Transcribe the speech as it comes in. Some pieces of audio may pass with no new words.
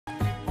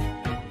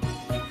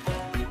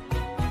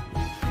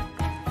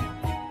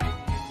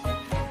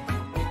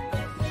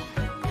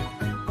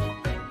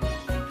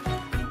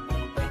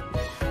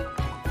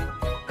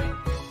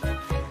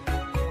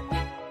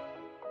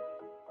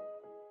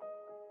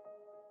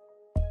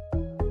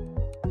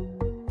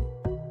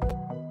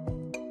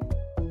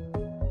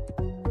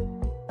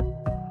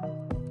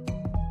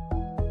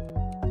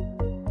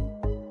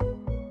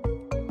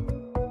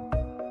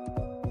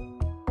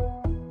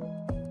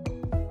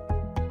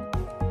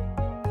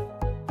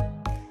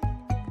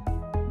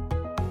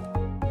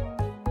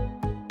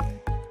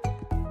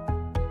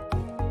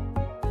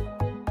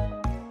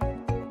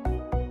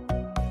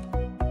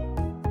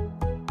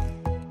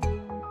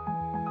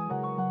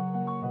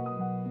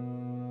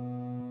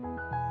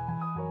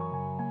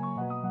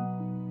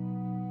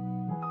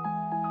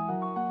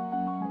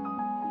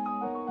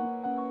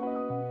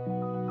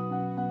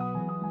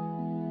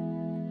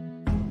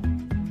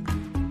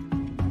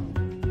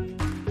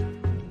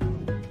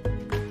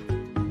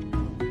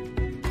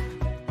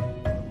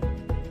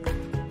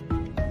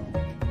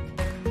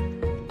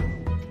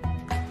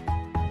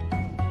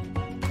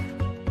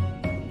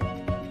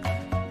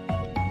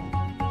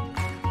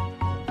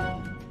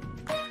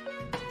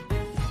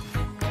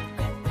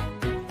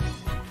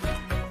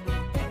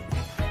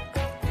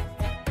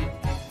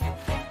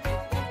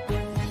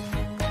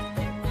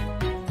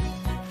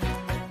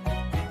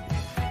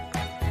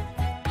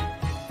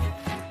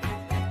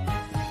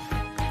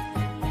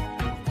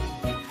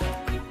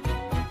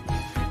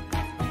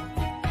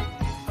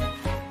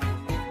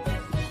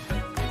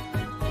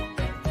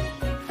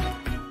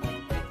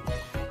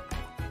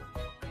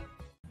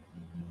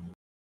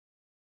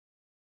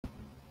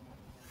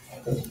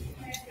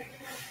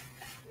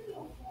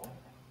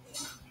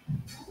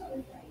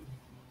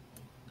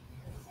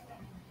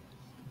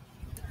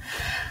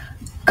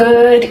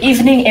Good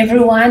evening,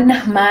 everyone.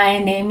 My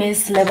name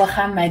is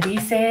Leibowitz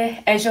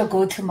Madise, Azure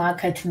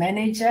Go-to-Market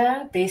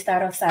Manager based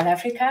out of South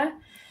Africa.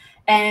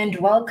 And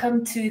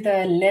welcome to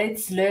the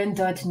Let's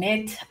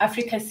Learn.net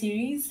Africa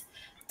series.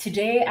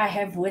 Today, I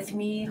have with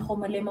me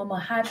Gomolemo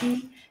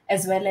Mohapi,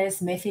 as well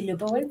as Matthew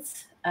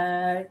Leibowitz.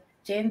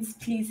 Gents,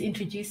 please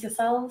introduce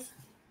yourselves.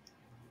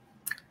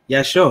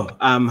 Yeah, sure.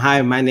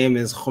 Hi, my name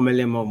is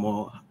Gomolemo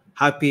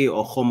Mohapi,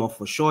 or Gomo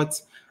for short.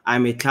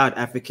 I'm a cloud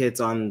advocate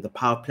on the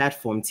Power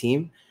Platform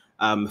team,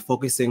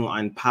 focusing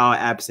on Power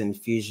Apps and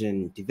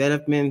Fusion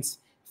development,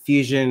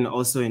 Fusion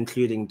also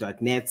including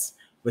 .NET,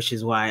 which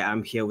is why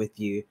I'm here with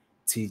you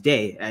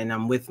today. And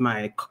I'm with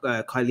my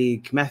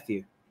colleague,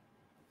 Matthew.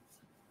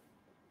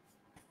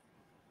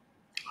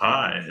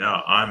 Hi,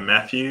 I'm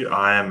Matthew.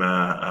 I am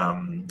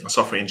a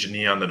software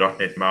engineer on the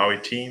 .NET Maui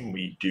team.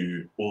 We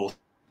do all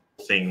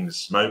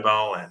things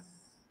mobile and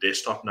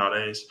desktop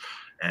nowadays,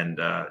 and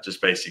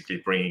just basically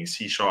bringing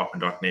C#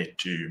 and .NET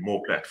to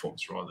more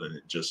platforms rather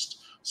than just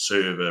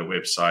server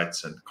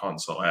websites and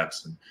console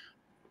apps, and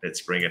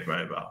let's bring it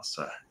mobile.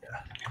 So,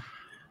 yeah.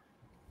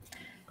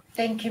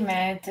 Thank you,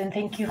 Matt, and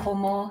thank you,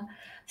 Homo.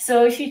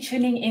 So if you're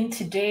tuning in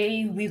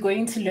today, we're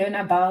going to learn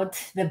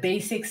about the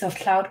basics of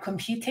cloud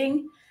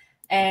computing,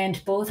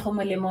 and both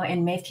Gomolemo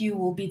and Matthew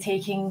will be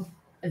taking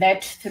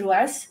that through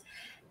us,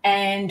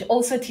 and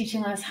also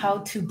teaching us how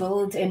to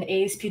build an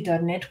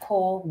ASP.NET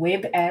Core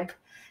web app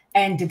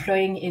and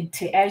deploying it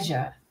to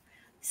Azure.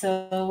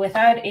 So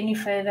without any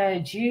further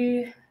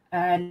ado,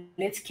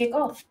 let's kick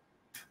off.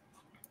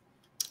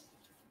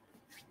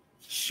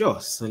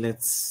 Sure, so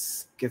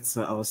let's get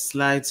our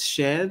slides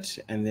shared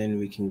and then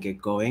we can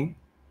get going.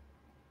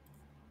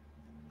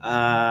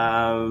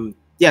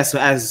 Yeah, so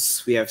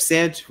as we have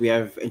said, we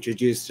have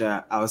introduced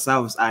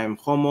ourselves. I am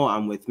Homo,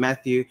 I'm with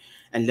Matthew,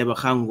 and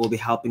Leibowitz will be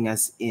helping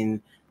us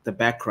in the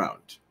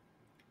background.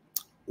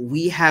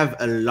 We have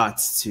a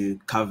lot to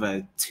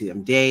cover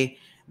today.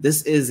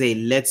 This is a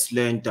Let's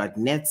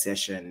Learn.net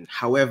session.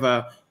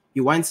 However,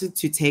 we wanted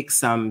to take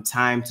some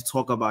time to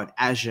talk about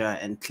Azure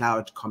and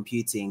cloud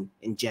computing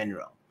in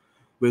general.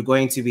 We're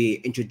going to be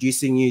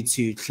introducing you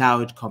to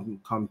cloud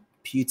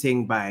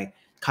computing by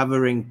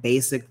covering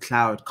basic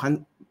cloud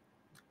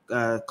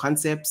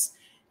concepts,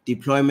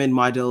 deployment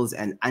models,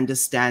 and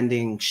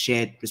understanding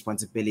shared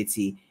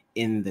responsibility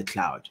in the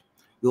cloud.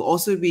 We'll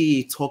also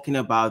be talking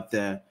about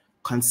the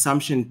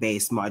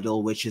consumption-based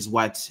model, which is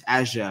what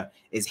Azure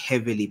is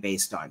heavily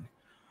based on.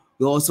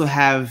 We'll also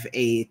have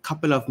a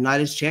couple of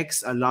knowledge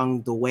checks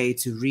along the way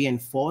to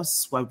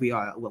reinforce what we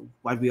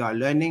are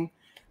learning.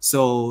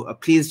 So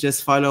please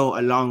just follow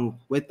along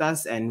with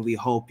us, and we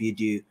hope you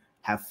do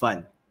have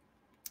fun.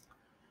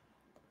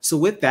 So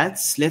with that,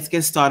 let's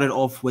get started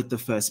off with the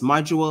first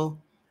module.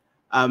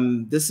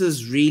 This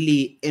is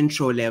really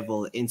intro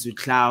level into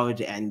cloud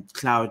and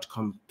cloud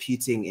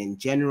computing in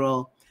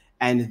general.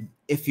 And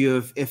if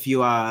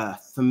you are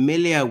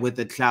familiar with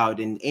the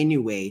cloud in any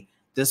way,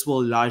 this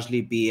will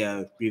largely be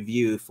a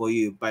review for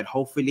you, but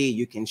hopefully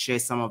you can share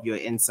some of your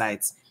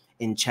insights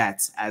in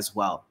chat as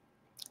well.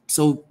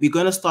 So we're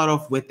going to start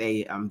off with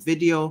a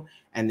video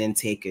and then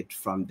take it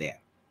from there.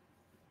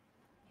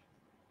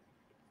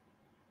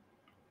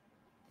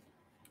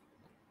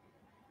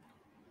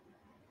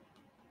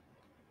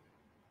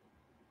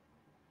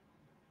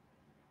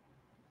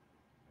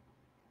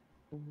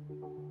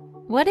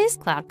 What is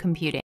cloud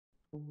computing?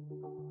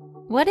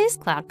 What is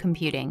cloud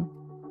computing?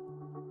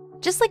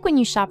 Just like when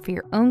you shop for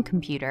your own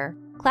computer,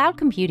 cloud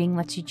computing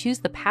lets you choose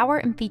the power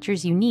and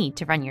features you need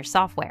to run your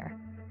software.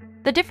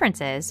 The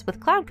difference is, with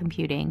cloud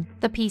computing,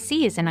 the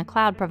PC is in a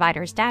cloud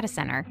provider's data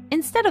center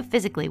instead of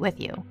physically with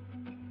you.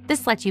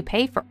 This lets you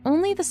pay for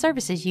only the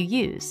services you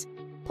use.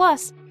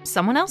 Plus,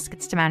 someone else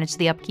gets to manage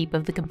the upkeep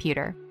of the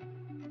computer.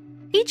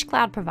 Each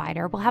cloud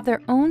provider will have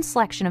their own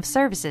selection of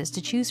services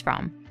to choose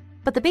from,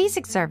 but the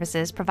basic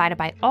services provided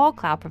by all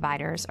cloud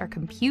providers are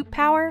compute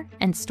power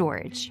and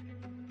storage.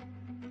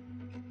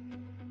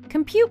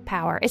 Compute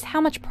power is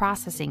how much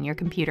processing your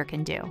computer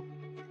can do.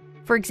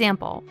 For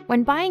example,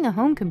 when buying a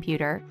home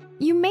computer,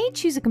 you may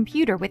choose a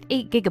computer with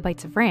 8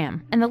 GB of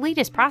RAM and the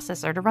latest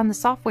processor to run the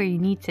software you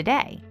need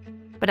today.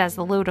 But as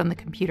the load on the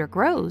computer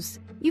grows,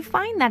 you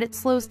find that it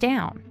slows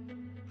down.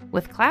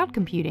 With cloud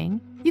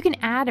computing, you can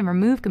add and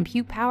remove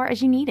compute power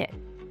as you need it.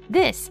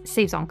 This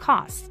saves on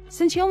costs,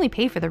 since you only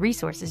pay for the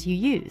resources you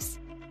use.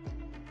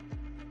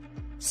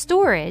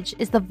 Storage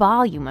is the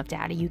volume of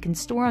data you can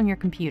store on your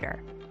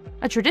computer.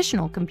 A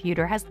traditional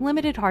computer has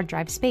limited hard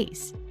drive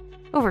space.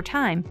 Over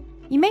time,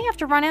 you may have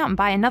to run out and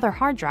buy another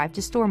hard drive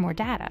to store more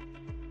data.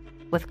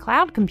 With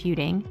cloud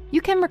computing, you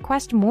can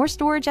request more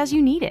storage as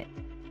you need it.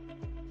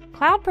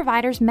 Cloud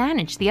providers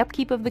manage the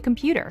upkeep of the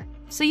computer,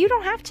 so you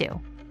don't have to.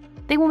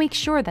 They will make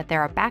sure that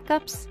there are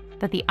backups,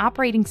 that the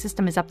operating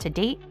system is up to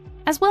date,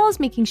 as well as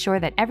making sure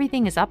that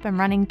everything is up and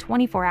running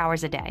 24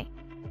 hours a day.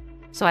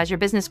 So as your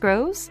business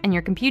grows and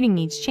your computing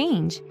needs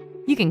change,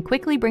 You can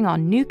quickly bring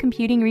on new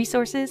computing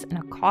resources in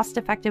a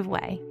cost-effective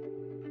way.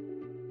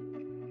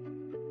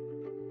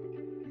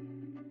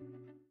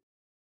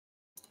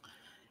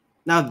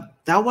 Now,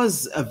 that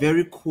was a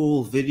very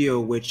cool video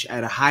which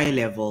at a high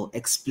level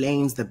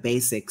explains the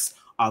basics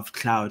of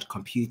cloud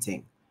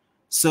computing.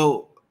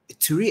 So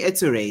to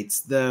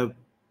reiterate, the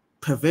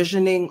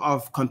provisioning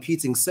of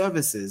computing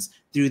services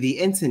through the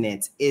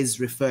internet is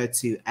referred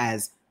to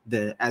as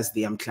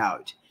the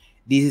cloud.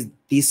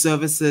 These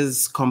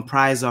services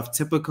comprise of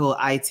typical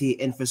IT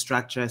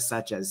infrastructure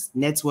such as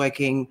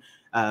networking,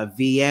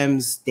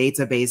 VMs,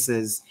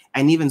 databases,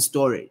 and even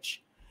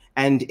storage.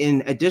 And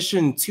in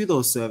addition to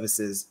those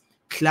services,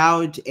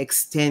 cloud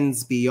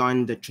extends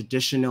beyond the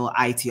traditional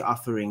IT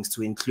offerings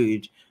to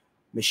include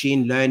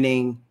machine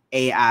learning,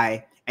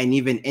 AI, and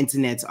even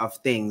Internet of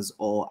Things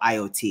or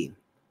IoT.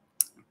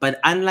 But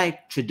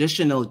unlike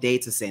traditional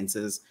data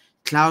centers,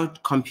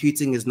 cloud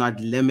computing is not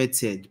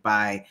limited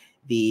by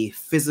the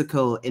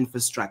physical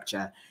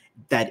infrastructure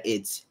that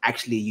it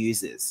actually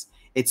uses.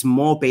 It's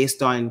more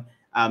based on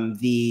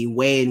the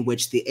way in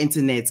which the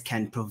internet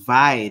can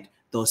provide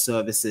those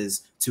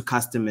services to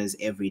customers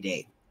every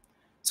day.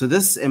 So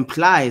this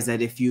implies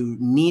that if you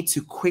need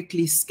to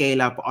quickly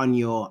scale up on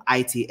your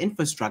IT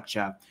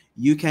infrastructure,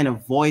 you can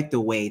avoid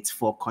the wait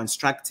for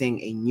constructing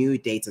a new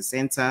data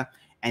center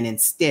and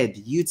instead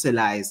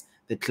utilize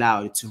the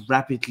cloud to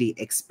rapidly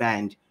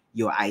expand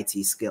your IT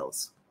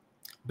skills.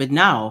 But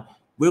now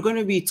we're going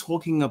to be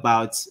talking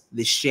about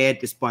the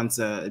shared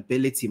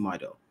responsibility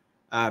model.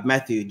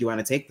 Matthew, do you want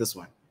to take this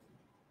one?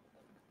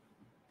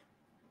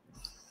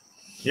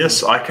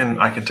 Yes, I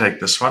can take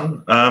this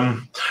one.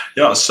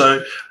 Yeah,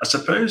 so I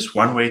suppose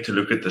one way to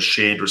look at the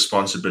shared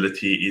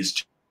responsibility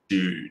is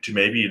to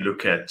maybe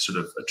look at sort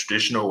of a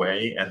traditional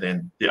way and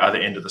then the other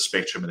end of the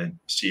spectrum and then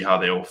see how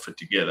they all fit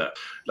together.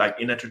 Like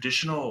in a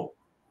traditional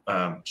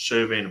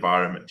server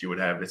environment, you would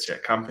have, let's say, a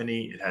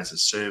company, it has a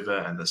server,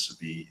 and this would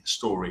be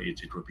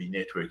storage, it would be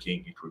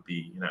networking, it would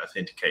be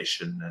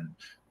authentication and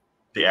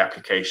the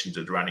applications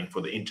that are running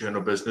for the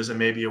internal business, and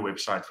maybe a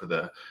website for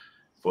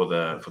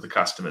the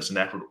customers, and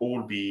that would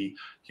all be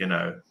in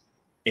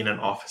an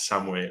office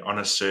somewhere on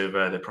a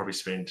server. They probably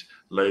spent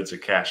loads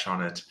of cash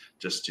on it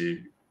just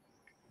to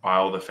buy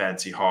all the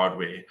fancy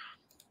hardware,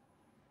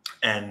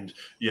 and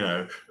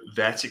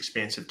that's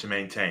expensive to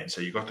maintain.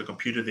 So you've got the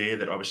computer there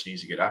that obviously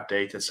needs to get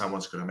updated.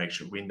 Someone's going to make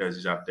sure Windows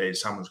is updated.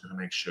 Someone's going to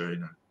make sure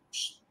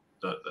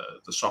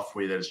the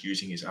software that it's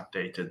using is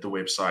updated. The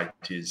website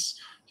is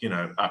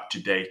up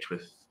to date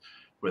with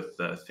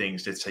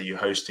things. Let's say you're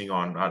hosting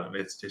on, I don't know,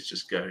 let's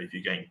just go, if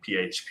you're going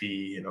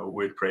PHP,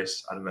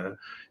 WordPress, I don't know,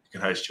 you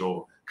can host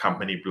your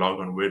company blog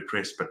on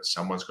WordPress, but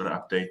someone's got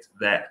to update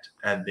that,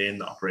 and then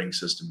the operating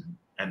system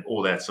and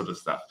all that sort of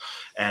stuff.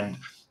 And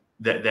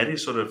that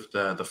is sort of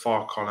the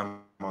far column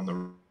on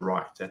the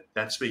right.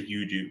 That's where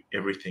you do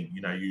everything.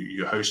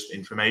 You host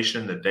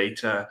information, the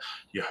data,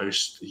 you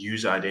host the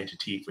user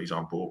identity, for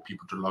example,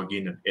 people to log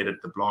in and edit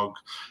the blog.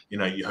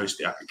 You host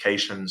the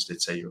applications.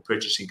 Let's say you're a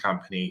purchasing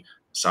company,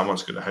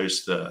 someone's going to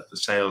host the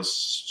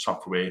sales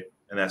software,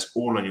 and that's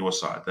all on your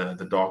side,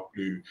 the dark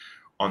blue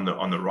on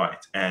the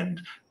right.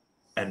 And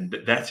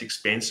that's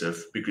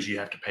expensive because you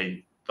have to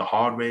pay the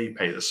hardware, you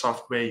pay the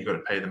software, you got to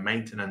pay the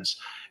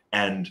maintenance,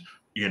 and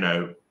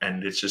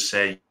and let's just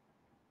say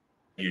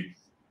the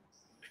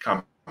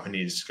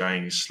company is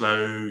going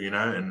slow,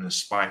 and the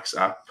spikes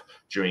up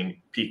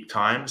during peak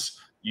times.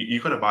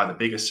 You've got to buy the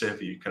biggest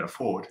server you can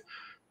afford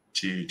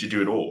to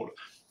do it all.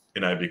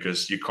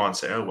 Because you can't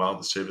say, oh, well,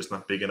 the server's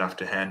not big enough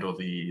to handle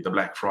the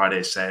Black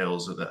Friday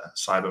sales or the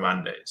Cyber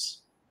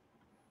Mondays.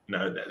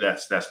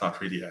 That's not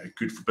really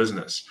good for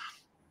business.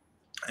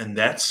 And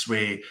that's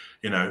where,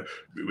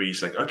 where you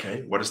say,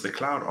 okay, what is the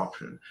cloud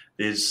option?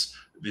 There's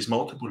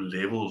multiple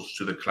levels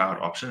to the cloud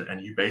option,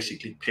 and you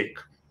basically pick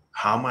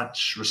how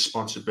much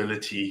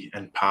responsibility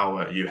and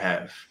power you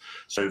have.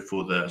 So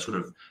for the sort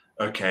of,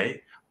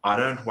 okay, I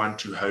don't want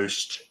to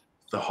host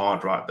the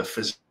hard drive, the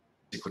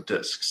physical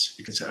disks.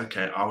 You can say,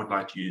 okay, I would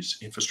like to use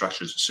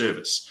infrastructure as a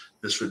service.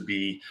 This would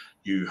be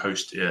you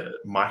host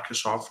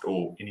Microsoft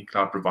or any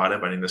cloud provider,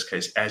 but in this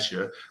case,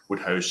 Azure would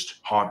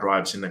host hard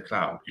drives in the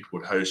cloud. It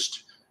would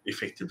host,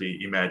 effectively,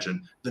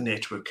 imagine the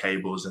network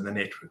cables and the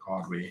network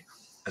hardware,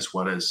 as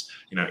well as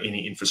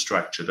any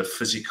infrastructure, the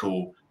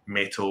physical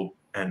metal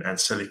and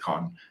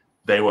silicon.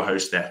 They will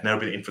host that. And that'll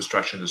be the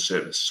infrastructure as a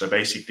service. So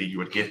basically, you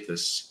would get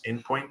this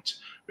endpoint,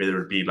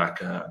 whether it be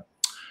like a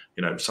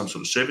some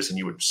sort of service, and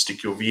you would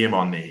stick your VM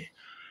on there.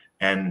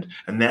 And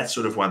that's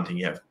sort of one thing.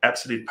 You have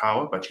absolute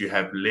power, but you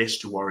have less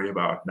to worry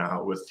about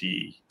now with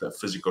the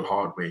physical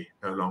hardware,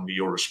 no longer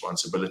your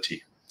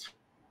responsibility.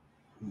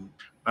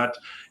 But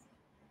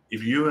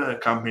if you're a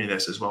company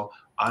that says, well,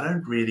 I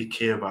don't really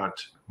care about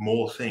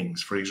more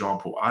things. For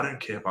example, I don't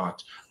care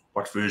about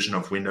what version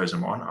of Windows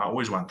I'm on. I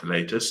always want the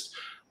latest.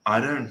 I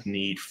don't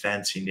need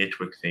fancy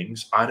network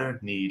things. I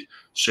don't need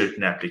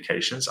certain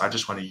applications. I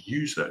just want to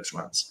use those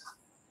ones.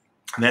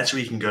 And that's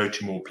where you can go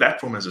to more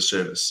platform as a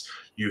service.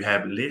 You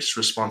have less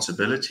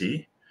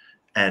responsibility,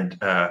 and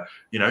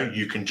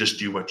you can just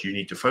do what you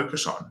need to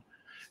focus on.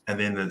 And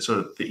then the sort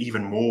of the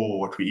even more,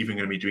 what we're even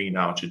going to be doing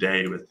now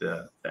today with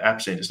the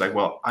ASPNET is like,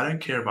 well, I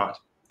don't care about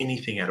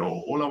anything at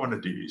all. All I want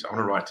to do is I want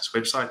to write this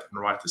website, I want to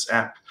write this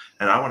app,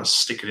 and I want to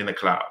stick it in the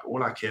cloud.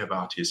 All I care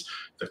about is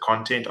the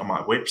content on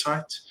my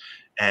website,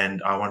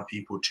 and I want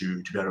people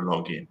to be able to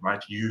log in,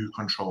 right? You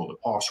control the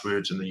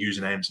passwords and the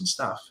usernames and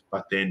stuff,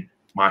 but then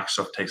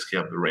Microsoft takes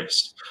care of the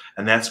rest.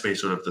 And that's where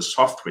sort of the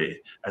software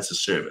as a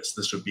service.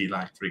 This would be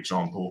like, for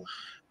example,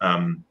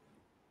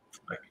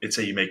 like let's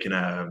say you're making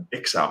a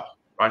Excel,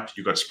 right?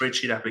 You've got a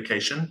spreadsheet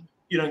application.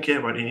 You don't care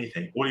about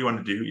anything. All you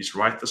want to do is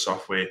write the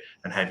software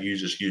and have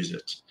users use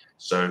it.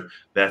 So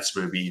that's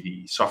where we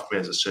the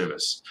software as a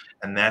service.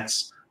 And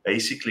that's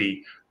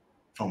basically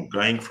from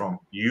going from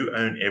you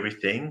own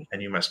everything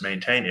and you must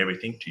maintain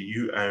everything to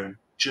you own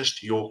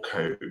just your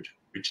code,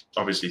 which is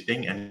obviously a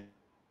thing. And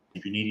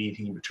if you need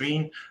anything in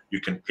between, you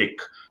can pick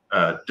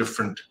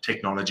different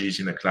technologies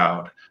in the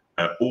cloud,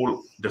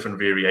 all different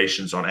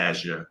variations on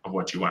Azure of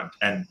what you want.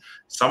 And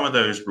some of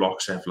those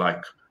blocks have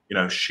like,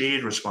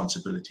 shared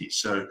responsibility.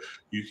 So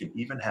you can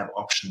even have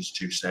options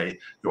to say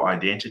your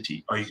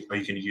identity. Are you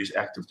going to use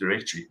Active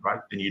Directory, right?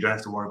 Then you don't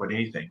have to worry about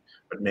anything.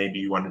 But maybe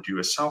you want to do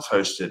a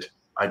self-hosted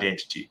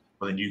identity.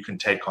 Well, then you can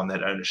take on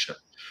that ownership.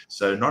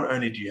 So not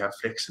only do you have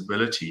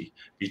flexibility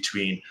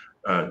between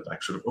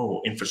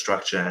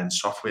infrastructure and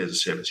software as a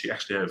service, you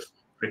actually have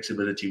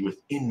flexibility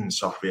within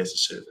software as a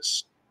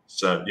service.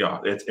 So yeah,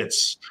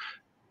 it's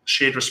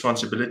shared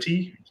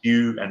responsibility.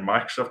 You and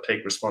Microsoft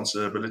take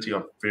responsibility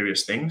of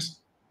various things,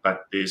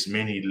 but there's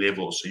many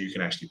levels, so you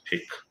can actually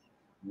pick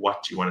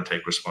what you want to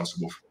take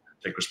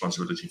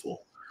responsibility for.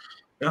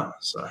 Yeah,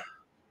 so.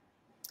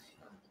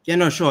 Yeah,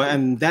 no, sure.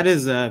 And that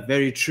is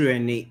very true.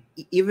 And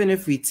even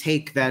if we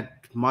take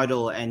that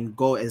model and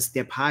go a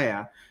step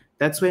higher,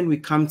 that's when we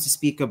come to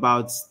speak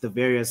about the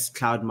various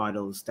cloud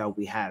models that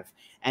we have,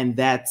 and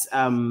that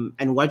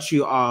and what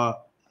you are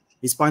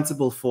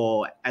responsible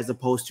for, as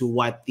opposed to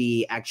what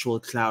the actual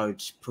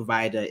cloud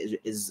provider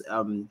is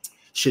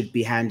should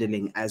be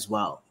handling as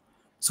well.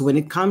 So when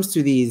it comes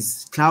to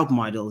these cloud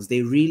models,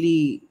 they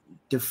really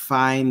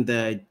define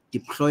the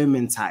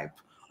deployment type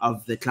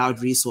of the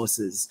cloud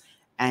resources.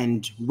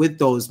 And with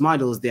those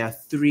models, there are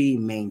three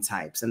main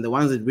types. And the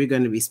ones that we're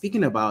going to be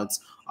speaking about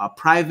are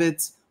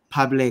private,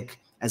 public,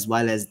 as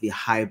well as the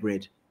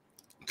hybrid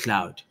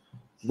cloud.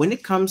 When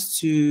it comes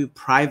to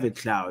private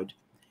cloud,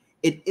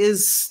 it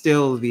is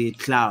still the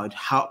cloud,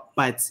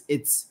 but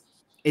it's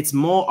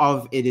more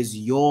of it is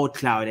your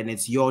cloud and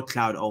it's your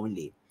cloud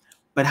only.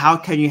 But how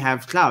can you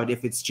have cloud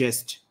if it's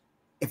just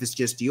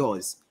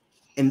yours?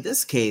 In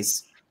this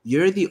case,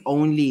 you're the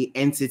only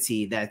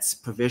entity that's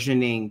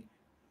provisioning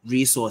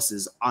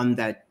resources on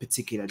that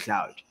particular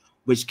cloud,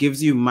 which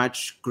gives you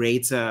much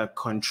greater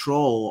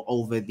control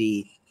over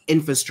the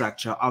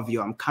infrastructure of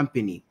your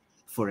company,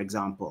 for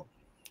example.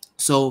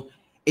 So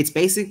it's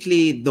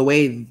basically the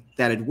way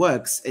that it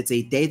works. It's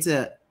a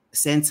data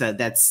center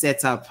that's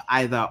set up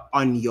either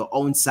on your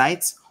own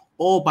site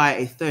or by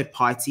a third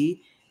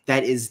party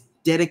that is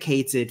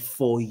dedicated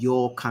for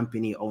your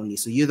company only.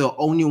 So you're the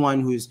only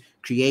one who's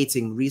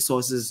creating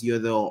resources. You're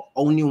the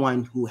only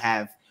one who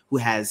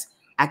has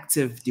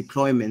active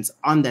deployments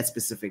on that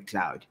specific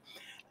cloud.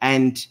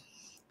 And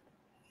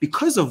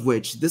because of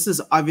which, this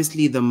is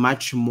obviously the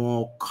much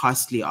more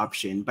costly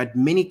option, but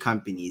many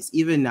companies,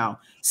 even now,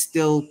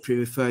 still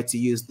prefer to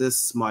use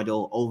this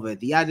model over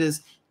the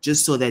others,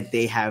 just so that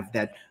they have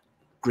that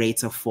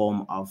greater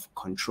form of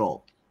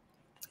control.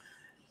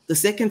 The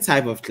second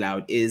type of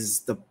cloud is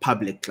the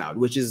public cloud,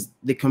 which is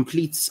the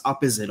complete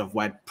opposite of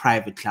what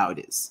private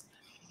cloud is.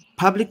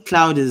 Public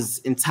cloud is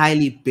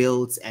entirely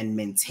built and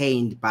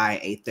maintained by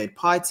a third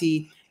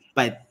party,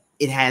 but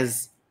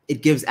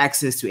it gives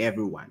access to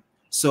everyone.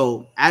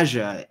 So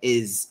Azure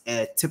is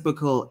a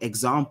typical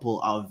example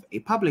of a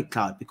public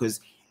cloud because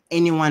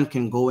anyone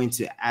can go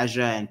into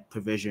Azure and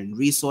provision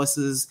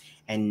resources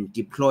and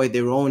deploy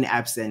their own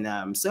apps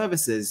and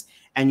services,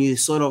 and you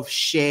sort of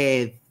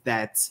share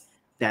that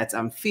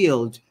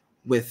field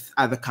with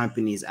other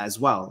companies as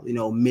well,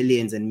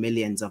 millions and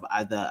millions of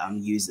other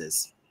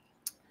users.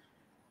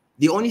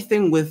 The only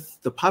thing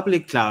with the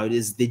public cloud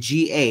is the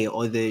GA,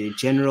 or the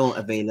general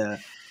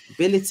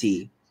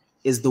availability,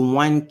 is the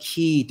one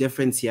key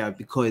difference here,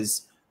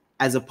 because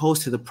as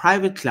opposed to the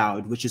private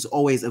cloud, which is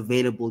always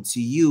available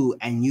to you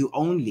and you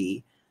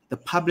only, the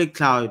public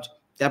cloud,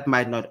 that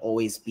might not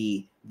always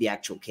be the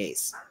actual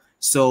case.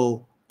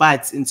 So,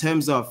 but in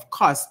terms of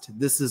cost,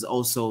 this is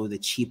also the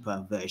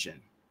cheaper version.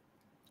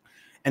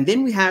 And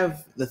then we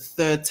have the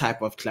third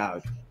type of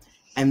cloud,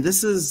 and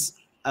this is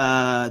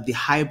the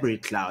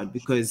hybrid cloud,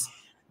 because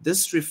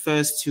this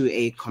refers to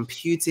a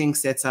computing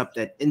setup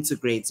that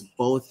integrates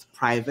both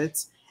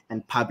private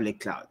and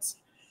public clouds.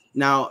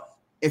 Now,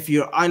 if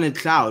you're on a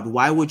cloud,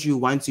 why would you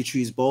want to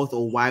choose both,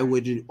 or why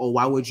would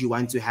you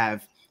want to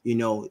have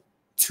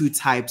two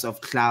types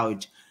of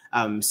cloud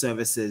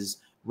services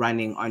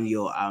running on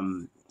your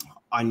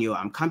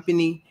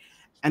company?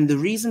 And the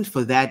reason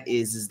for that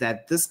is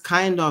that this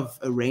kind of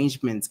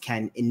arrangement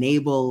can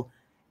enable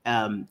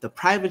the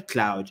private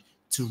cloud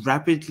to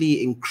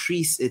rapidly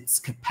increase its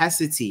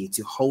capacity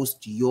to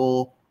host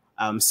your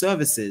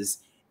services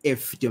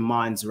if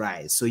demands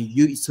rise. So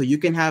you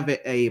can have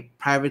a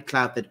private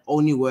cloud that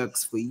only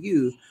works for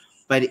you,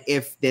 but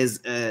if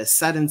there's a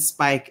sudden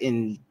spike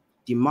in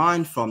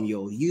demand from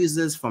your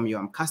users, from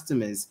your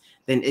customers,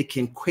 then it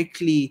can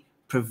quickly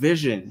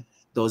provision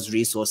those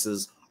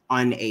resources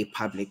on a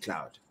public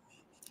cloud.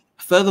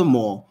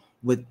 Furthermore,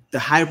 with the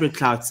hybrid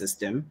cloud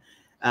system,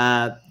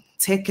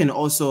 tech can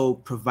also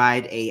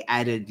provide an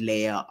added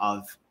layer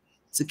of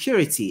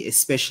security,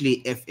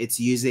 especially if it's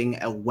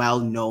using a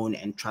well-known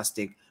and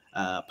trusted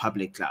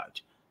public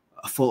cloud.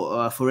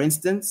 For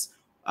instance,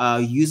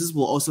 users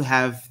will also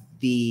have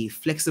the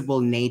flexible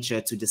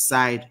nature to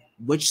decide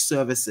which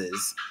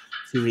services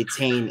to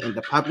retain in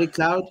the public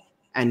cloud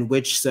and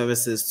which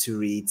services to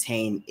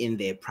retain in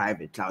their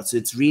private cloud. So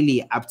it's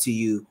really up to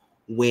you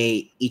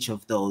where each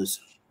of those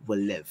will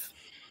live.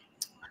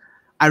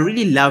 I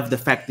really love the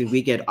fact that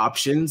we get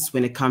options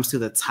when it comes to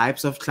the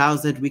types of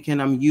clouds that we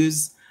can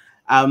use.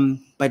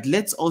 But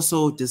let's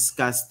also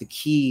discuss the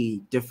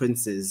key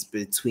differences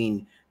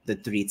between the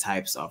three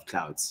types of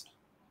clouds.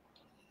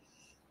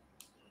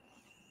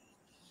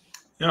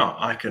 Yeah,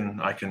 I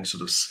can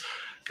sort of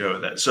go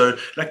with that. So,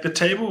 like, the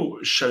table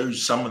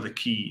shows some of the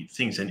key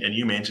things, and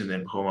you mentioned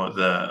them, Homo,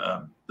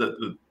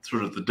 the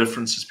sort of the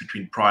differences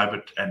between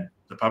private and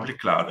the public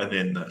cloud, and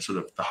then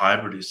the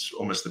hybrid is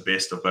almost the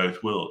best of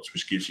both worlds,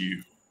 which gives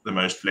you the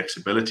most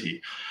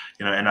flexibility,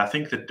 And I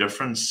think the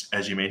difference,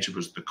 as you mentioned,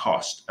 was the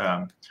cost.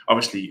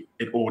 Obviously,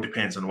 it all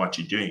depends on what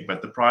you're doing,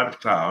 but the private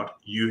cloud,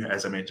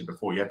 as I mentioned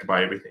before, you have to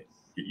buy everything.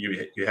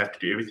 You have to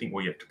do everything,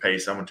 or you have to pay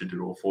someone to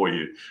do it all for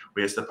you.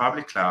 Whereas the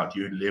public cloud,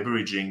 you're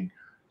leveraging,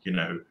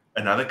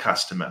 another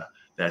customer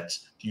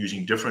that's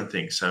using different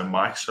things. So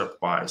Microsoft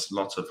buys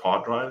lots of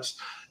hard drives,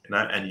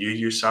 and you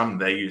use some,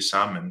 they use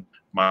some, and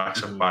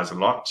Microsoft buys a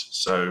lot.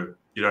 So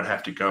you don't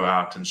have to go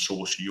out and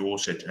source your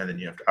set, and then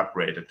you have to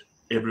upgrade it.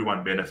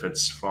 Everyone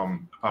benefits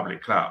from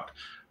public cloud.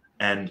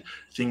 And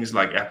things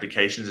like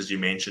applications, as you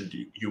mentioned,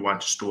 you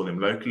want to store them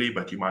locally,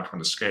 but you might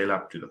want to scale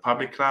up to the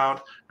public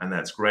cloud, and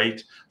that's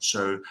great.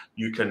 So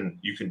you can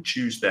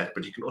choose that,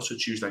 but you can also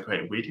choose, like,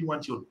 hey, where do you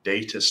want your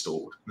data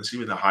stored? And this is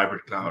where the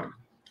hybrid cloud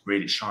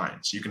really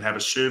shines. You can have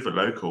a server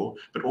local,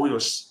 but all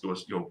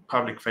your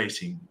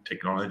public-facing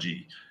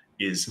technology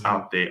is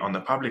out there on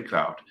the public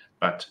cloud,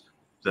 but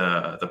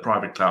the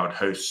private cloud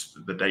hosts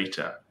the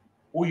data.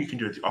 Or you can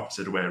do it the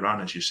opposite way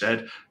around, as you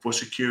said, for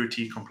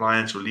security,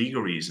 compliance, or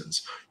legal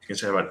reasons. You can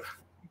say, about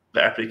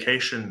the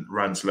application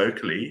runs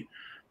locally,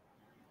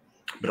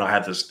 but I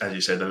have this, as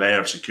you said, the layer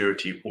of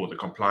security or the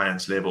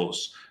compliance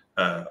levels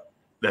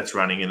that's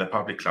running in the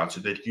public cloud, so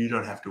that you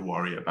don't have to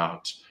worry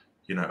about,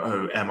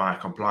 oh, am I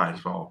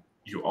compliant? Well,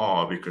 you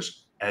are,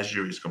 because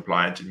Azure is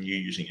compliant, and you're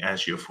using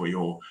Azure for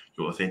your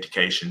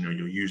authentication or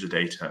your user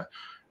data,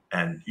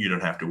 and you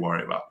don't have to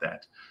worry about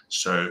that.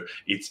 So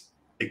it's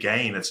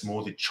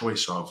more the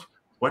choice of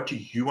what do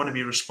you want to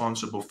be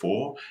responsible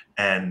for,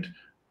 and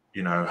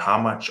how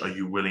much are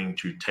you willing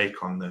to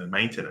take on the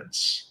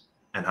maintenance,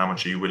 and how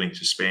much are you willing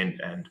to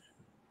spend, and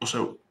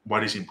also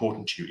what is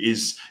important to you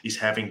is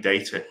having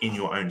data in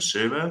your own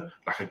server.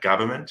 Like, a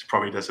government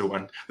probably doesn't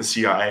want, the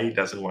CIA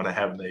doesn't want to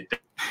have their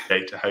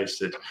data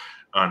hosted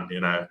on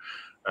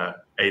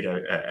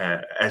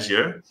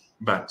Azure,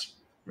 but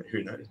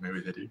who knows,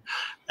 maybe they do.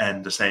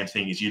 And the same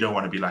thing is, you don't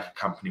want to be like a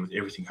company with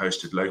everything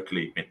hosted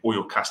locally, and all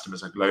your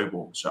customers are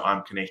global. So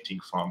I'm connecting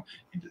from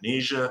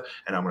Indonesia,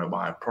 and I'm going to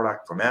buy a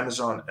product from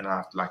Amazon, and I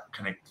have to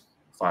connect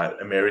via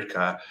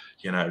America,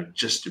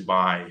 just to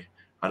buy,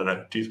 I don't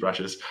know,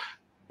 toothbrushes.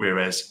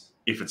 Whereas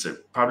if it's a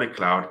public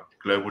cloud,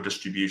 global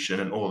distribution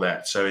and all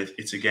that. So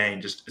it's again,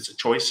 it's a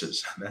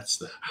choices. And that's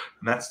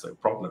the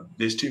problem.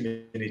 There's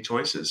too many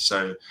choices.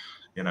 So,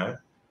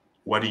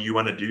 what do you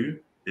want to do?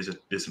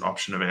 There's an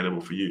option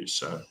available for you.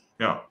 So,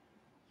 yeah.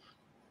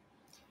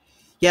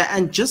 Yeah,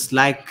 and just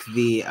like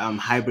the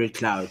hybrid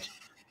cloud,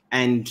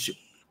 and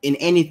in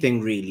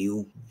anything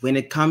really, when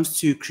it comes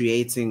to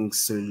creating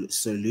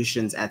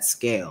solutions at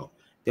scale,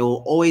 there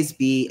will always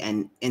be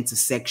an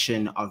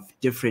intersection of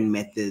different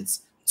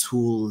methods,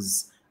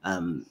 tools,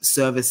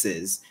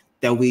 services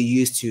that we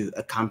use to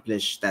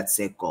accomplish that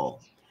set goal.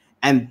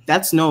 And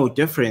that's no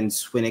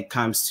different when it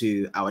comes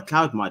to our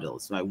cloud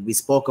models. Right? We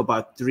spoke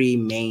about three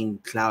main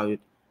cloud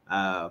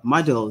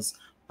models,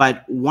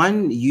 but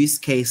one use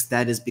case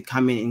that is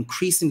becoming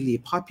increasingly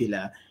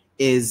popular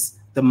is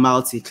the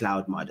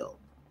multi-cloud model,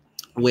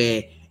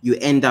 where you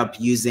end up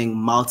using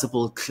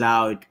multiple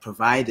cloud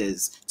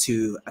providers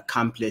to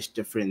accomplish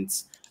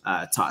different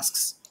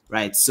tasks,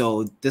 right?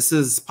 So this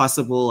is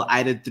possible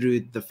either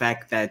through the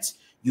fact that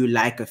you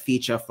like a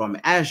feature from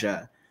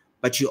Azure,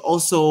 but you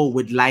also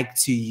would like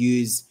to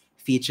use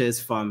features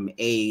from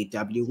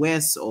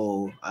AWS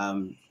or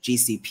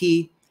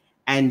GCP,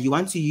 and you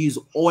want to use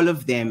all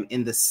of them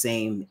in the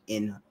same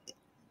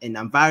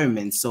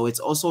environment. So it's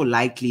also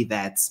likely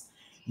that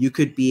you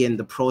could be in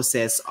the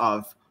process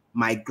of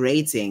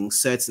migrating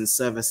certain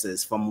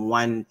services from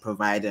one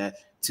provider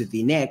to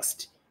the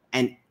next.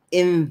 And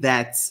in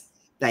that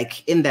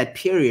like in that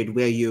period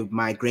where you're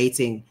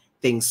migrating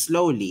things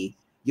slowly,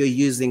 you're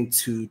using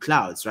two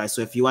clouds, right?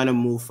 So if you want to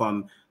move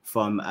from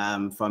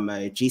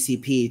a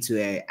GCP to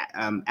a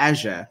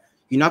Azure,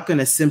 you're not going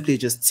to simply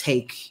just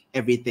take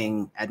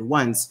everything at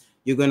once.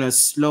 You're going to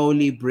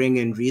slowly bring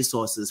in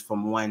resources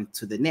from one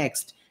to the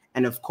next.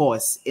 And of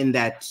course, in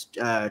that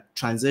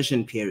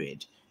transition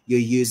period, you're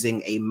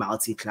using a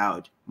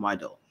multi-cloud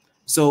model.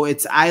 So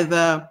it's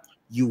either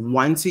you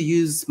want to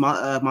use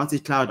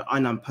multi-cloud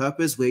on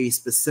purpose, where you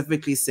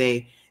specifically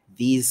say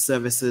these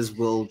services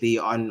will be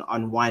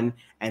on one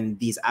and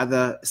these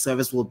other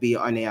services will be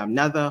on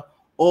another,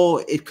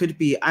 or it could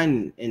be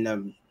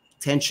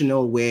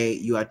intentional, where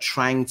you are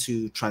trying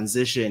to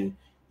transition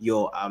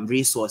your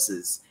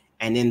resources,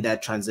 and in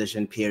that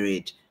transition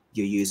period,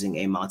 you're using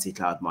a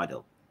multi-cloud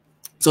model.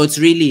 So it's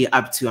really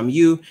up to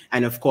you,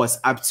 and of course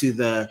up to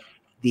the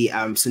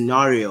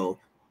scenario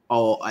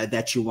or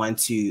that you want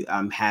to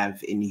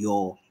have in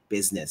your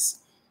business.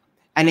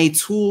 And a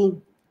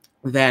tool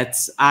that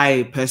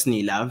I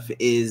personally love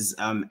is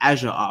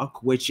Azure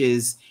Arc, which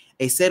is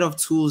a set of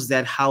tools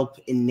that help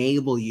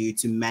enable you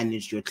to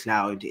manage your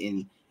cloud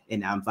in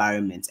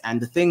environment.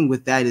 And the thing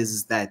with that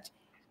is that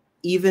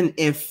even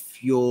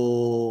if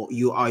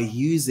you are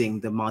using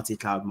the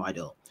multi-cloud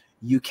model,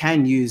 you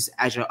can use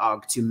Azure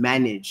Arc to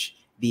manage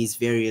these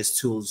various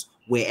tools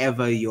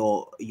wherever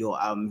your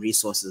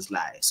resources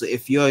lie. So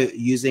if you're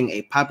using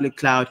a public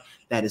cloud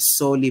that is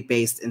solely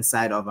based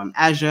inside of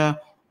Azure,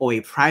 or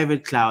a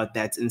private cloud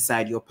that's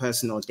inside your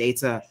personal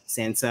data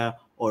center,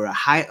 or a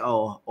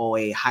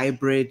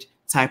hybrid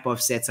type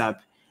of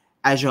setup,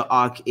 Azure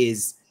Arc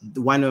is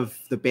one of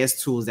the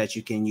best tools that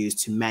you can use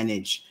to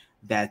manage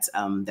that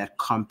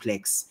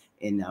complex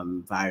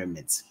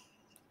environment.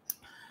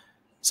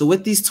 So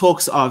with these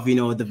talks of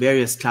the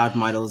various cloud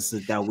models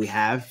that we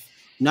have,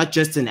 not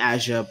just in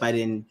Azure, but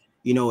in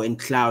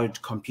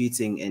cloud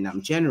computing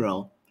in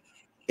general,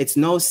 it's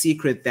no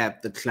secret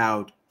that the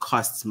cloud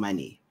costs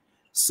money.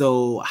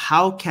 So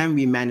how can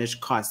we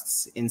manage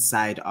costs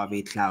inside of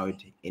a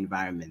cloud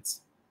environment?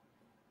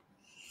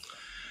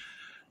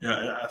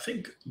 Yeah, I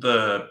think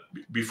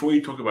before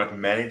you talk about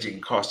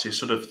managing costs, there's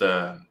sort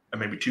of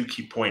maybe two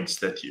key points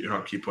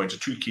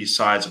two key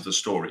sides of the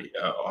story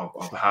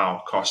of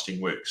how costing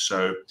works.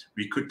 So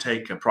we could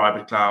take a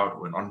private cloud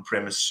or an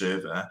on-premise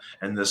server,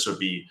 and this would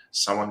be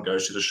someone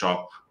goes to the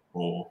shop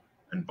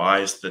and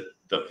buys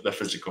the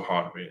physical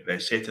hardware. They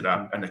set it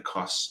up, and it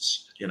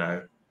costs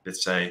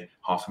let's say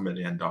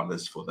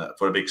 $500,000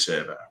 for a big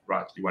server,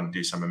 right? You want to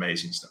do some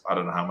amazing stuff. I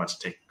don't know how much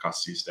tech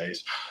costs these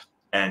days.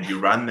 And you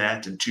run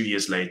that, and 2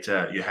 years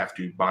later, you have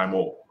to buy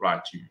more,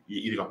 right? You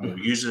either got more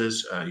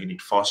users, you need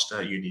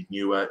faster, you need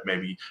newer,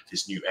 maybe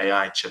there's new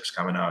AI chips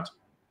coming out,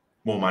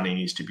 more money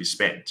needs to be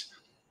spent.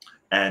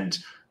 And,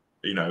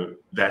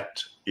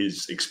 that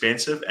is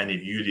expensive. And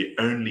if you're the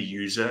only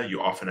user,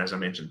 you often, as I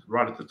mentioned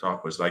right at the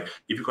top, was like,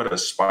 if you've got a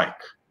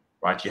spike,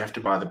 right, you have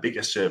to buy the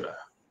bigger server.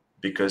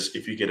 Because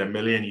if you get 1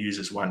 million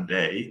users one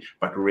day,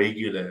 but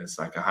regular, it's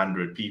like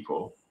 100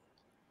 people,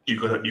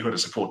 you've got to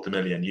support the 1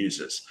 million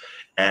users.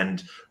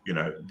 And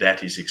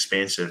that is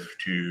expensive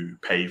to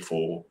pay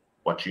for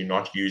what you're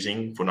not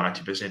using for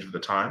 90% of the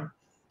time.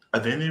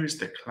 And then there is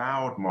the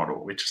cloud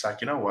model, which is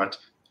like, what,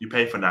 you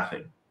pay for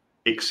nothing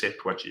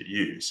except what you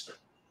use.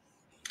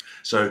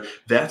 So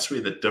that's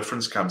where the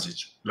difference comes.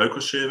 It's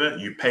local server,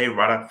 you pay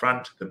right up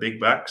front the big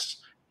bucks,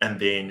 and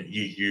then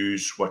you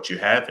use what you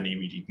have, and if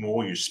you need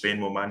more, you spend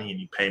more money and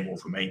you pay more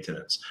for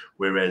maintenance.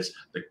 Whereas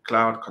the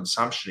cloud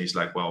consumption is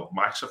like, well,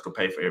 Microsoft will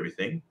pay for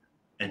everything,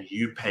 and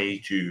you pay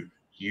to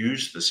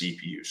use the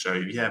CPU. So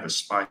if you have a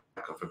spike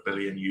of 1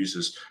 billion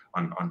users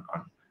on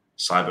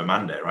Cyber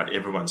Monday, right?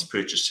 Everyone's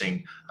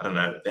purchasing, I don't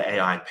know, the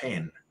AI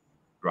pen,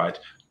 right?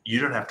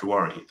 You don't have to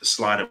worry. The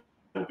slider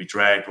will be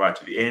dragged right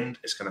to the end.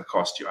 It's going to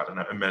cost you, I don't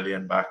know, $1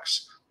 million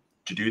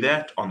to do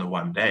that on the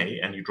one day,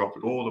 and you drop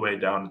it all the way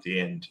down at the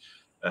end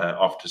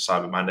after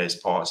Cyber Monday's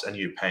pass, and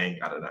you're paying,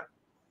 I don't know,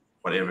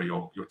 whatever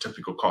your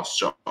typical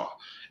costs are.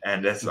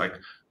 And that's like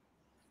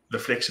the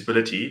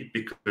flexibility,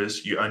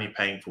 because you're only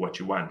paying for what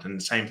you want. And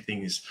the same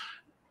thing is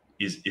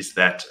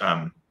that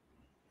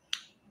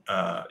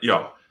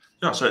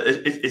so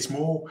it's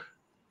more,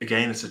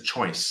 again, it's a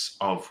choice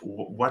of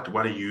what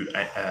are you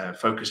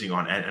focusing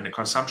on, and a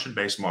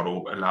consumption-based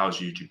model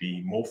allows you to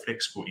be more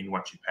flexible in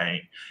what you're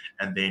paying.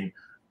 And then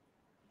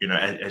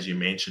as you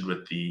mentioned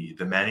with the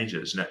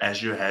managers,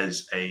 Azure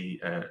has a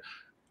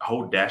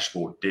whole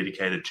dashboard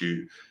dedicated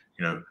to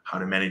how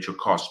to manage your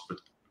costs, with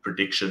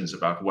predictions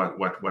about what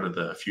are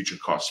the future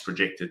costs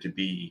projected to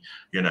be,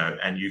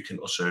 and you can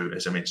also,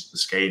 as I mentioned, the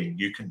scaling,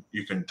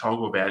 you can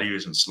toggle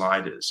values and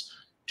sliders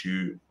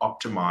to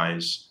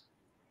optimize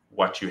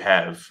what you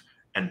have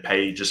and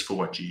pay just for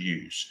what you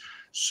use.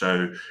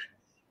 So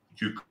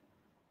you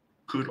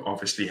could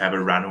obviously have a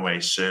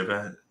runaway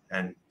server,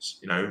 and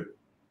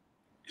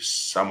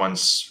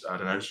someone's, I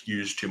don't know,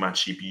 used too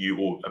much CPU,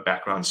 or a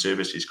background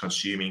service is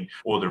consuming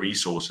all the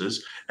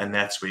resources. And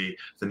that's where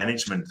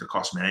the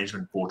cost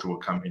management portal will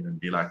come in and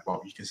be like,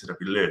 well, you can set up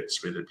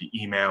alerts, whether it be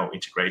email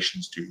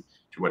integrations to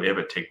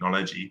whatever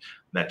technology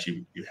that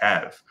you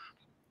have,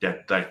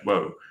 that like,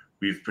 whoa,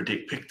 we've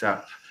picked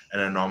up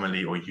an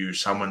anomaly, or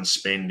someone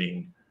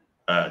spending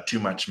too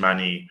much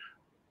money,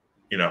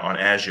 on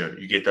Azure.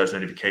 You get those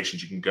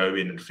notifications, you can go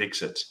in and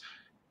fix it.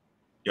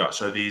 Yeah,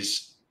 so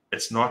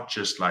it's not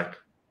just like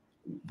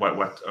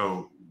what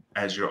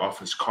Azure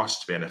offers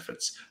cost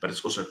benefits, but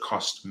it's also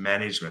cost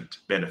management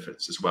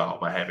benefits as well,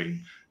 by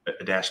having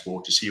a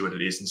dashboard to see what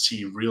it is and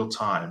see real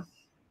time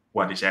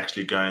what is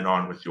actually going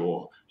on with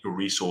your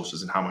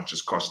resources and how much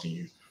it's costing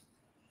you.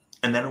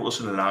 And that will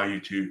also allow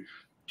you to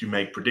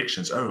make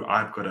predictions.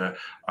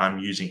 I'm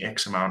using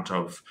X amount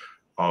of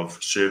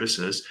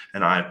services,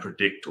 and I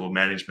predict, or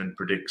management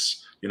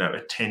predicts,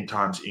 a 10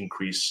 times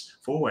increase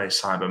for a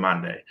Cyber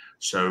Monday.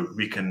 So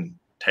we can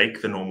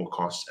take the normal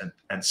costs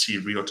and see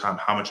real time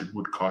how much it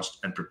would cost,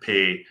 and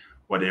prepare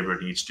whatever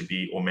it needs to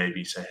be, or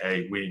maybe say,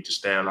 hey, we need to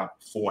scale up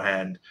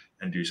beforehand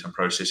and do some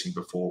processing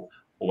before,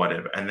 or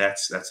whatever. And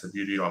that's the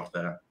beauty of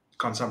the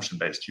consumption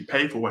based. You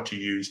pay for what you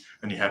use,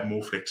 and you have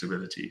more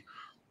flexibility,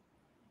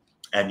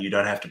 and you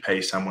don't have to pay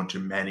someone to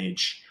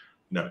manage,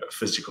 a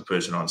physical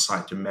person on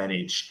site to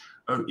manage.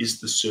 Oh, is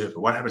the server,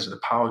 what happens if the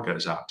power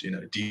goes out? Do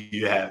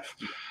you have,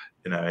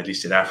 at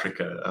least in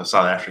Africa,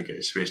 South Africa,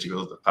 especially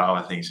with the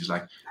power things, is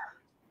like,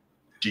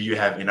 do you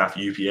have enough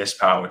UPS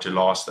power to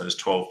last those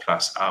 12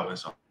 plus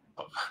hours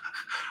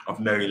of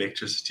no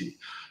electricity?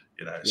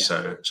 Yeah.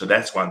 So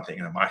that's one thing.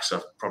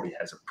 Microsoft probably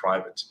has a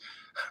private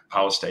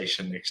power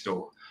station next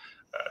door,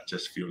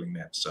 just fueling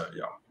that. So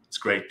yeah, it's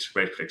great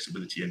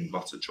flexibility and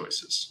lots of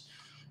choices.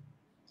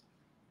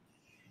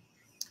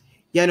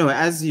 Yeah, no,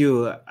 as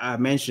you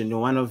mentioned,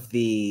 one of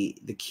the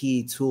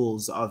key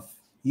tools of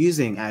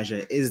using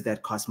Azure is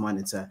that cost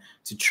monitor,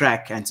 to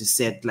track and to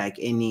set like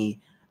any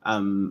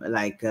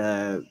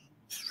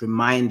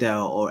reminder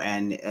or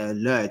an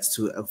alert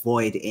to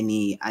avoid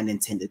any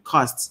unintended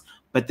costs.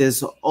 But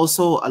there's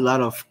also a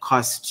lot of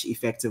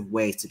cost-effective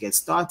ways to get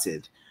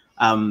started.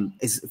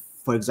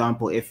 For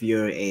example, if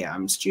you're a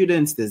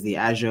student, there's the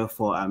Azure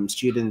for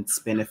Students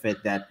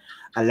benefit that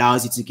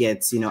allows you to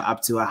get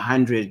up to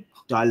 $100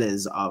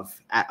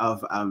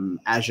 of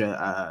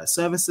Azure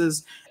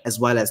services, as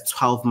well as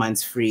 12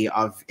 months free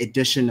of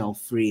additional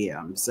free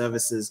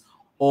services.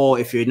 Or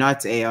if you're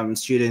not a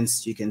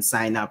student, you can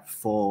sign up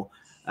for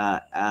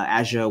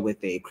Azure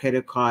with a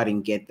credit card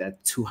and get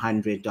that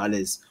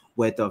 $200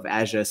 worth of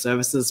Azure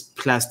services,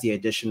 plus the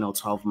additional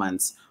 12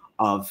 months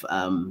of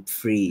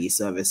free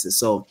services.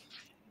 So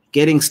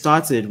getting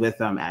started with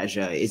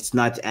Azure, it's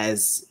not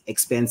as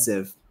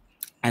expensive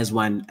as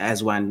one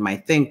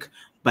might think,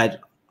 but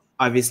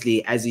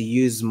obviously, as you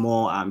use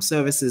more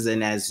services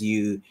and as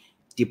you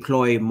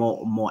deploy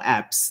more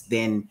apps,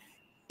 then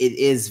it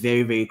is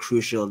very, very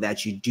crucial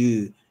that you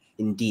do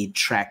indeed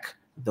track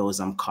those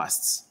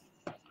costs.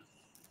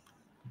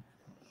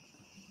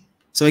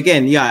 So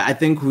again, yeah, I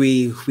think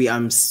we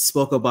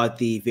spoke about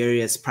the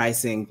various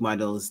pricing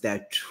models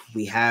that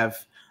we have.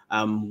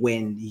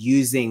 When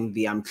using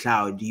the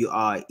cloud, you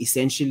are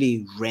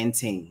essentially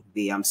renting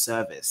the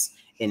service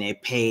in a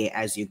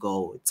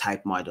pay-as-you-go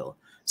type model.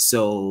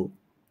 So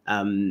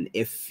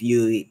if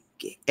you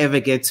ever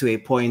get to a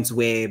point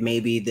where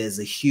maybe there's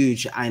a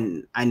huge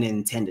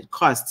unintended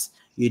cost,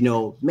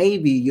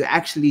 maybe you're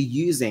actually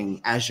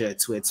using Azure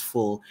to its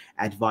full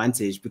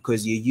advantage,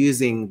 because you're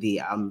using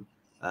the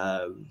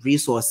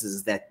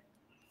resources that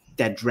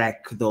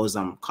rack those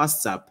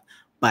costs up.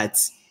 But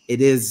it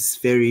is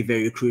very,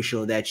 very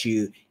crucial that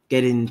you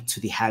get into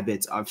the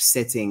habit of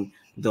setting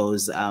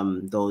those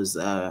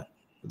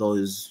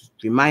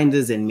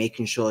reminders and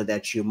making sure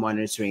that you're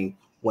monitoring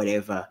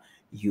whatever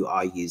you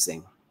are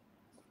using.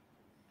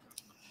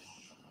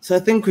 So I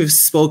think we've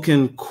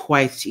spoken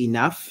quite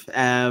enough,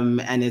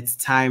 and it's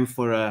time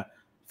for a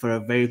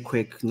very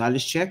quick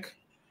knowledge check.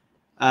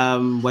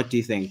 What do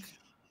you think?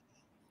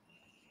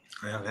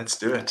 Yeah, let's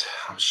do it.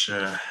 I'm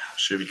sure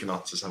we can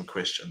answer some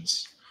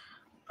questions.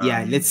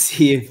 Yeah, let's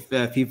see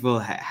if people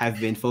have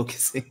been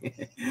focusing.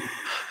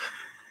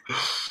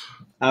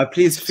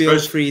 Please feel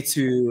free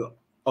to.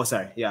 Oh,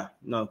 sorry. Yeah,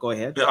 no, go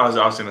ahead. I was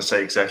going to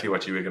say exactly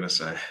what you were going to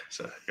say.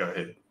 So go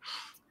ahead.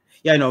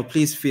 Yeah, no,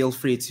 please feel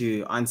free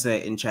to answer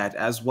in chat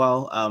as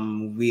well.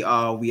 We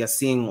are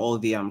seeing all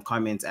the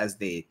comments as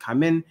they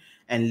come in,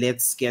 and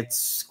let's get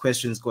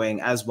questions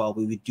going as well.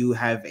 We do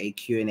have a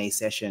Q&A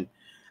session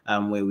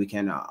where we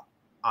can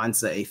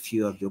answer a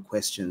few of your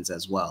questions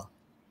as well.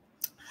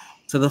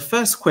 So the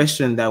first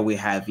question that we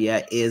have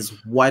here is,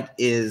 what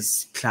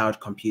is cloud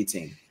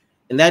computing?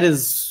 And that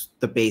is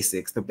the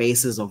basics, the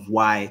basis of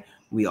why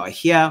we are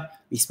here.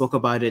 We spoke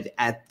about it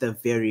at the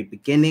very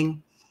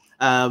beginning.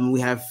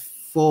 We have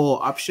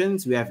 4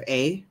 options. We have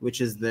A, which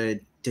is the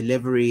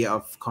delivery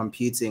of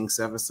computing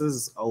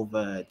services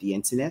over the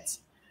internet.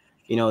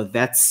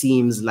 That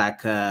seems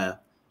like a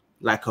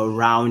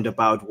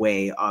roundabout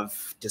way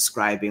of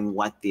describing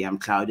what the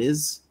cloud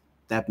is.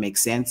 that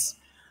makes sense.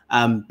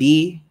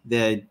 B,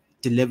 the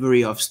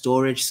delivery of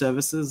storage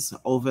services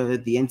over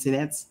the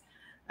internet.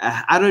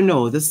 I don't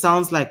know. This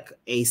sounds like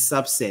a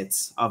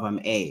subset of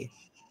A,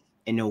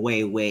 in a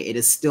way where it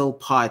is still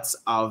part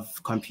of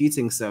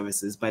computing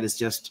services, but it's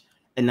just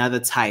another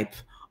type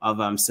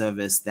of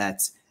service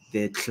that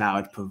the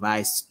cloud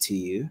provides to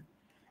you.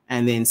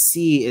 And then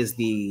C is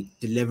the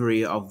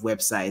delivery of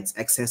websites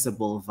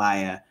accessible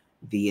via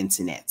the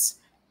internet.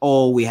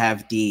 Or we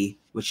have D,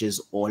 which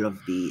is all of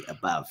the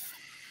above.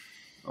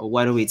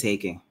 What are we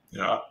taking?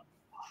 Yeah.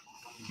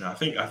 No, I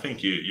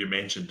think you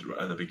mentioned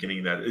at the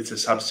beginning that it's a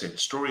subset.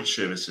 Storage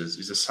services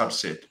is a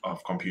subset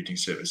of computing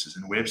services,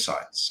 and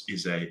websites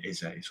is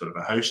a sort of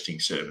a hosting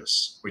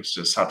service, which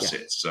is a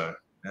subset. Yeah. So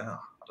yeah,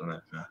 I don't know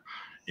if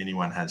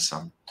anyone has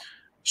some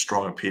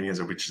strong opinions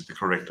of which is the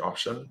correct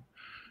option.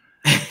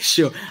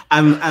 Sure,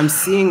 I'm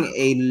seeing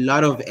a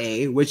lot of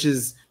A, which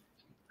is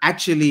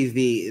actually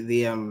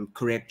the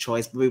correct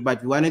choice,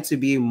 but we wanted to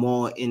be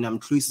more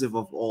inclusive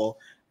of all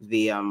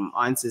the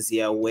answers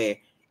here, where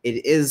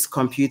it is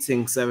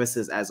computing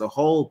services as a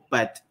whole,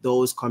 but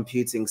those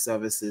computing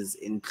services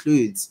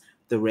includes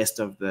the rest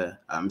of the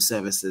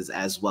services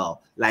as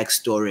well, like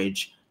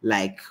storage,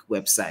 like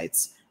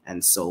websites,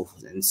 and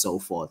so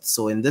forth.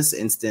 So in this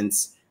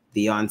instance,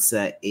 the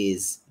answer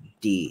is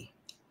D.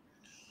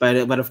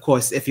 But of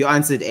course, if you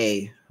answered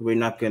A, we're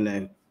not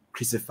gonna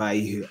crucify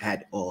you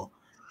at all.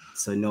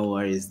 So no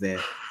worries there.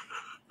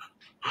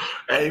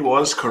 A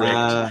was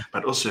correct,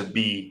 but also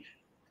B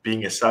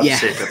being a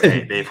subset of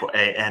A, therefore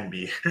A and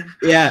B.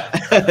 Yeah,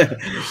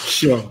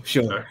 sure.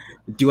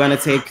 Do you want to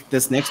take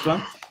this next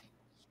one?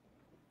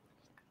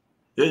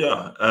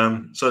 Yeah.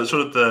 So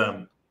sort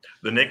of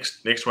the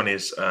next one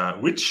is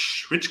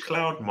which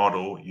cloud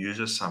model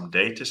uses some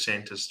data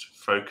centers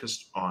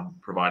focused on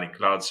providing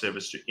cloud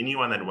service to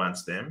anyone that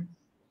wants them,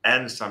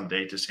 and some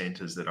data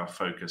centers that are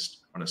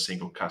focused on a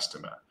single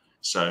customer.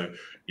 So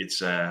it's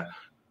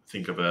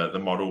think of the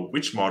model.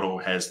 Which model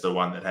has the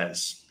one that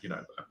has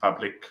a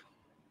public,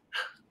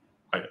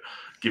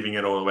 giving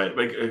it all away,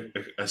 like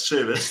a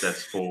service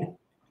that's for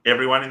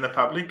everyone in the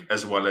public,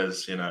 as well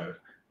as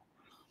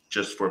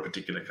just for a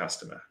particular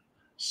customer.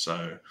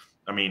 So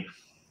I mean,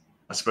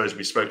 I suppose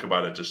we spoke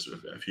about it just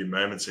a few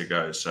moments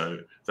ago. So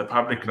the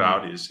public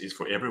cloud is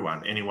for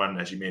everyone. Anyone,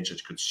 as you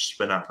mentioned, could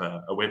spin up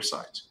a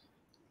website.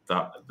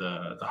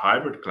 The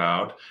hybrid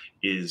cloud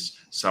is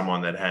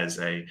someone that has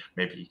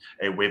maybe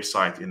a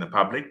website in the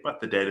public, but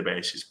the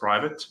database is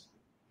private.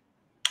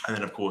 And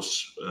then, of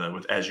course,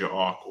 with Azure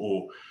Arc,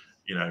 or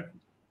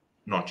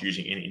not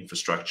using any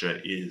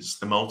infrastructure, is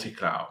the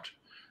multi-cloud.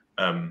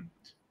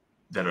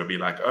 That would be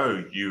like,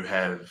 oh, you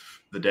have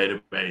the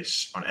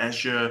database on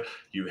Azure,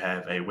 you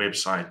have a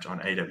website on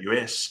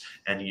AWS,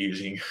 and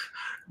using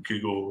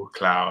Google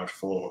Cloud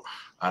for,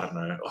 I don't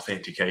know,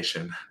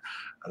 authentication.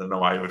 I don't know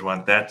why you would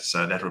want that.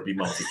 So that would be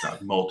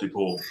multi-cloud,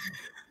 multiple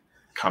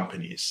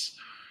companies.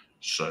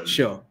 So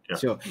sure.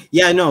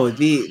 Yeah, no,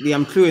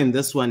 the clue in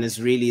this one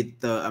is really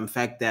the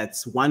fact that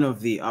one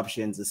of the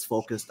options is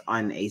focused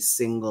on a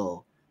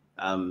single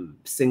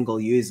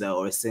user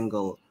or a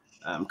single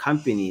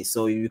company.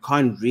 So you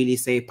can't really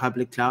say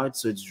public cloud.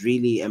 So it's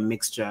really a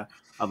mixture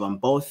of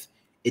both.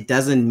 It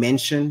doesn't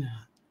mention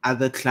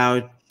other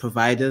cloud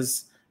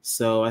providers.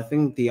 So I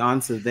think the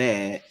answer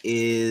there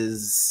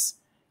is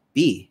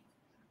B,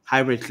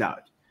 hybrid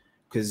cloud,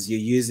 because you're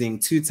using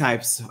two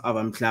types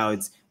of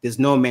clouds. There's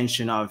no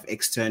mention of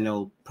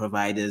external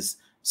providers.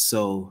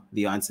 So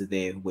the answer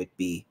there would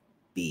be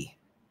B.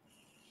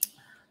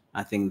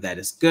 I think that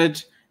is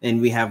good. And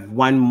we have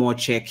one more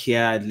check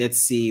here.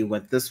 Let's see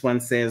what this one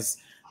says.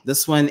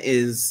 This one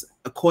is,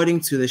 according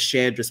to the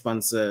shared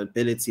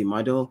responsibility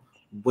model,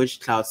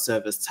 which cloud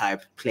service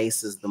type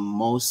places the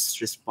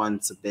most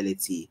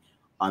responsibility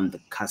on the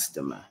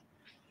customer?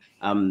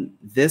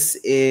 This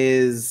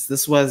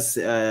was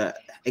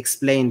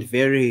explained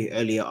very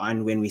earlier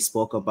on when we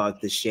spoke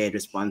about the shared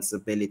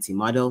responsibility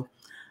model.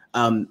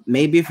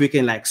 Maybe if we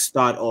can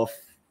start off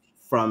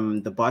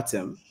from the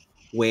bottom,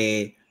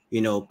 where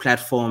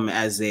platform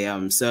as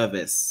a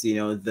service,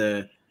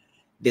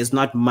 there's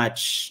not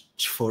much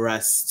for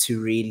us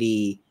to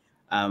really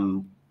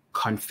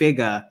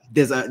configure.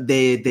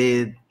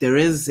 There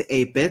is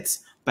a bit,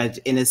 but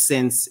in a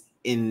sense,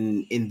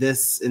 in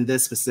this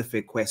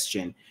specific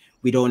question,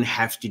 we don't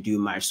have to do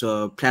much.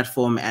 So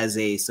platform as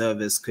a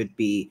service could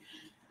be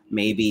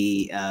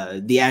maybe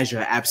the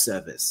Azure app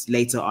service.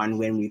 Later on,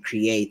 when we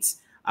create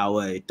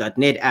our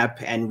 .NET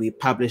app and we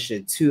publish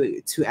it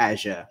to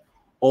Azure,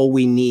 all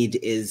we need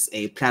is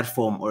a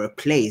platform or a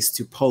place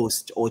to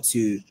post or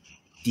to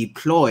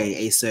deploy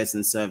a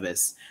certain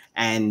service,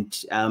 and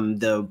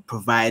the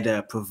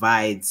provider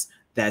provides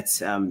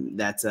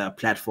that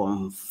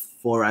platform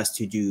for us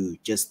to do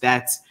just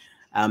that.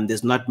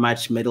 There's not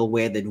much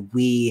middleware that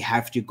we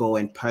have to go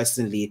and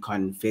personally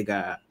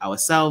configure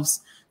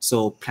ourselves.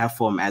 So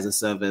platform as a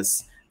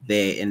service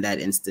there in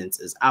that instance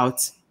is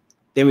out.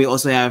 Then we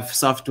also have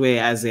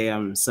software as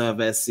a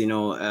service.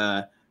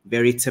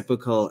 Very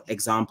typical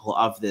example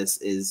of this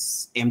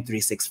is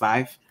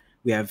M365,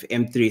 We have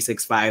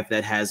M365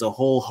 that has a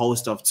whole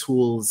host of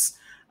tools,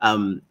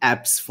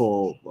 apps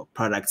for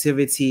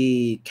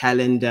productivity,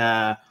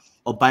 calendar,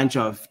 a bunch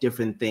of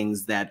different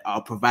things that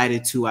are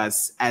provided to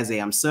us as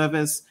a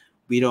service.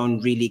 We don't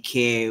really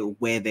care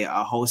where they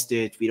are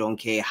hosted. We don't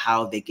care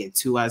how they get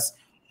to us.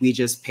 We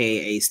just pay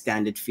a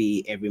standard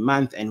fee every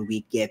month and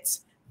we get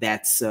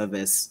that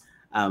service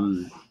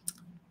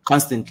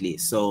constantly.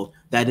 So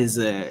that is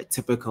a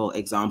typical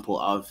example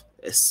of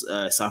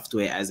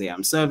software as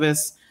a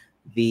service.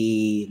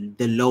 The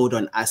load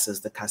on us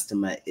as the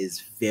customer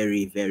is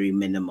very, very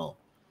minimal.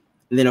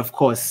 And then, of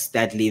course,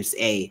 that leaves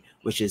A,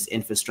 which is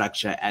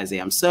infrastructure as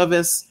a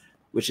service,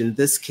 which in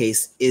this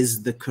case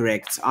is the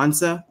correct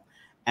answer.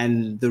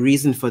 And the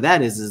reason for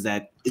that is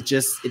that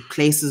it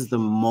places the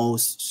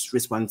most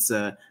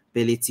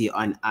responsibility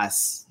on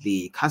us,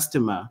 the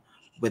customer,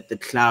 with the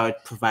cloud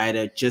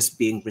provider just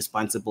being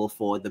responsible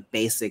for the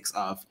basics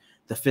of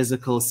the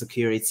physical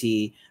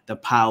security, the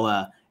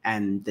power,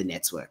 and the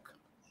network.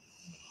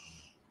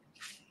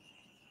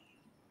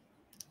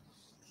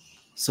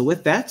 So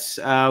with that,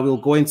 we'll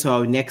go into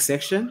our next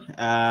section.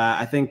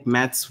 I think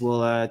Matt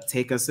will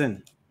take us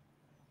in.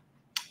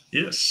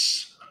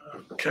 Yes.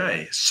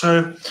 Okay.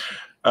 So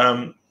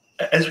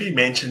as we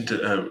mentioned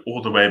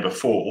all the way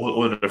before,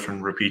 all the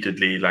different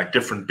repeatedly, like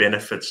different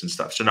benefits and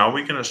stuff. So now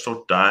we're going to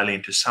start dialing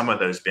into some of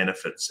those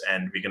benefits,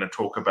 and we're going to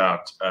talk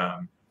about,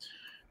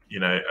 you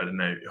know, I don't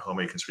know,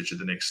 Homer, you can switch to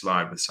the next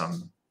slide with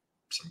some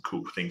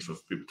cool things for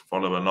people to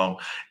follow along.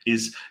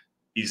 Is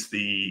the,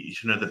 you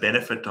know, the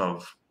benefit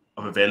of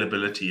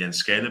availability and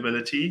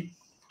scalability,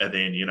 and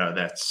then, you know,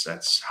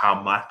 that's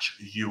how much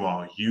you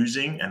are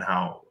using and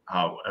how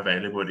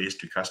available it is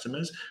to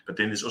customers. But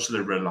then there's also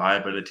the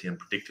reliability and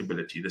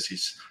predictability. This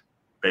is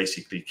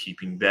basically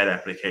keeping that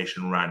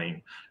application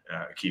running,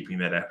 keeping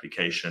that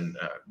application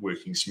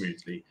working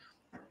smoothly.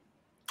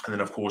 And then,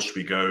 of course,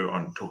 we go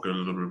on talk a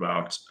little bit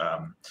about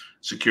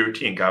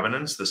security and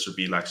governance. This would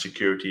be like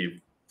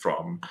security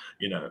from,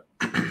 you know,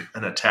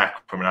 an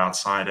attack from an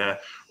outsider,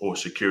 or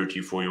security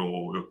for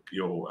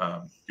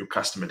your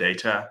customer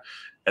data,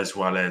 as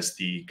well as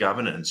the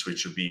governance,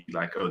 which would be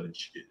like, the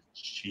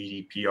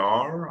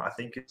GDPR, I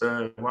think it's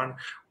the one,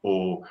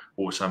 or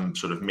some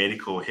sort of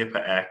medical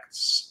HIPAA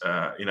acts,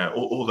 you know,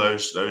 all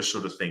those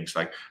sort of things.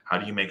 Like, how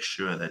do you make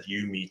sure that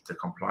you meet the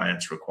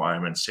compliance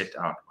requirements set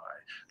out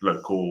by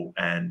local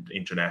and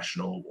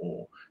international,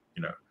 or,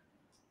 you know,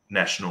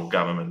 national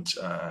government,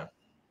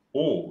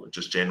 or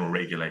just general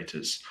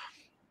regulators.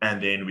 And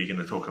then we're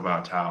going to talk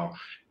about how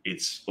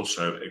it's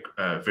also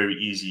very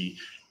easy,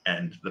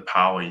 and the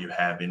power you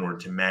have in order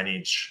to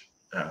manage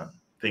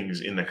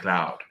things in the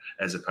cloud,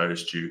 as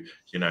opposed to,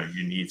 you know,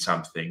 you need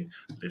something,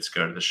 let's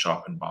go to the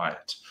shop and buy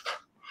it.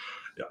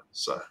 Yeah,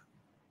 so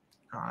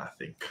I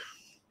think.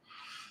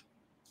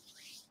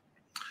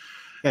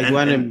 Yeah, you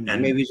want to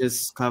maybe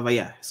just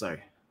cover,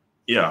 sorry.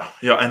 Yeah,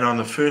 and on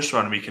the first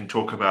one, we can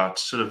talk about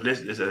sort of,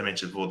 as I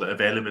mentioned before, the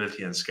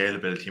availability and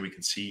scalability. We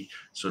can see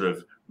sort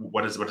of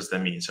what does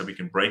that mean. So we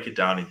can break it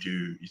down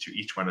into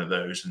each one of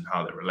those and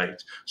how they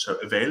relate. So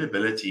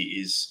availability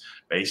is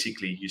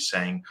basically you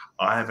saying,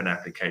 I have an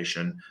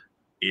application,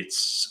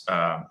 it's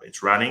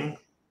running,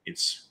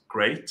 it's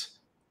great,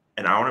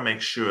 and I want to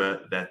make sure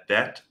that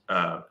that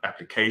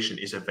application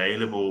is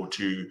available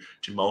to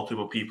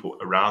multiple people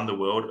around the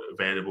world,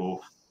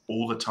 available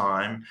all the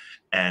time.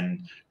 And,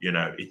 you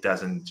know, it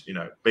doesn't, you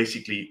know,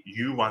 basically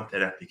you want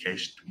that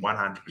application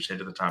 100%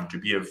 of the time to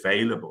be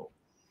available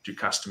to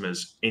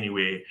customers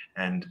anywhere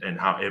and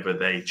however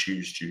they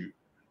choose to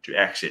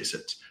access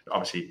it.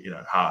 Obviously, you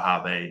know,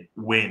 how they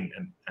when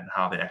and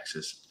how they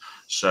access it.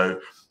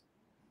 So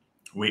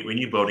when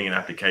you're building an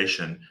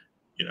application,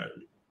 you know,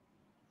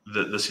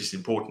 this is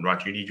important,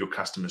 right? You need your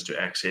customers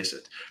to access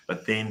it.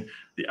 But then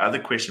the other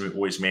question we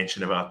always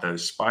mention about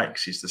those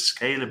spikes is the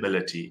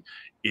scalability.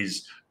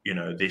 Is, you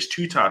know, there's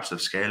two types of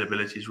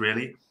scalabilities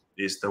really.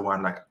 There's the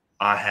one like,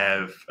 I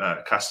have a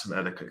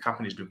customer, the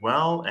company's doing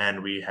well,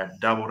 and we have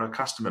doubled our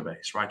customer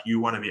base, right? You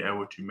want to be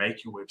able to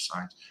make your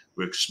website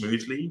work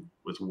smoothly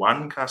with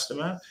one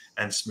customer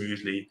and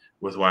smoothly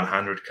with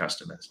 100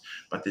 customers.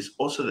 But there's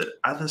also the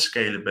other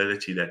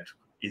scalability that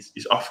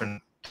is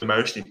often the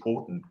most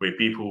important, where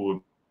people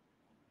will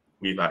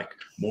be like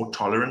more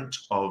tolerant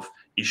of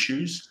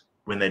issues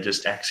when they're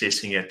just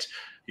accessing it.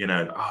 You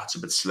know, oh, it's a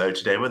bit slow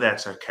today. Well,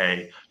 that's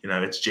okay. You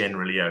know, it's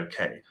generally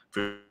okay.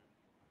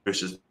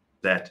 Versus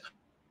that,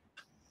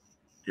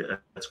 yeah,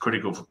 it's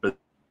critical for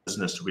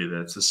business,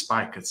 whether it's a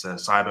spike, it's a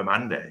Cyber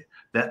Monday.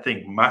 That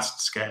thing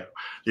must scale.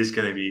 There's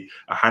going to be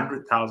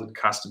 100,000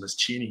 customers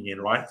tuning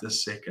in right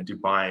this second to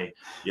buy,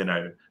 you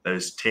know,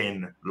 those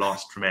 10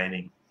 last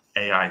remaining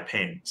AI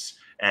pens.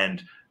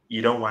 And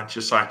you don't want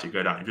your site to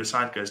go down. If your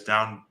site goes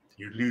down,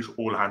 you lose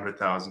all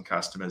 100,000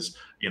 customers,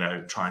 you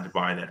know, trying to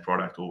buy that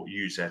product or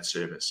use that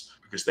service,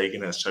 because they're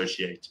going to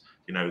associate,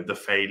 you know, the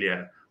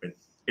failure.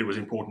 It was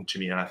important to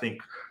me. And I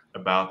think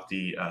about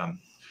the,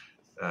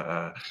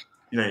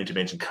 you don't need to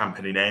mention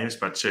company names,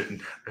 but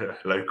certain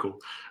local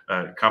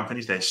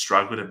companies, they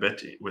struggled a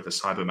bit with the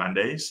Cyber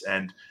Mondays,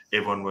 and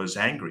everyone was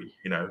angry.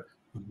 You know,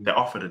 they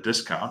offered a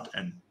discount,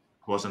 and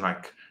it wasn't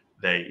like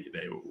they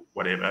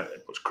whatever,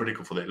 it was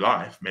critical for their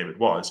life, maybe it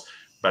was,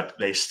 but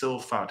they still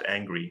felt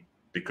angry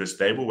because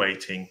they were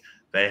waiting,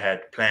 they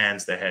had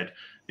plans, they had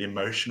the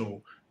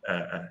emotional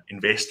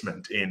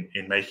investment in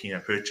making a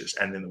purchase,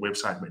 and then the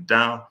website went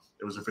down.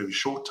 It was a very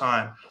short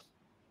time,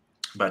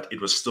 but it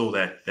was still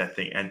that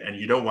thing, and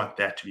you don't want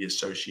that to be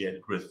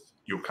associated with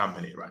your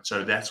company, right?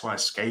 So that's why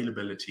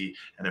scalability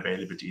and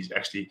availability is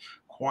actually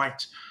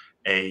quite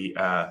an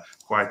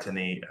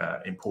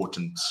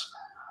important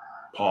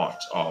part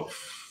of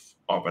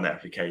an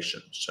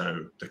application.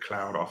 So the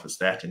cloud offers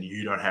that, and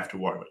you don't have to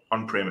worry.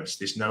 On premise,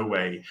 there's no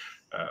way.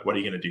 What are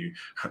you going to do?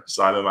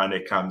 Cyber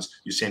Monday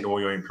comes, you send all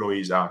your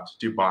employees out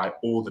to buy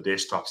all the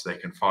desktops they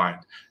can find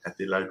at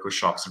their local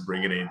shops and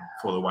bring it in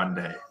for the one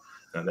day.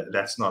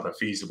 That's not a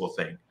feasible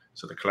thing.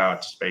 So the cloud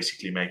just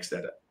basically makes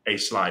that a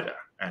slider,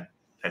 and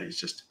that is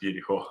just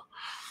beautiful.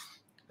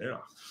 Yeah.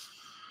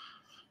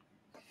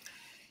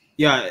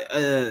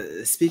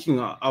 Yeah, speaking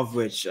of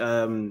which,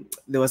 there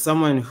was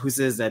someone who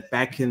says that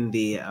back in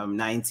the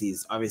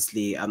 90s,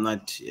 obviously I'm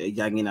not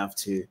young enough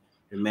to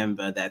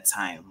remember that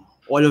time.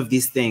 All of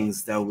these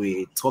things that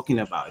we're talking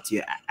about,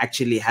 you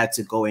actually had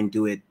to go and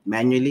do it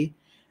manually,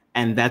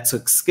 and that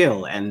took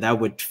skill, and that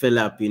would fill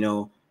up,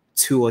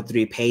 2 or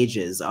 3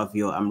 pages of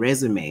your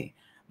resume.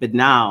 But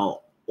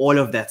now all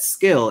of that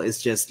skill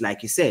is just,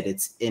 like you said,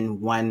 it's in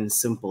one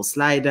simple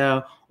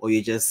slider, or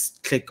you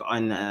just click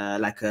on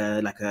like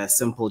a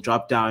simple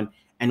drop down,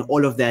 and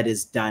all of that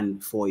is done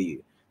for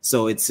you.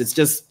 So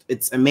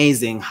it's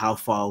amazing how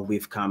far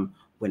we've come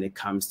when it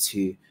comes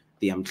to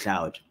the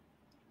cloud.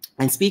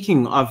 And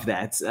speaking of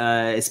that,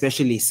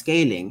 especially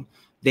scaling,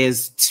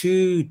 there's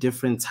 2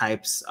 different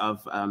types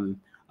of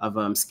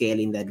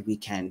scaling that we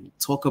can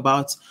talk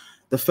about.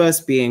 The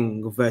first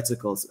being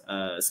vertical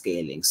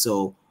scaling.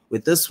 So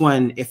with this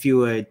one, if you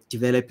were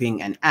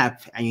developing an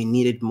app and you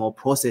needed more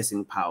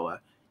processing power,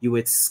 you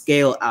would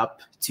scale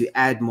up to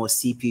add more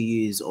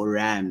CPUs or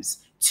RAMs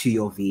to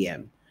your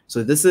VM.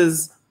 So this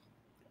is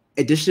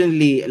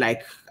additionally,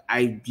 like,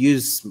 I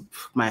use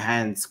my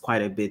hands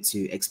quite a bit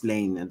to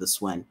explain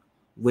this one.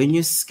 When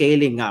you're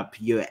scaling up,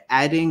 you're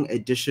adding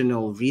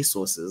additional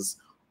resources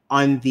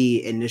on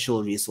the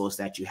initial resource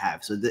that you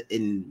have. So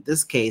in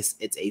this case,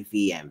 it's a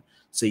VM.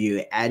 So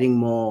you're adding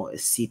more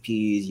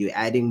CPUs, you're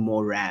adding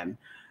more RAM.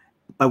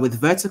 But with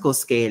vertical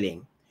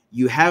scaling,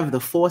 you have the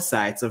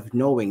foresight of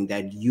knowing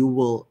that you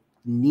will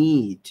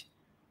need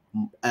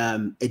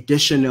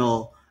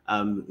additional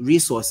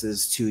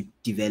resources to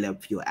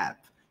develop your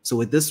app. So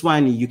with this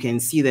one, you can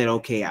see that,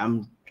 okay,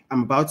 I'm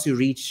about to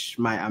reach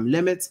my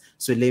limits,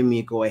 so let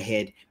me go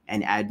ahead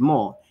and add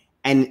more.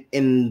 And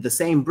in the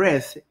same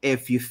breath,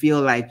 if you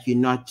feel like you're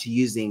not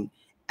using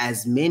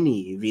as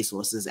many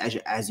resources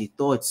as you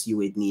thought you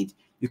would need,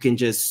 you can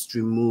just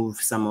remove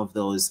some of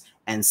those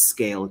and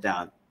scale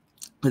down.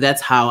 So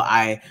that's how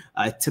I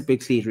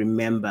typically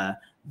remember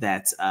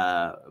that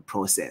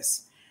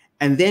process.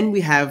 And then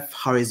we have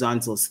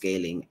horizontal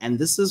scaling. And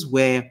this is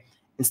where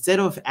instead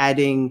of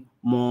adding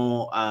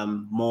more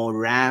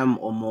RAM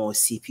or more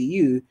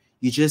CPU,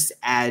 you just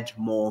add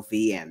more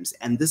VMs.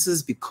 And this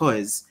is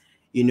because,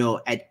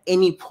 at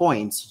any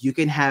point, you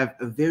can have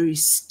a very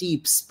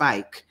steep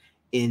spike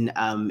in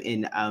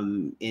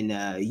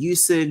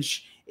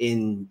usage,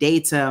 in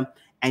data,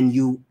 and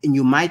you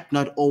might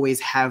not always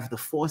have the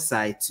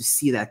foresight to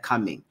see that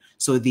coming.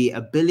 So the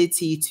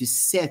ability to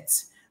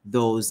set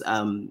those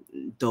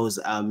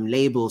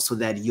labels so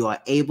that you are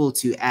able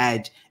to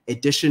add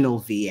additional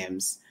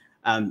VMs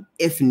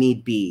if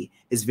need be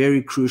is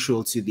very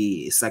crucial to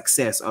the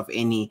success of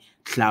any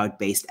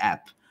cloud-based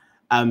app.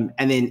 And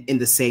then in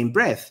the same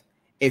breath,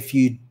 if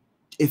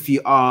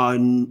you are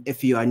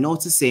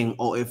noticing,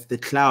 or if the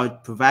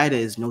cloud provider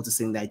is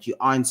noticing that you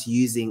aren't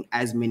using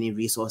as many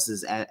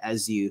resources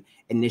as you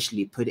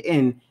initially put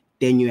in,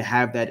 then you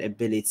have that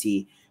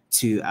ability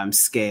to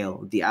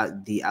scale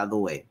the other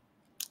way.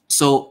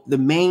 So the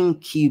main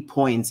key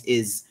point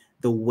is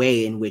the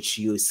way in which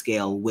you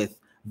scale. With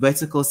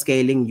vertical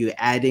scaling, you're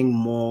adding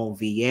more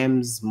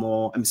VMs,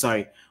 more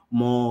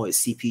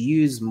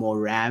CPUs, more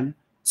RAM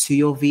to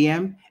your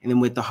VM. And then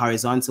with the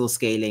horizontal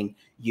scaling,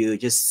 you're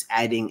just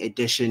adding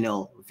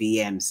additional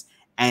VMs.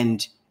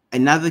 And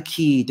another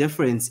key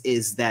difference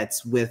is that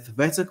with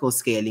vertical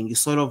scaling, you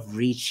sort of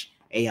reach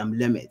a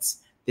limit.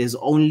 There's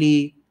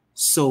only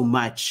so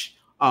much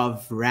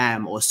of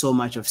RAM or so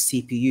much of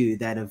CPU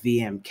that a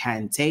VM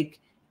can take,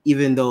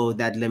 even though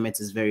that limit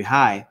is very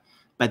high.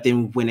 But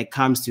then when it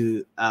comes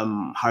to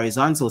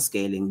horizontal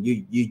scaling,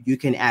 you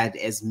can add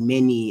as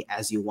many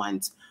as you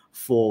want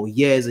for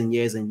years and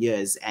years and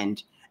years.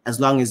 And as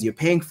long as you're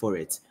paying for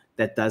it,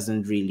 that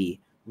doesn't really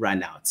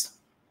run out.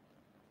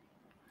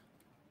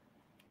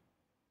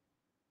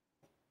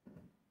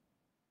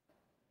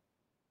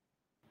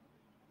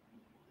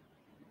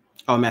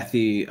 Oh,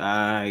 Matthew,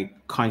 I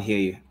can't hear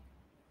you.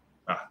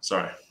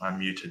 Sorry, I'm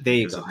muted. There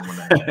you go. Of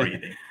the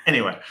breathing.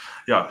 Anyway,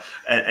 yeah,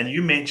 and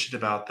you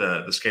mentioned about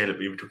the scalability.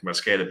 We were talking about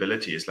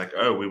scalability. It's like,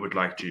 oh, we would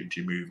like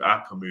to move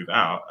up or move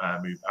out,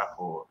 move up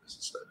or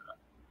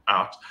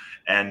out.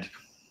 And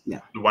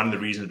one of the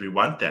reasons we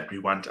want that, we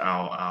want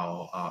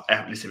our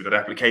let's say we've got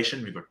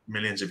application, we've got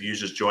millions of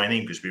users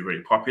joining because we're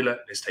very popular.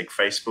 Let's take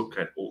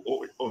Facebook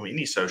or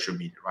any social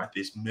media, right?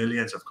 There's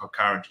millions of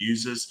concurrent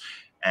users,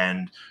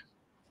 and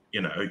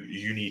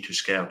you need to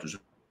scale to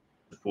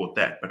support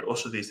that. But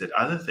also there's that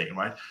other thing,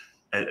 right?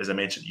 As I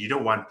mentioned, you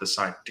don't want the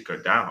site to go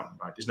down,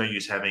 right? There's no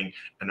use having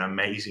an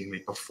amazingly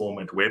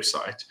performant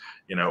website,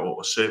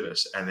 or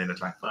service, and then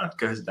it's like, well, it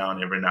goes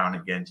down every now and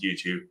again due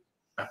to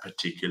a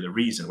particular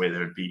reason,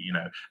 whether it be,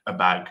 a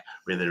bug,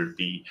 whether it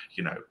be,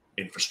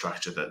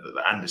 infrastructure,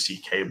 the undersea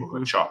cable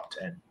got chopped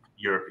and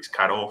Europe is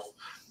cut off,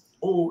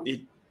 or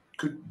it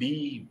could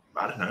be,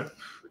 I don't know,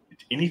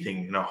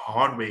 anything,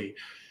 hardware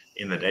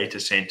in the data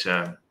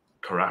center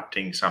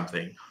corrupting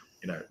something,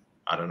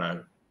 I don't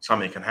know,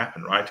 something can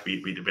happen, right?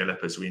 We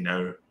developers, we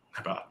know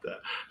about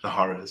the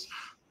horrors.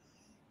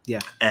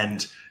 Yeah.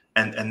 And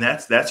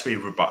that's where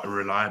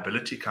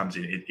reliability comes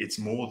in. It's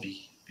more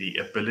the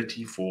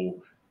ability for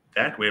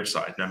that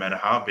website, no matter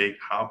how big,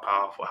 how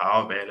powerful,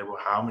 how available,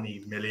 how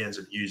many millions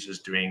of users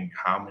doing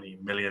how many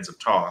millions of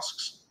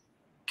tasks,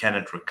 can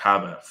it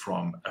recover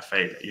from a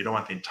failure? You don't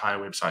want the entire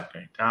website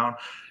going down.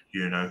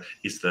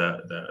 Is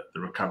the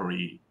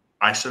recovery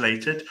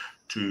isolated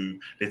to,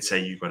 let's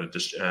say you've got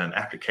an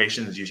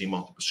application that's using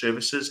multiple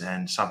services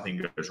and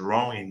something goes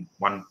wrong in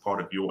one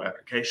part of your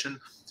application,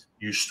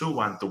 you still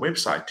want the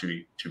website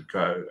to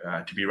go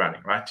to be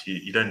running, right?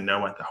 You don't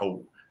want the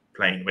whole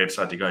plain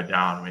website to go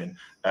down when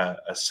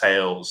a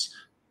sales,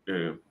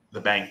 the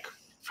bank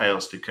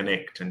fails to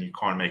connect and you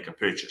can't make a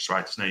purchase,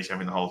 right? There's no use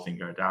having the whole thing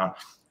go down.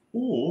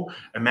 Or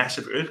a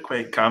massive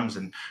earthquake comes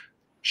and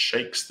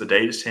shakes the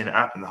data center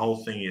up and the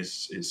whole thing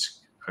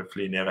is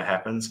hopefully never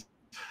happens,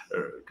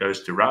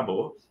 goes to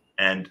rubble,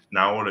 and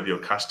now all of your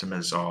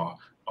customers are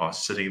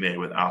sitting there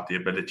without the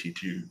ability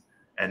to,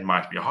 and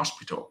might be a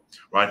hospital,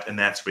 right? And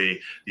that's where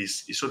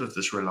this sort of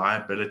this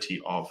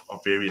reliability of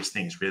various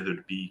things, whether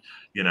it be,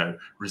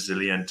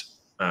 resilient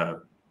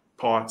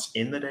parts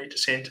in the data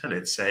center.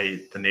 Let's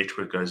say the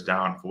network goes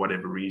down for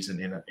whatever reason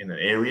in an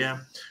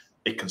area,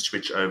 it can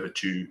switch over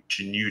to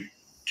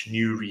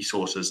new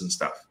resources and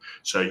stuff.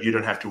 So you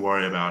don't have to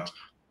worry about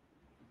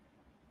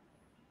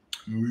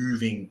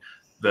moving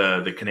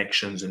the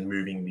connections and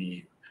moving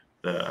the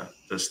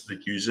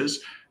users.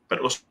 But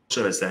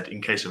also is that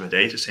in case of a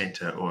data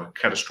center or a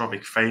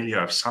catastrophic failure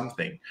of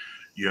something,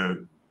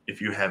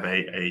 if you have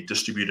a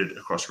distributed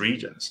across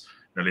regions,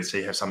 let's say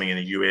you have something in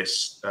the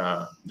US,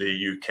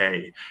 the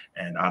UK,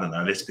 and I don't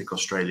know, let's pick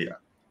Australia.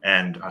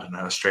 And I don't know,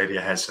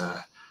 Australia has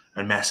a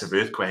massive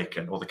earthquake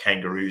and all the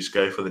kangaroos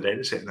go for the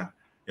data center.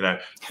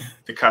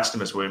 The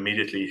customers will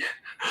immediately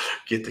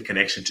get the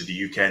connection to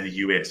the UK and the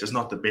US. It's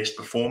not the best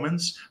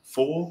performance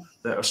for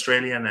the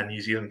Australian and New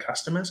Zealand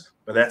customers,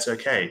 but that's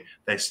okay.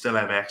 They still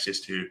have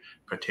access to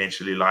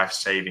potentially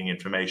life-saving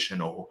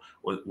information or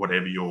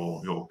whatever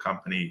your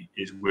company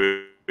is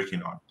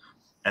working on.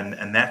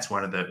 And that's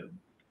one of the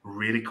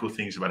really cool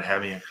things about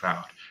having a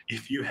cloud.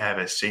 If you have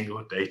a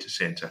single data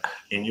center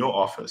in your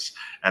office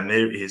and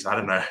there is, I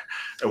don't know,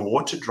 a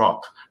water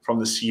drop from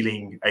the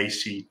ceiling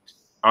AC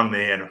on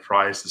there and it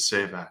fries the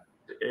server,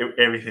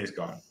 everything's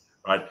gone,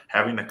 right?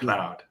 Having the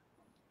cloud,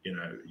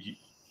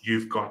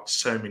 you've got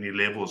so many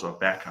levels of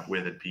backup,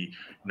 whether it be,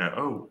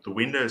 oh, the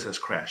Windows has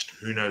crashed,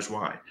 who knows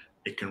why?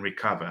 It can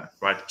recover,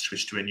 right?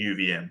 Switch to a new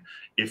VM.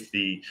 If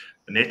the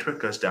network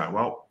goes down,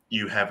 well,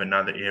 you have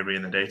another area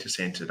in the data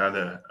center,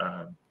 another,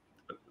 I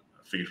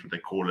forget what they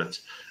call it.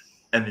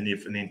 And then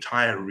if an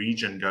entire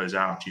region goes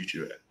out due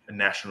to a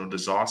national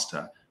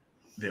disaster,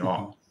 there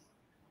are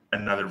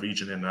another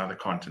region in another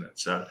continent.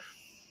 So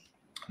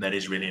that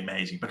is really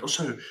amazing. But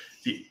also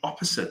the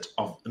opposite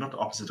of, not the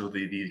opposite, or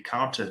the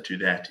counter to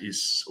that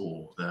is,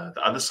 or the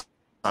other side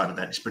of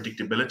that is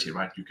predictability,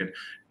 right? You can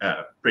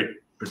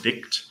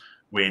predict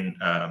when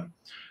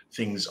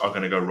things are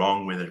going to go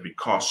wrong, whether it be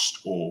cost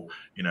or,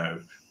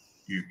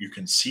 you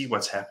can see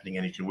what's happening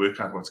and you can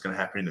work out what's going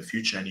to happen in the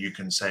future. And you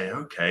can say,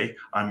 okay,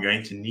 I'm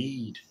going to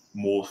need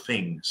more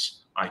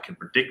things. I can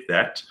predict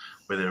that,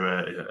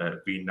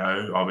 whether we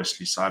know,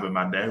 obviously, Cyber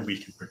Monday, we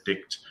can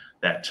predict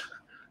that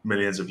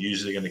millions of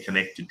users are going to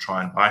connect to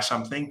try and buy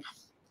something.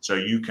 So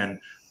you can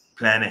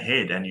plan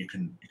ahead and you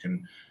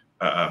can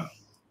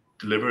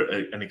deliver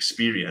an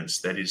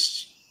experience that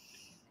is,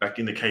 like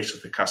in the case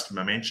of the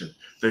customer mentioned,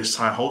 the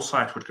whole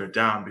site would go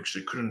down because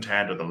it couldn't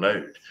handle the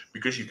load.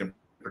 Because you can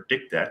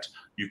predict that,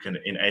 you can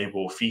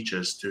enable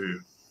features to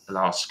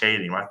allow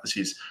scaling, right? This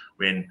is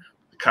when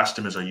the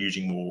customers are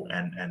using more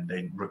and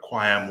they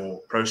require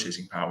more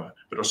processing power,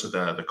 but also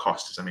the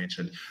cost, as I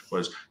mentioned,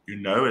 was,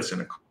 it's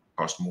going to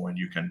cost more, and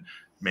you can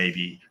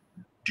maybe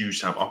do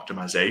some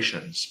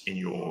optimizations in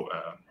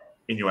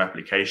your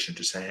application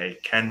to say, hey,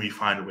 can we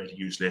find a way to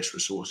use less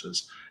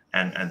resources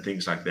and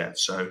things like that.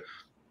 So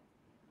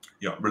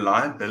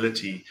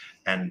reliability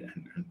and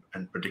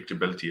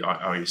predictability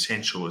are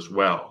essential as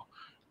well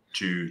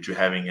to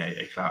having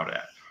a cloud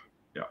app.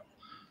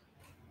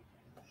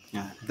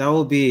 Yeah, that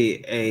will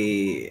be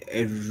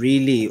a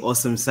really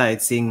awesome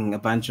sight, seeing a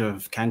bunch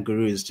of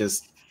kangaroos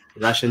just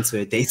rush into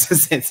a data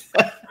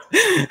center.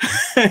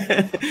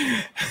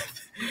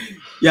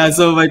 Yeah,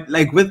 so but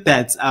like with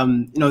that,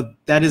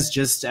 that is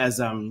just as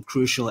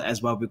crucial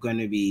as what we're going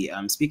to be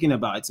speaking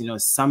about.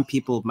 Some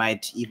people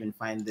might even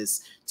find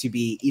this to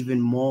be even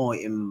more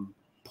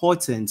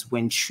important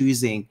when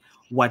choosing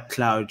what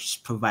cloud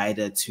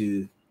provider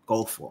to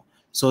go for.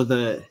 So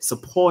the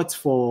support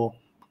for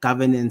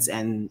governance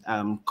and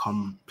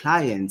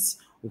compliance,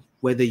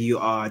 whether you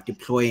are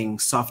deploying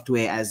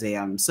software as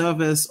a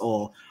service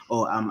or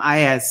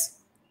IaaS,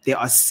 there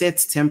are set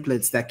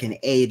templates that can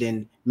aid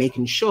in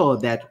making sure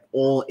that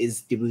all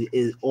is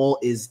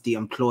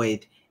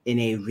de-employed in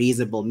a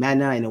reasonable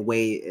manner, in a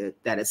way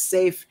that is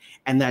safe,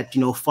 and that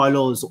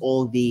follows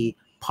all the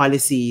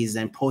policies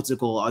and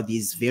protocol of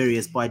these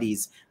various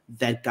bodies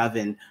that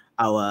govern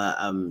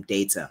our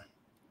data.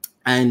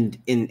 And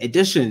in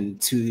addition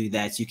to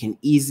that, you can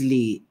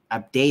easily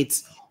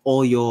update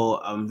all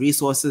your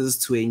resources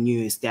to a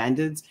new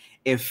standard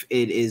if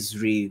it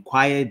is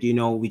required.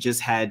 We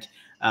just had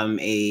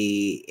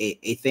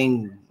a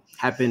thing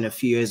happen a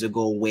few years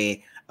ago where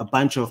a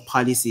bunch of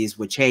policies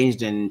were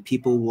changed and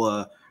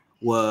people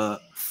were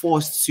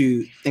forced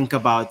to think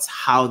about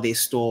how they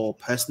store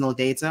personal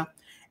data.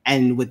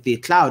 And with the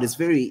cloud, it's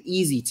very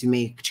easy to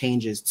make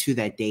changes to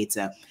that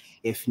data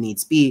if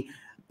needs be.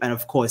 And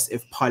of course,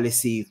 if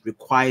policy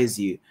requires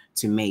you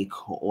to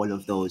make all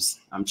of those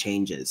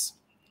changes.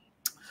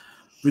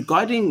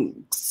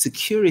 Regarding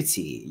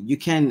security, you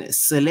can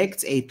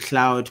select a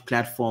cloud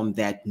platform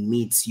that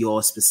meets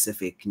your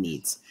specific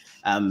needs.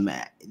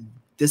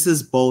 This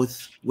is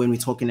both when we're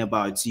talking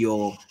about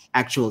your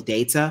actual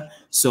data.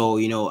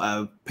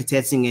 So,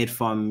 protecting it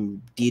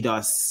from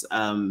DDoS,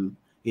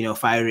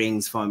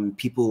 firings from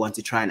people who want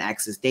to try and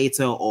access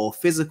data, or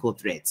physical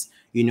threats.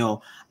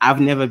 I've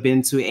never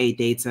been to a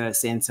data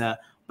center,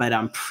 but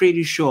I'm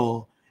pretty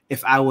sure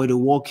if I were to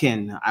walk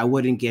in, I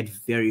wouldn't get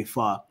very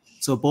far.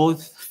 So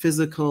both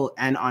physical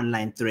and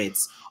online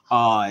threats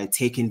are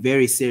taken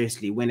very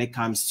seriously when it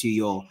comes to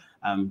your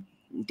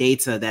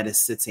data that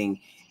is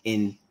sitting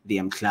in the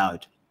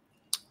cloud.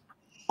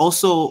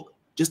 Also,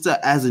 just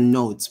as a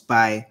note,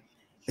 by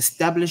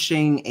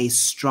establishing a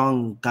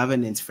strong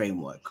governance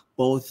framework,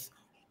 both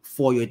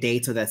for your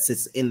data that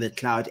sits in the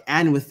cloud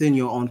and within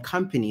your own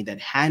company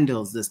that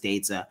handles this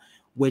data,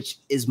 which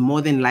is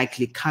more than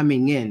likely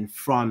coming in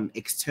from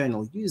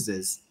external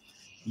users,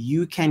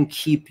 you can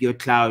keep your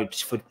cloud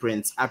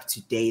footprints up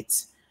to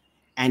date,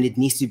 and it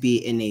needs to be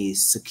in a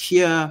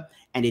secure,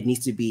 and it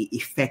needs to be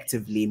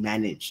effectively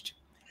managed.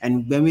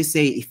 And when we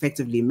say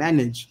effectively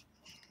managed,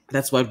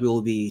 that's what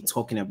we'll be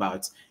talking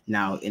about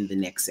now in the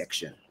next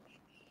section.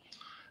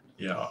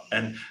 Yeah,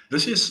 and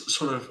this is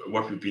sort of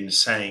what we've been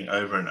saying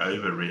over and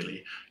over,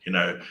 really.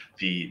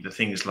 The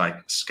things like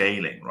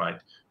scaling, right?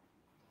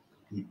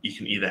 You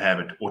can either have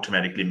it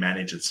automatically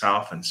manage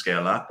itself and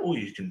scale up, or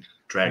you can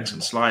drag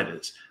some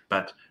sliders.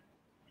 But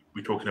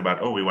we're talking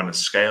about, we want to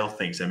scale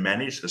things and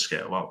manage the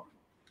scale. Well,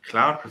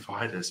 cloud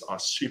providers are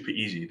super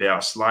easy. There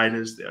are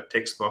sliders, there are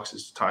text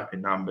boxes to type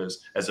in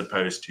numbers, as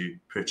opposed to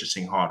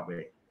purchasing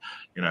hardware.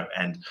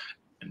 And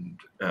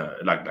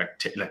like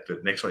the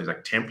next one is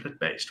like template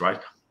based, right?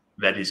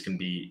 That can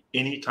be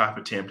any type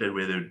of template,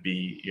 whether it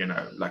be,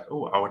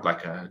 I would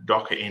like a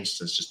Docker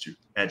instance just to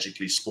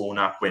magically spawn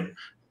up when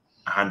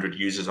 100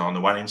 users are on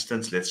the one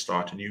instance, let's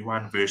start a new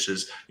one,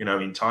 versus,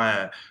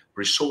 entire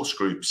resource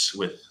groups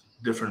with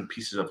different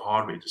pieces of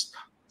hardware just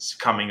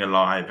coming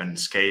alive and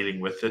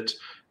scaling with it,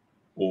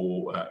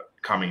 or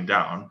coming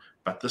down.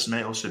 But this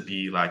may also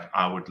be like,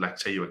 I would like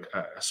to say you're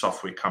a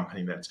software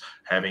company that's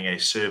having a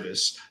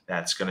service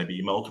that's going to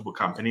be multiple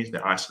companies,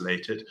 they're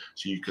isolated.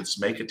 So you could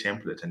make a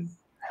template and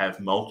have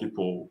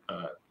multiple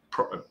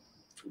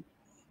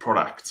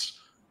products,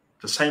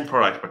 the same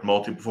product, but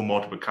for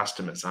multiple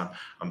customers.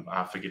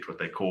 I forget what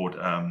they're called.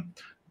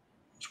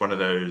 It's one of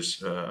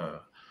those,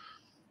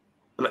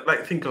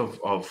 think of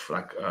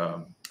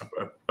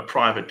a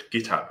private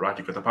GitHub, right?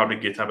 You've got the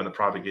public GitHub and the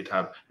private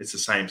GitHub. It's the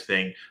same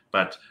thing,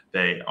 but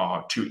they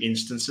are two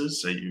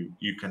instances. So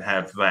you can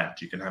have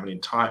that. You can have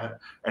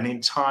an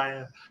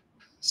entire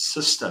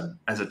system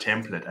as a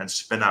template and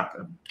spin up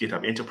a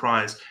GitHub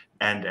Enterprise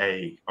and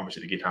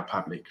obviously the GitHub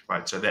Public,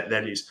 right? So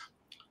that is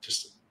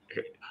just,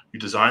 you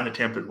design the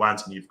template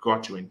once and you've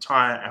got your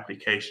entire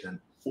application and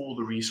all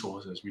the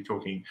resources. We're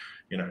talking,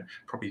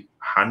 probably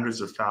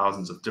hundreds of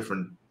thousands of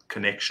different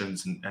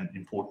connections and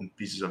important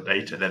pieces of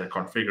data that are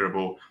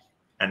configurable,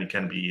 and it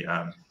can be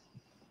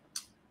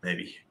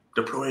maybe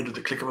deployed with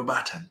the click of a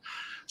button.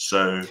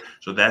 So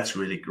that's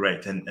really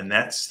great. And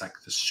that's like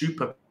the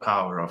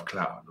superpower of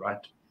cloud,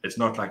 right? It's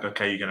not like,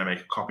 okay, you're going to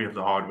make a copy of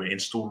the hardware,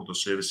 install all the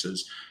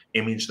services,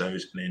 image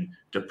those, and then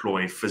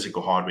deploy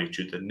physical hardware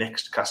to the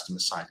next customer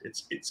site.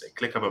 It's a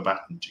click of a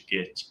button to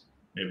get,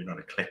 maybe not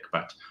a click,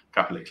 but a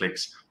couple of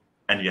clicks,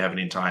 and you have an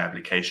entire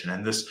application.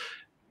 And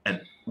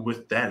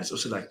with that, it's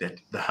also like that,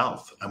 the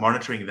health,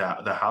 monitoring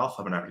the health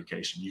of an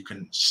application. You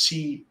can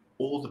see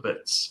all the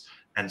bits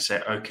and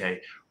say,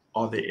 okay,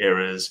 are there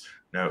errors?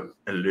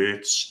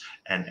 alerts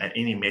and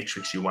any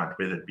metrics you want,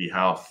 whether it be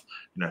health,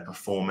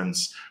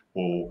 performance,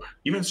 or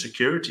even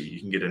security. You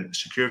can get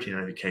security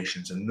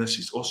notifications, and this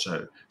is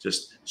also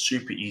just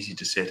super easy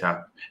to set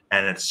up,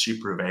 and it's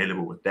super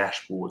available with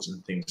dashboards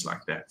and things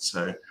like that.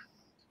 So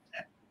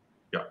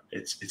yeah,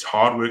 it's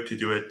hard work to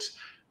do it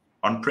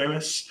on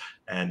premise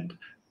and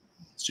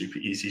super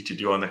easy to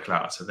do on the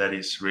cloud. So that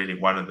is really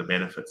one of the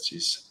benefits.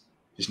 Is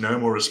there's no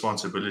more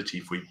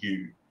responsibility for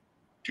you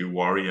to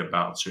worry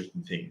about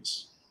certain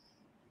things.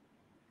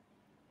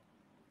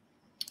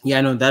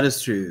 Yeah, no, that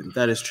is true.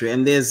 That is true.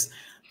 And there's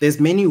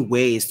many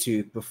ways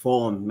to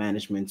perform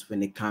management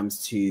when it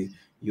comes to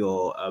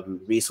your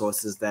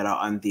resources that are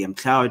on the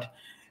cloud.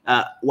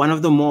 One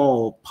of the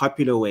more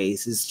popular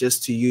ways is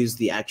just to use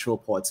the actual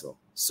portal.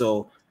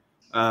 So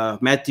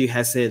Matthew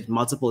has said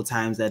multiple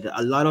times that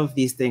a lot of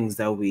these things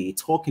that we're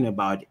talking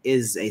about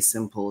is a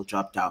simple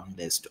drop-down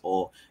list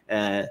or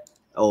a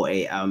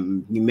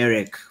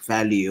numeric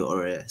value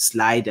or a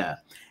slider,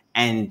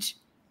 and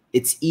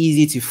it's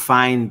easy to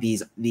find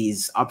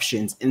these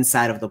options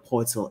inside of the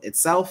portal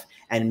itself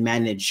and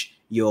manage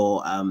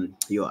your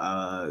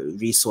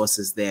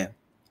resources there.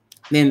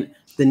 Then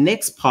the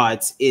next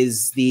part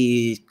is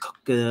the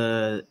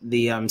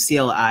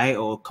CLI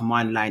or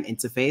command line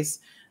interface.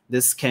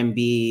 This can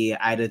be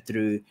either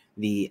through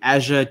the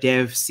Azure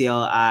Dev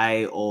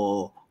CLI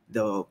or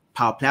the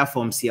Power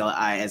Platform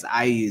CLI, as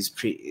I use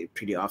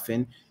pretty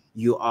often.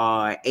 You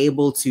are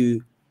able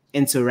to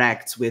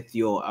interact with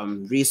your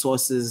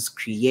resources,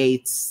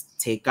 create,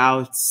 take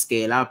out,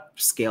 scale up,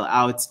 scale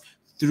out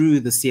through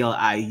the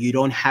CLI. You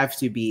don't have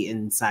to be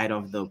inside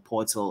of the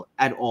portal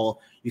at all.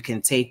 You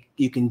can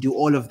do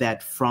all of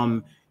that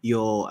from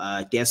your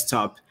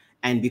desktop,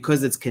 and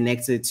because it's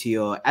connected to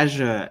your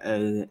Azure,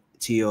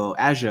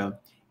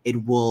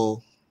 it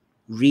will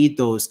read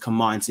those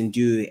commands and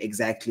do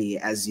exactly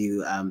as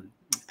you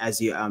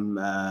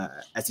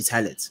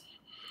tell it.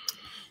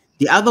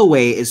 The other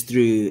way is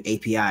through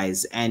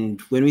APIs. And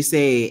when we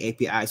say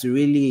APIs, we're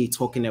really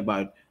talking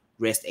about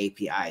REST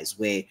APIs,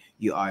 where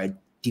you are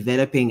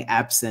developing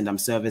apps and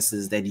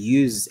services that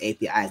use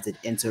APIs that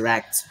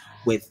interact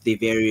with the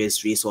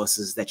various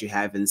resources that you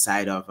have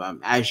inside of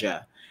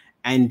Azure.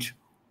 And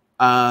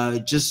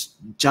just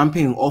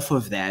jumping off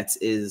of that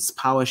is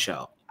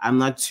PowerShell. I'm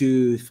not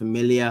too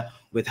familiar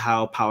with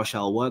how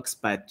PowerShell works,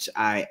 but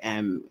I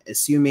am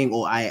assuming,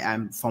 or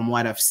from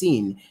what I've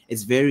seen,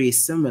 it's very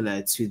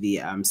similar to the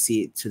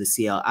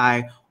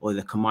CLI or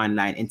the command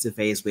line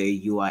interface, where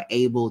you are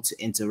able to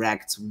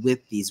interact with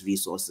these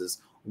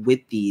resources,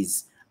 with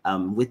these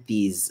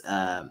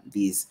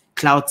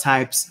cloud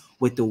types,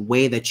 with the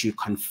way that you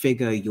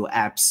configure your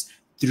apps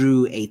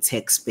through a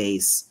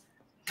text-based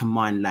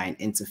command line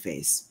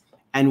interface.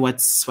 And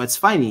what's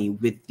funny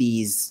with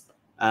these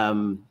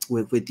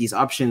with these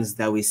options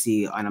that we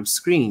see on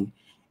screen,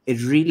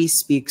 it really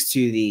speaks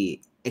to the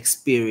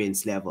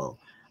experience level.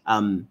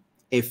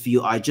 If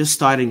you are just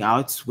starting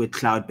out with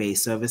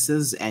cloud-based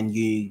services and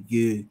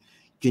you're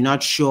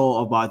not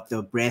sure about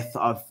the breadth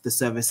of the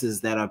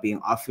services that are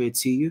being offered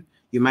to you,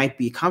 you might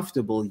be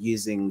comfortable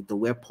using the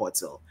web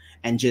portal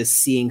and just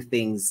seeing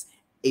things,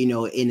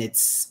 in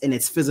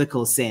its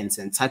physical sense,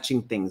 and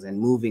touching things and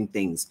moving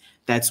things.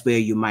 That's where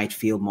you might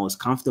feel most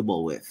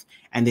comfortable with.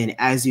 And then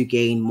as you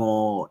gain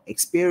more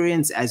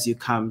experience, as you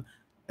come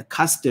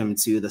accustomed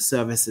to the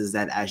services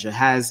that Azure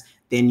has,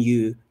 then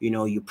you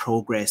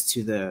progress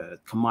to the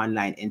command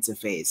line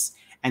interface.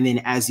 And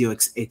then as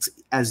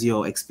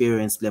your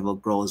experience level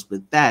grows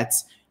with that,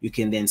 you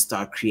can then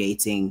start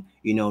creating,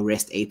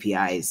 REST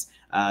APIs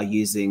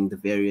using the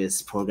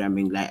various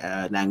programming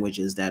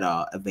languages that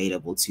are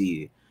available to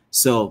you.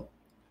 So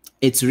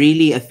it's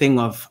really a thing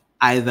of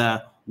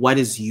either what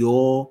is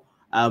your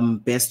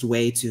best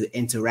way to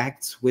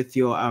interact with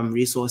your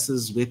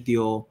resources, with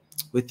your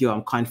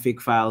config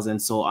files and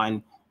so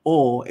on.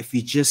 Or if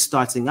you're just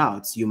starting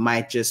out, you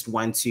might just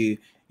want to,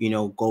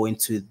 go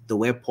into the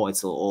web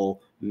portal, or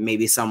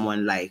maybe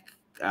someone like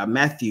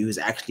Matthew, who's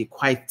actually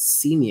quite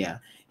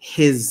senior,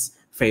 his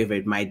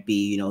favorite might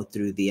be,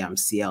 through the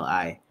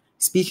CLI.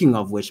 Speaking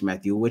of which,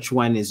 Matthew, which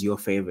one is your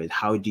favorite?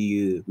 How do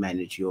you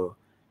manage your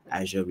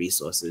Azure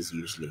resources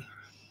usually?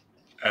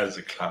 As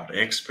a cloud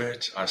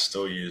expert, I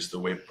still use the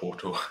web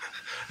portal.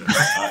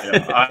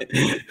 I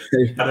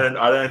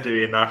don't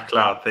do enough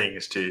cloud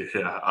things to.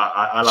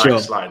 I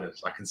like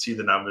sliders. I can see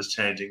the numbers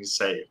changing.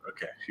 Save.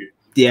 Okay.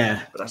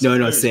 Yeah.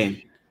 No.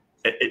 Same.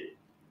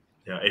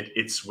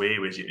 It's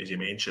where, as you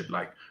mentioned,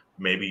 like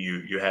maybe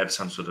you have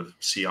some sort of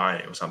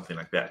CI or something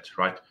like that,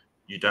 right?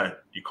 You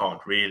can't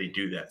really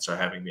do that. So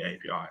having the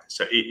API,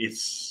 so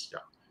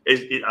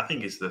I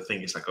think it's the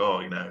thing. It's like,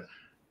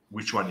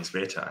 which one is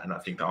better? And I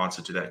think the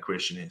answer to that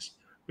question is,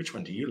 which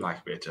one do you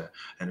like better,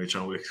 and which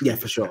one works? Yeah,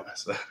 for sure.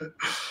 So,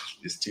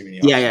 there's too many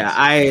options.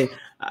 Yeah.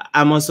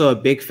 I'm also a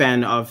big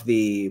fan of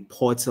the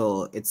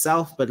portal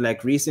itself, but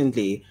like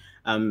recently,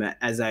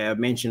 as I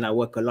mentioned, I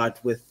work a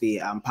lot with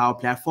the Power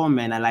Platform,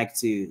 and I like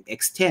to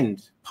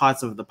extend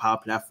parts of the Power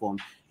Platform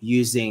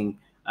using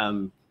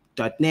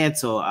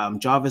 .NET or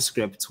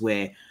JavaScript,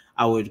 where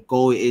I would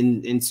go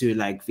into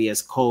like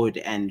VS Code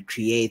and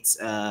create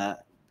a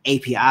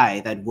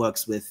API that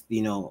works with,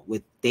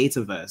 with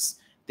Dataverse.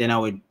 Then I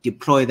would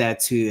deploy that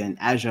to an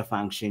Azure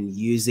function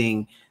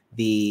using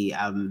the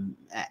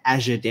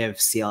Azure Dev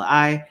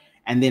CLI,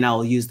 and then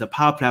I'll use the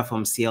Power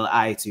Platform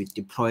CLI to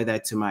deploy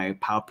that to my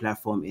Power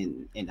Platform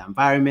in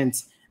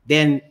environment.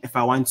 Then if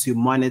I want to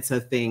monitor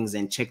things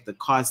and check the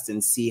cost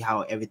and see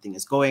how everything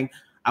is going,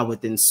 I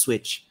would then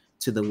switch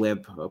to the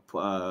web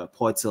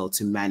portal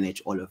to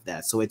manage all of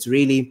that. So it's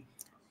really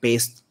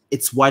based,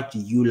 it's what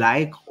you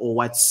like or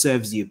what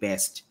serves you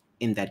best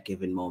in that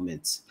given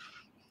moment.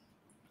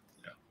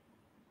 Yeah.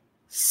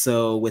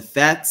 So with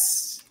that,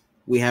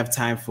 we have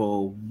time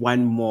for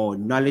one more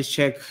knowledge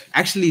check.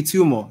 Actually,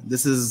 two more.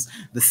 This is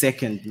the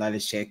second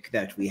knowledge check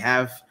that we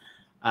have.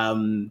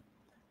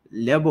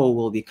 Lebo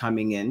will be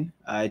coming in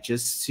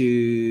just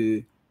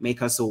to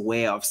make us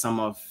aware of some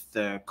of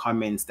the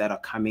comments that are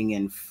coming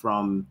in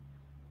from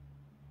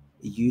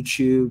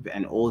YouTube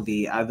and all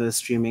the other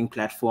streaming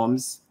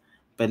platforms.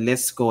 But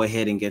let's go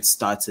ahead and get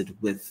started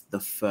with the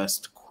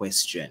first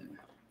question.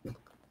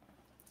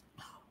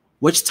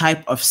 Which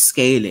type of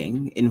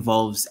scaling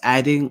involves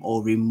adding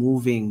or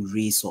removing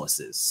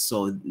resources?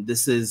 So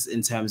this is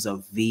in terms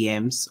of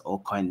VMs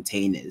or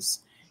containers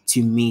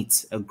to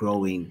meet a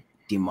growing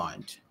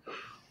demand.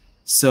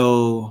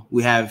 So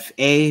we have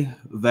A,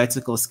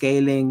 vertical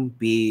scaling,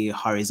 B,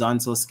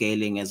 horizontal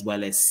scaling, as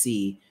well as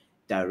C,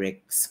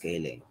 direct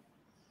scaling.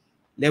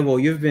 Lebo,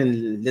 you've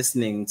been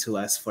listening to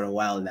us for a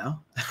while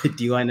now.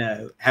 Do you want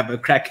to have a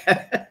crack?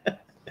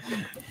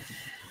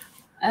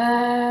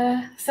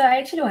 So I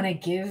actually want to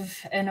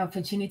give an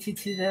opportunity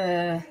to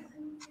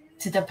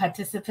the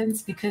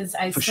participants, because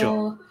I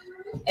saw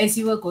as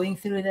you were going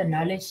through the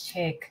knowledge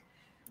check,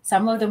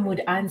 some of them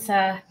would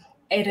answer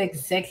at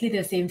exactly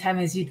the same time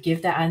as you'd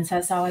give the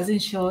answer. So I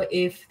wasn't sure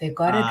if they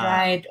got it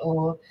right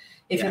or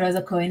if it was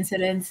a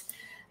coincidence.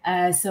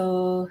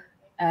 So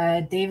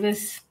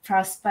Davis,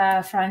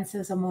 Prosper,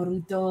 Francis,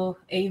 Amoruto,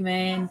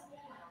 Amen,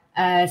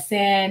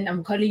 San,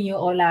 I'm calling you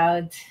all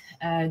out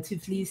to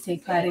please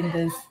take part in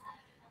this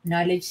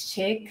knowledge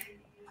check.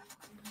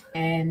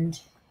 And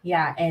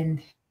yeah,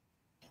 and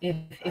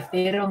if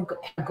they don't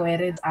go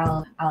at it,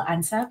 I'll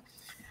answer.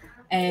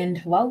 And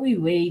while we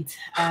wait,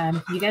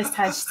 you guys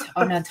touched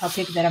on a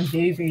topic that I'm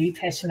very, very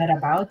passionate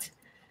about,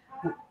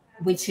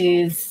 which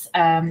is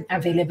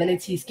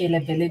availability,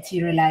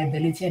 scalability,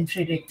 reliability, and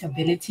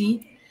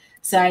predictability.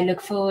 So I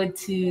look forward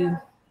to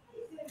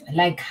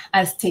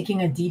us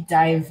taking a deep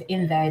dive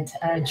in that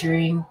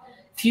during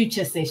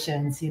future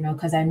sessions,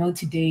 because I know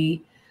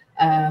today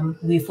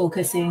we're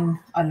focusing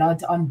a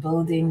lot on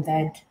building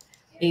that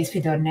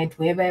ASP.NET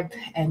web app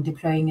and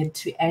deploying it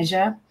to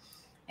Azure.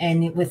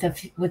 And with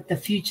the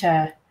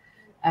future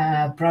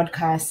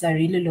broadcasts, I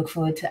really look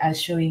forward to us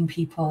showing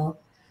people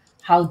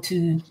how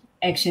to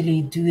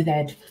actually do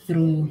that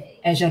through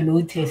Azure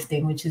load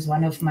testing, which is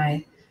one of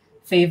my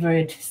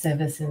favorite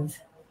services.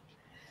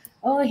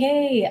 Oh,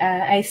 hey,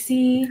 I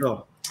see.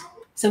 Sure.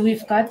 So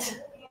we've got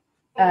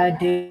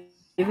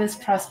Davis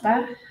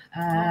Prosper.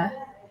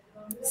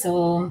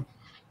 So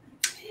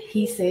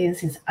he says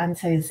his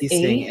answer is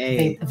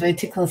A,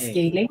 vertical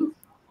scaling.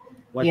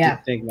 What do you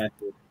think,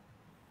 Matthew?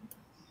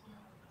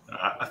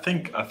 I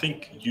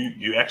think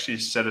you actually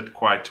said it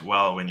quite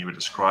well when you were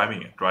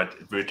describing it, right?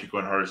 Vertical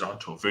and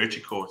horizontal.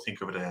 Vertical,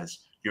 think of it as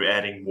you're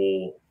adding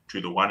more to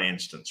the one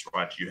instance,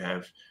 right? You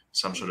have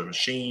some sort of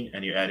machine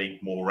and you're adding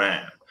more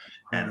RAM.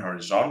 And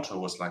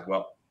horizontal was like,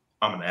 well,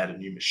 I'm going to add a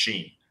new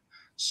machine.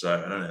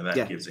 So I don't know,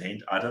 that gives a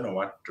hint. I don't know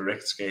what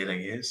direct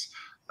scaling is.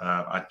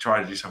 I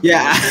try to do something.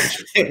 Yeah,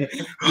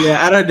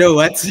 I don't know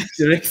what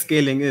direct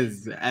scaling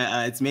is.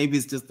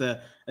 It's just a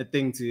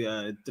thing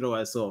to throw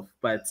us off.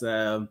 But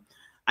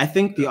I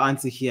think the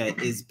answer here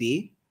is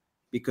B,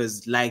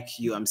 because like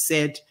you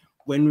said,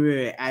 when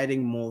we're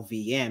adding more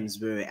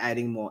VMs, we're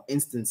adding more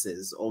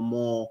instances or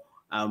more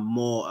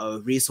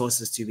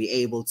resources to be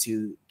able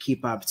to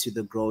keep up to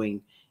the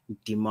growing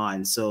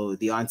demand. So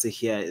the answer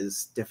here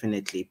is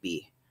definitely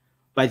B.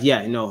 But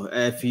yeah, no,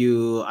 if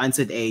you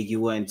answered A,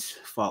 you weren't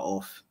far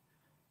off.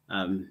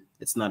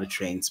 It's not a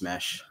train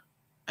smash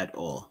at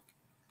all.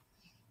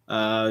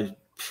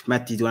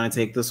 Matty, do you want to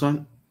take this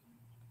one?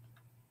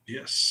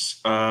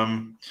 Yes.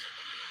 I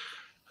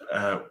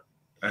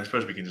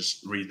suppose we can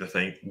just read the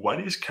thing. What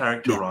is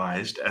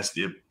characterized as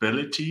the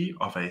ability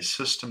of a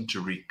system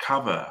to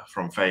recover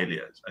from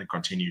failures and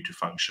continue to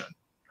function?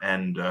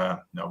 And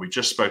now we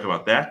just spoke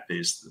about that.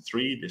 There's the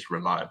three. There's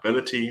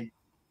reliability,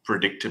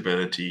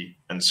 predictability,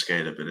 and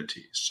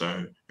scalability.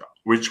 So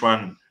which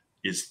one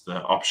is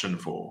the option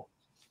for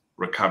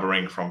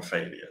recovering from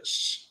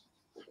failures?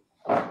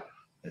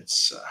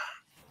 Let's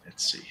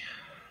see.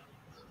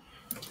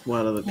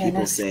 What are the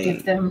people saying?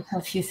 Give them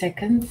a few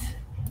seconds.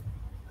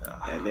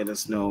 Let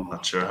us know.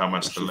 Not sure how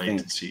much the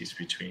latency is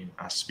between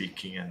us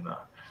speaking and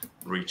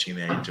reaching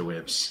the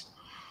interwebs.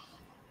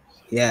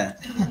 Yeah.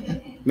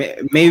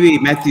 Maybe,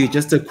 Matthew,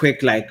 just a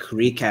quick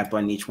recap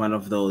on each one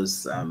of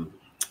those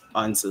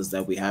answers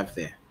that we have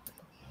there.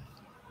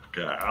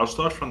 Okay, I'll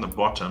start from the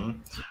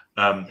bottom.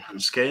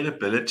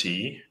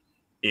 Scalability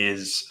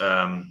is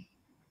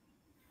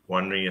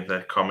wondering if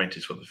that comment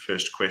is for the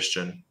first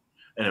question.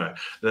 Anyway,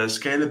 the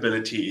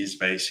scalability is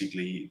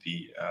basically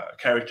the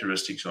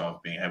characteristics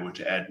of being able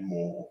to add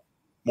more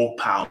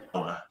power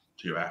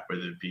to your app,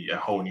 whether it be a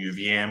whole new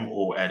VM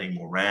or adding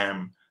more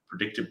RAM.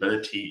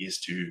 Predictability is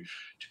to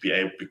be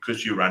able,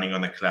 because you're running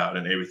on the cloud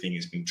and everything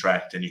is being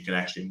tracked and you can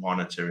actually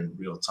monitor in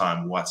real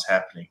time what's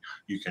happening.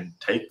 You can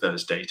take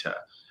those data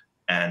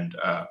and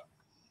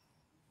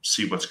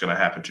see what's going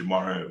to happen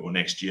tomorrow or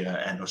next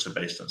year, and also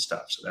based on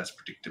stuff. So that's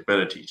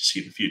predictability, to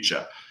see the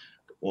future,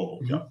 or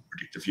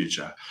predict the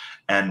future.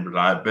 And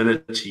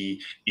reliability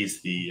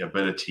is the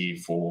ability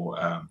for,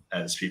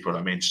 as people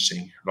are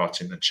mentioning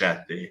lots in the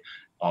chat there,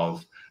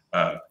 of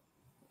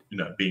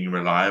being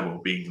reliable,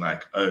 being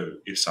like, oh,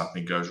 if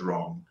something goes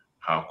wrong,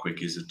 how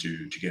quick is it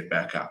to get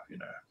back up?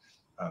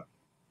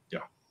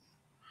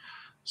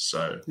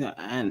 So yeah,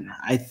 and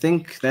I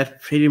think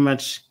that pretty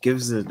much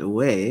gives it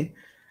away.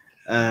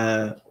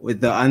 With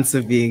the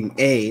answer being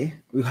A,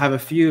 we have a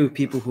few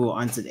people who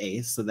answered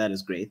A, so that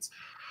is great.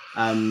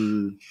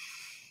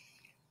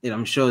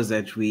 It shows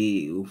that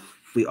we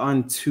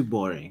aren't too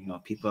boring.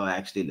 People are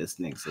actually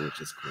listening, so which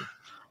is cool.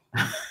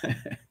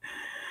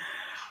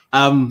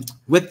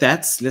 With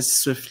that, let's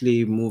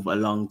swiftly move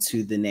along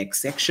to the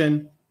next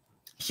section.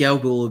 Here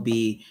we will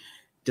be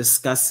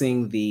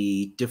discussing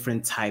the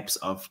different types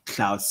of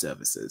cloud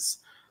services.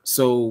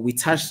 So we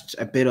touched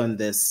a bit on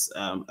this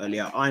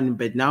earlier on,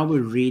 but now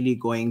we're really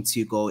going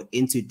to go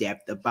into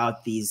depth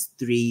about these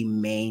three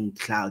main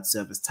cloud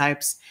service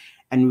types,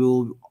 and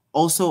we'll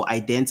also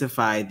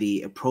identify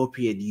the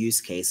appropriate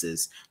use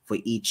cases for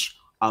each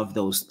of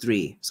those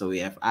three. So we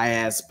have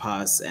IaaS,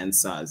 PaaS, and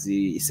SaaS.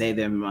 You say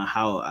them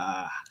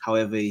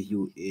however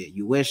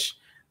you wish.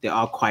 They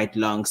are quite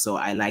long, so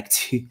I like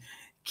to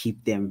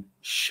keep them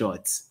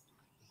short.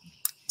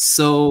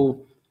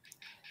 So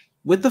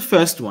with the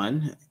first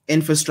one,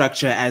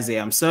 infrastructure as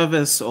a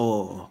service,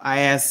 or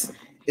IaaS,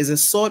 is a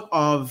sort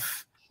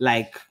of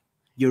like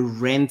you're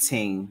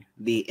renting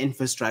the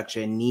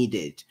infrastructure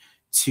needed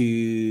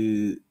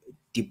to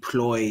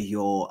deploy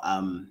your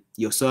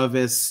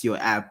service, your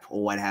app,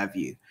 or what have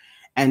you.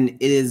 And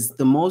it is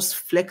the most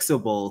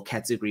flexible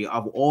category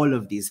of all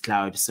of these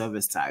cloud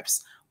service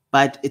types.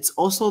 But it's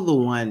also the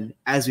one,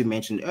 as we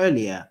mentioned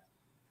earlier,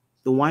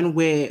 the one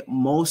where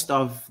most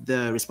of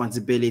the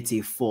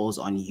responsibility falls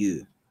on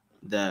you,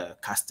 the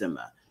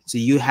customer. So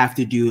you have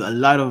to do a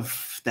lot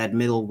of that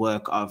middle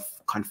work of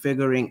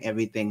configuring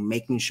everything,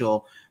 making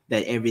sure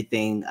that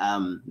everything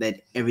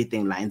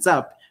lines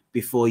up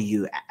before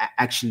you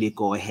actually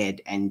go ahead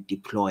and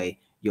deploy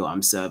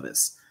your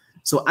service.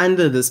 So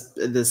under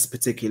this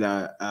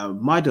particular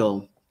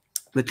model,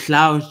 the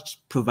cloud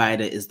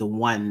provider is the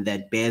one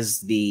that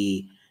bears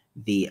the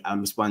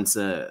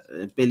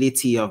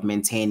responsibility of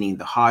maintaining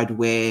the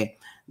hardware,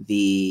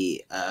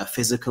 the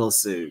physical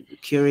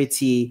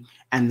security,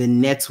 and the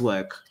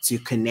network to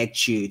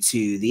connect you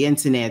to the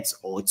internet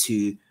or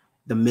to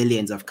the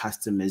millions of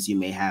customers you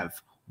may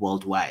have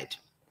worldwide.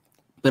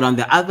 But on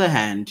the other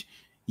hand,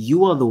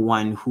 you are the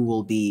one who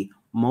will be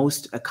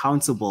most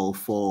accountable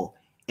for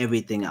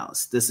everything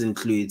else. This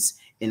includes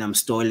in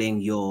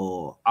installing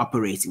your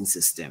operating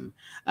system.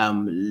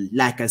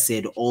 Like I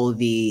said, all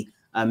the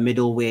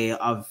middleware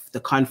of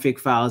the config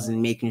files and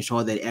making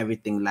sure that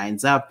everything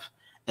lines up,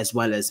 as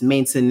well as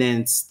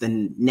maintenance,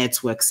 the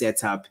network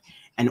setup,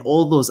 and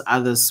all those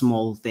other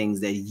small things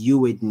that you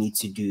would need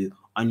to do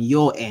on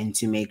your end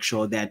to make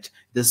sure that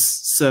this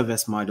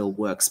service model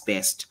works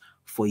best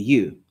for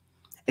you.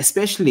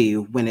 Especially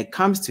when it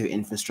comes to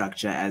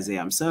infrastructure as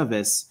a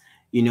service,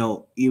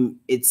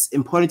 it's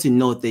important to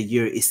note that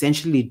you're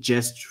essentially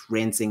just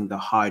renting the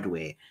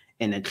hardware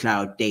in a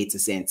cloud data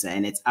center,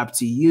 and it's up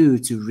to you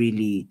to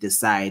really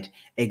decide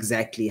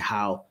exactly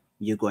how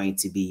you're going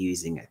to be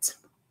using it.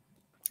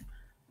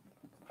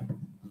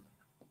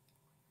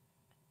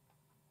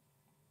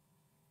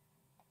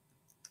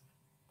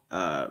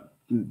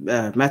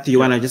 Matthew, you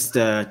want to just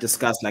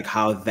discuss like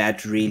how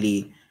that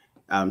really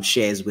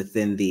shares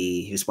within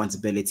the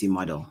responsibility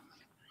model?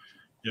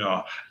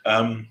 Yeah.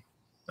 I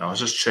was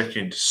just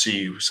checking to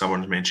see,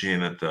 someone's mentioning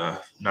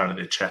that none of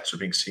their chats are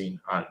being seen.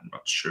 I'm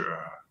not sure.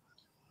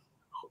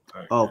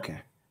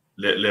 Okay.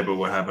 Lebo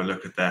will have a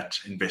look at that,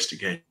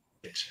 investigate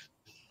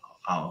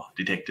our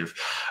detective.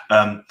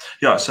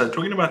 Yeah, so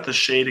talking about the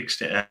shared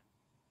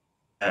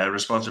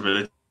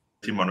responsibility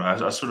model,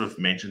 I sort of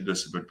mentioned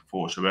this a bit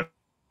before, so we won't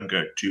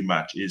go too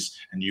much,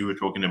 and you were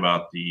talking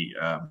about the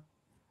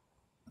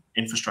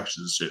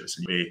infrastructure as a service,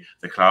 and where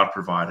the cloud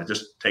provider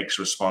just takes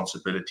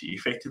responsibility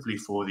effectively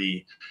for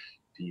the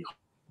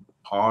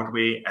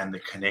hardware and the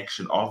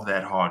connection of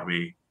that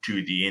hardware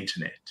to the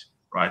internet,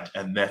 right?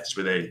 And that's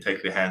where they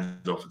take their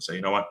hands off and say,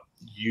 you know what,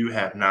 you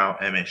have now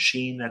a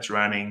machine that's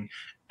running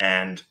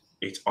and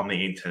it's on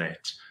the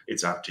internet.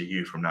 It's up to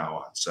you from now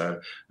on.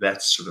 So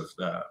that's sort of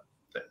the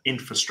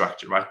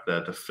infrastructure, right?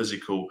 The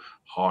physical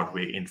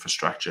hardware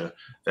infrastructure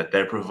that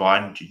they're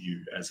providing to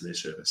you as their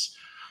service.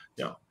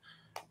 Yeah.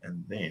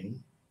 And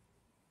then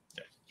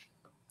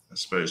I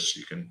suppose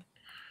you can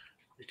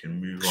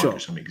move on Sure. to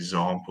some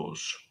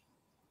examples.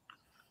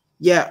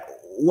 Yeah,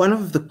 one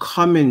of the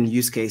common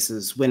use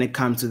cases when it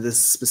comes to this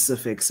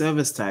specific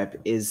service type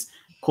is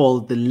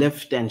called the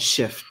lift and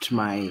shift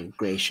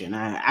migration.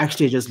 I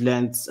actually just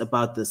learned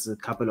about this a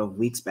couple of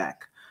weeks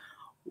back.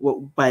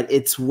 But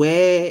it's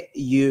where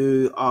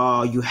you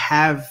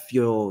have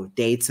your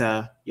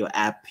data, your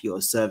app,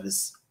 your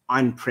service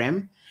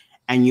on-prem,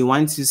 and you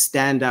want to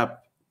stand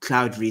up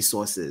cloud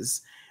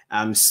resources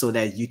so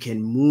that you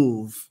can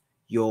move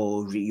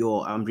your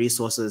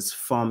resources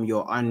from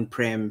your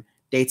on-prem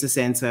data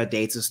center,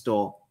 data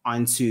store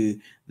onto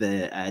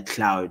the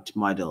cloud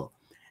model.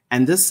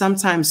 And this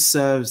sometimes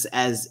serves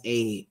as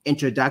an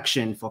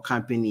introduction for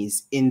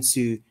companies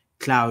into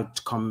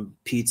cloud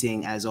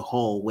computing as a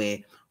whole, where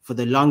for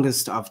the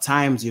longest of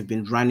times you've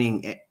been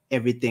running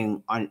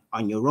everything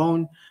on your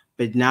own,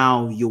 but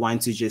now you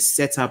want to just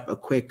set up a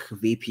quick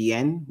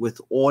VPN with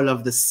all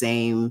of the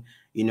same,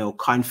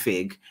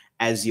 config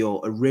as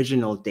your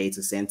original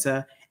data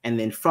center. And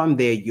then from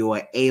there, you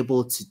are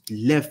able to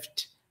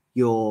lift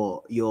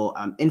your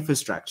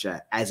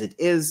infrastructure as it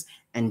is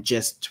and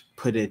just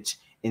put it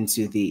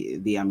into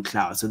the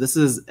cloud. So this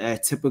is a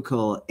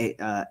typical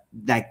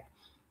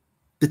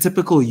the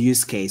typical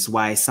use case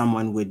why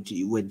someone would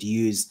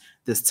use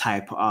this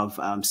type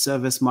of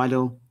service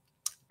model.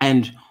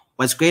 And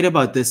what's great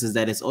about this is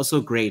that it's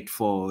also great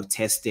for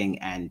testing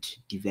and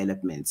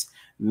development.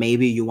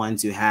 Maybe you want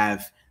to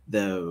have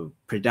the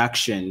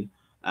production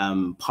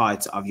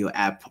part of your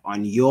app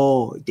on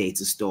your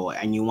data store,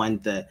 and you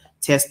want the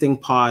testing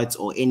part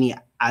or any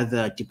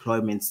other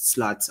deployment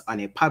slots on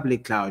a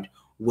public cloud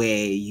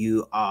where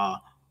you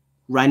are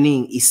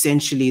running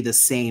essentially the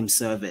same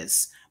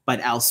service, but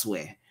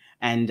elsewhere.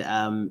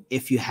 And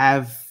if you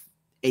have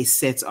a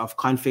set of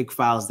config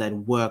files that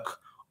work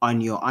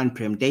on your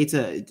on-prem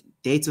data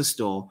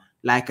store,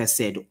 like I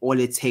said, all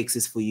it takes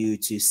is for you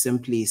to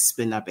simply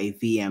spin up a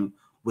VM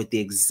with the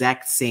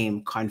exact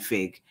same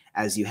config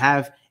as you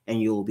have,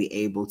 and you'll be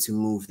able to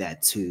move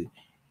that to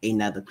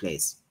another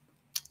place.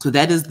 So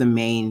that is the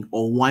main,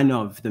 or one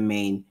of the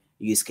main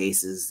use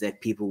cases that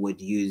people would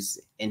use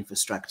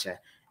infrastructure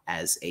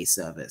as a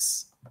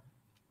service.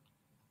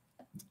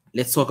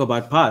 Let's talk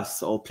about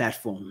PaaS, or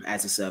platform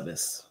as a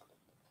service.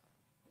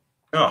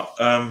 Yeah,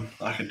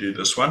 I can do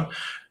this one,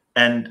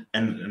 and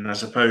I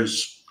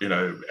suppose,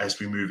 as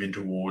we move in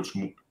towards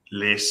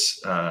less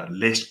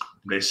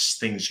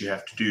things you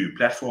have to do,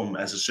 platform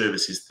as a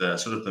service is the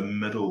sort of the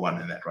middle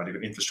one in that, right? You've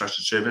got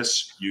infrastructure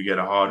service, you get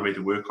a hardware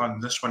to work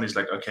on. This one is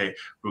like, okay,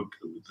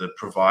 the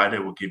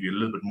provider will give you a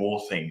little bit more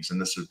things,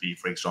 and this would be,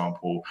 for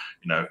example,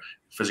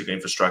 physical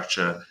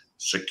infrastructure,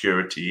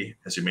 security,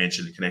 as you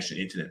mentioned, the connection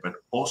to internet, but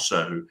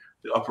also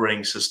the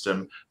operating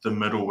system, the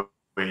middleware,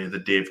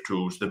 the dev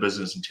tools, the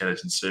business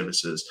intelligence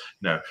services,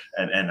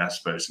 and I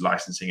suppose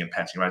licensing and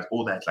patching, right?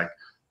 All that, like,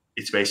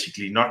 it's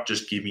basically not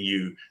just giving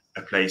you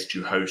a place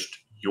to host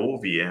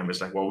your VM.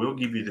 It's like, well, we'll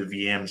give you the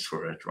VMs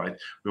for it, right?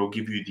 We'll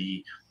give you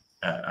the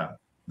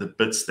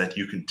bits that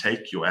you can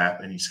take your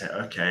app and you say,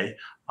 okay,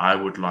 I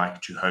would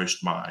like to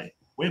host my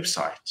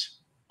website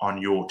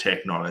on your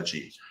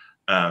technology.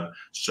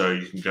 So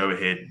you can go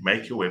ahead,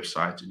 make your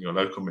website in your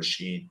local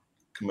machine,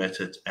 commit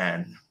it,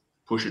 and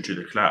push it to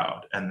the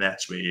cloud. And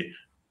that's where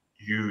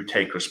you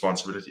take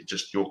responsibility,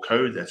 just your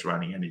code that's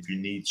running. And if you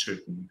need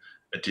certain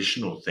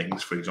additional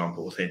things, for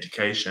example,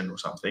 authentication or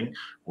something,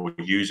 or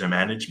user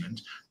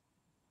management,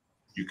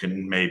 you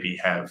can maybe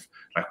have,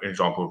 like, an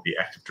example would be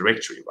Active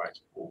Directory, right?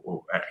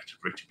 Or Active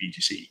Directory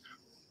BTC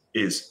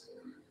is,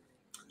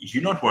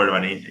 you're not worried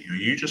about anything.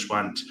 You just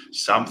want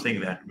something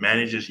that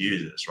manages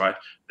users, right?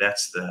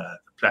 That's the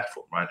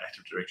platform, right?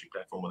 Active Directory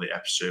platform, or the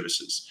app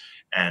services.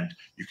 And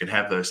you can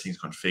have those things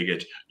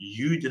configured.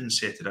 You didn't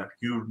set it up.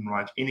 You didn't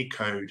write any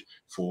code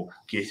for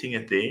getting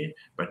it there,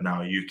 but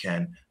now you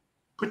can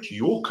put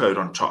your code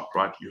on top,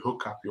 right? You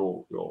hook up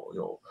your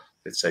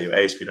let's say your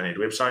ASP.NET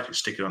website, you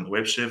stick it on the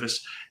web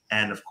service,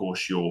 and of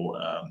course your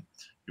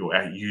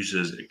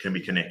users can be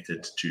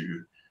connected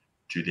to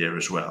there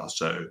as well.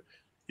 So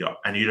yeah,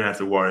 and you don't have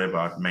to worry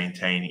about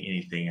maintaining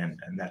anything, and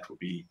that will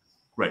be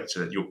great, so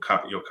that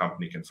your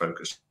company can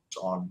focus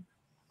on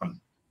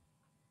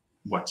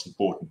what's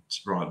important,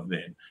 rather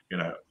than,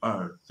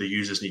 the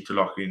users need to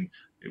log in.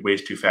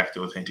 Where's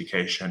two-factor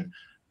authentication?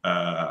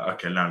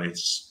 Okay, now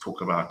let's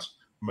talk about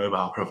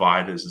mobile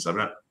providers and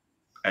stuff.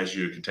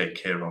 Azure can take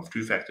care of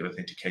two-factor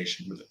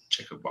authentication with a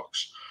checker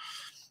box.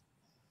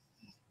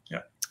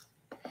 Yeah.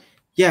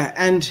 Yeah,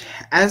 and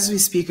as we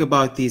speak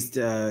about these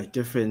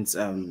different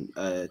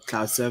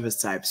cloud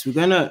service types, we're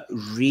going to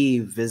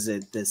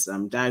revisit this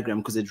diagram,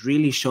 because it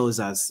really shows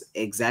us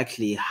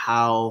exactly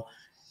how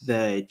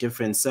the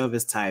different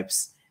service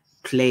types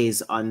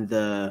plays on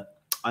the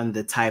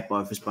type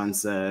of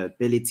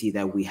responsibility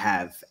that we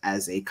have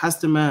as a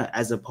customer,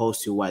 as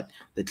opposed to what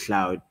the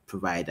cloud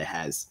provider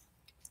has.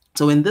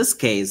 So in this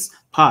case,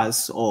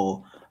 PaaS,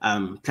 or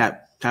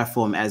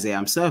platform as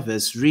a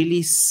service,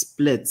 really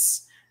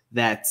splits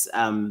that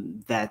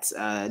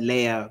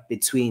layer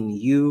between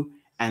you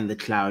and the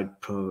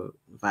cloud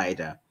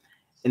provider.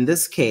 In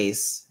this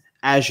case,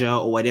 Azure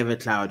or whatever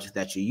cloud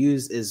that you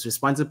use is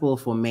responsible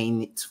for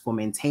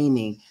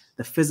maintaining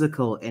the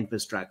physical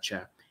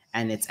infrastructure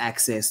and its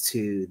access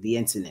to the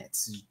internet.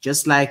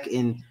 Just like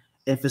in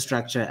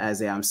infrastructure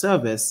as a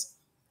service,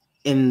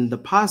 in the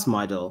PaaS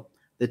model,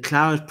 the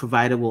cloud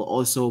provider will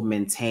also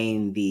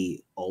maintain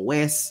the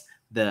OS,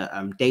 the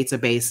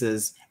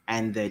databases,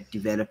 and the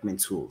development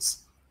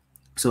tools.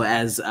 So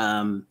as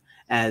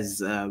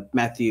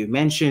Matthew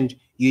mentioned,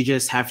 you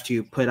just have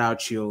to put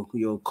out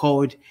your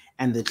code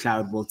and the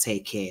cloud will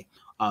take care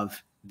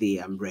of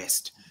the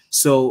rest.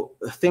 So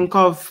think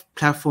of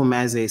platform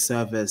as a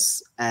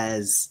service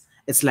as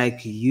it's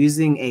like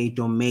using a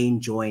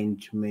domain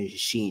joined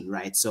machine,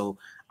 right? So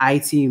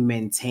IT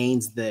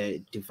maintains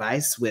the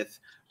device with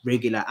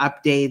regular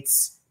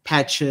updates,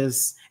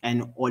 patches,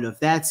 and all of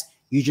that.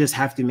 You just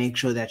have to make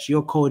sure that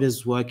your code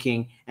is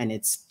working and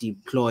it's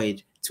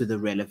deployed to the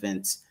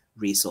relevant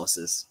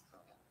resources.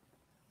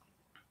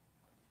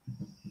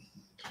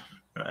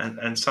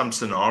 And some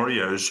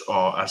scenarios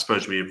are, I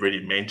suppose we've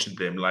already mentioned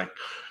them, like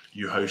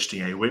you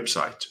hosting a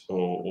website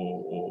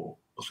or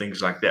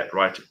things like that,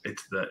 right?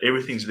 It's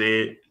everything's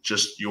there,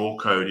 just your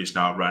code is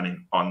now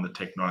running on the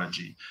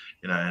technology,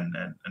 and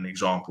an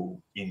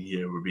example in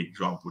here would be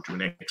example to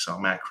an Excel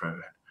macro.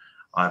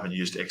 I haven't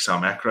used Excel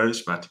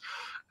macros, but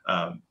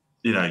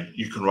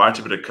you can write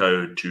a bit of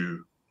code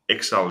to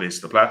Excel is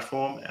the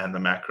platform and the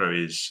macro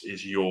is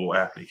your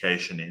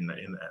application in the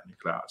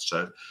cloud.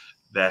 So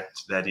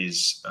that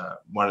is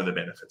one of the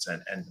benefits.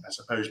 And I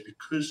suppose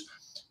because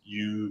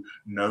you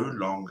no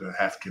longer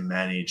have to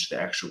manage the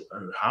actual,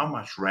 how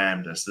much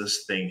RAM does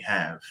this thing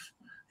have?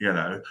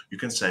 You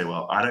can say,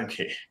 well, I don't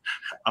care.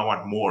 I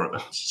want more of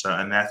it. So,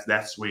 and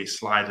that's where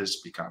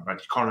sliders become, right?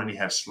 You can't really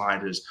have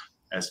sliders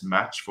as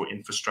much for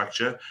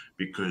infrastructure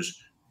because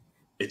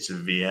it's a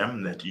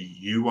VM that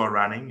you are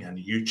running and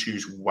you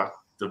choose what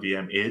the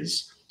VM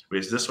is.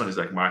 Whereas this one is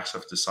like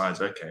Microsoft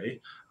decides, okay,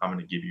 I'm going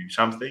to give you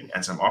something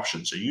and some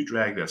options. So you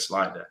drag that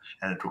slider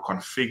and it will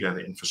configure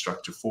the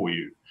infrastructure for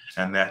you.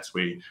 And that's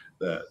where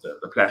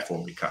the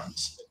platform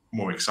becomes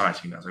more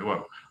exciting. I was like,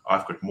 well,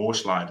 I've got more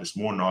sliders,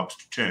 more knobs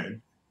to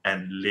turn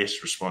and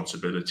less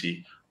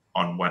responsibility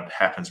on what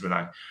happens when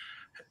I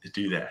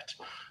do that.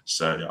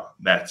 So yeah,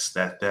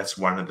 that's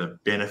one of the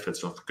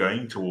benefits of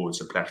going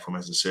towards a platform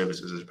as a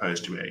service as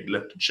opposed to a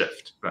lift and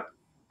shift. But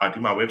I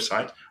do my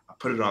website, I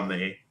put it on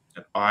there,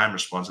 and I'm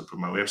responsible for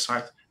my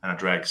website, and I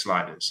drag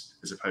sliders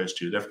as opposed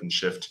to lift and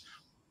shift.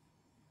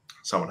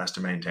 Someone has to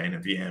maintain a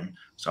VM,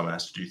 someone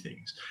has to do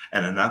things.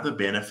 And another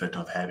benefit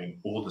of having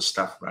all the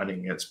stuff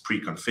running that's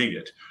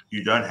pre-configured,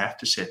 you don't have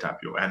to set up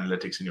your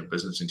analytics and your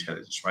business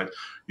intelligence, right?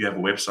 You have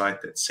a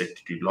website that's set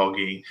to do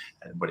logging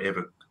and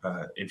whatever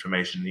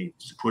information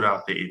needs to put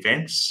out the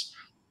events.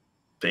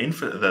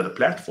 The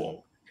platform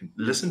can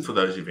listen for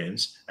those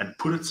events and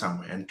put it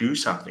somewhere and do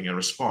something and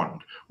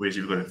respond. Whereas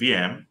you've got a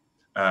VM,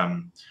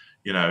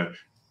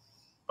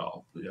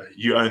 well,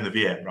 you own the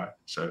VM, right?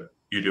 So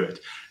you do it.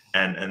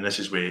 And this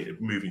is where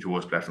moving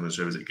towards platform as a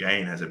service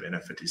again has a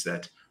benefit, is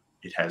that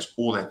it has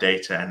all that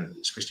data, and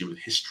especially with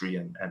history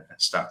and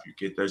stuff, you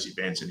get those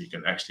events and you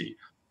can actually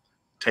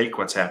take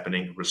what's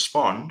happening,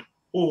 respond,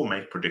 or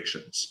make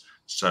predictions.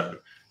 So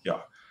yeah,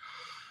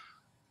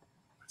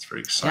 it's very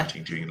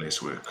exciting doing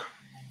less work.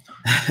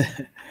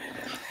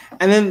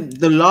 And then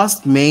the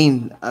last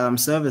main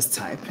service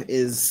type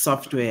is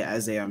software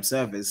as a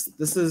service.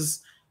 This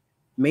is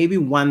maybe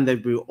one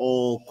that we're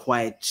all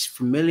quite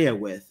familiar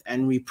with,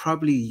 and we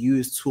probably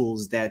use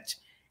tools that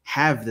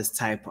have this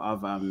type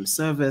of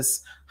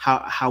service.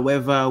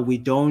 However, we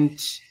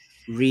don't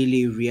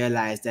really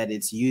realize that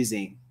it's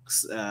using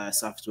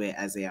software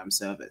as a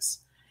service.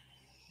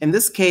 In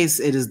this case,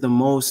 it is the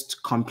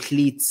most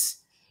complete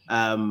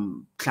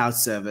cloud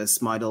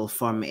service model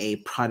from a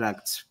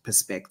product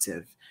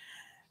perspective.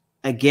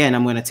 Again,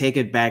 I'm going to take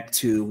it back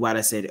to what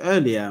I said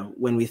earlier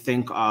when we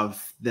think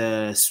of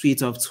the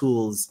suite of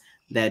tools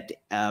that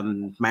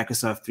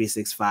Microsoft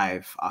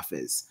 365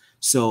 offers.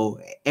 So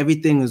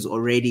everything is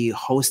already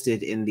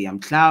hosted in the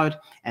cloud,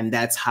 and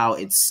that's how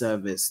it's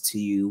serviced to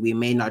you. We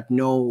may not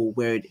know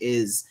where it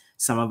is.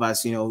 Some of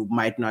us,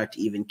 might not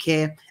even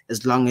care,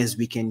 as long as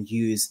we can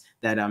use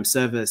that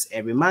service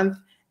every month.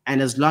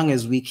 And as long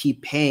as we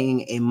keep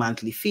paying a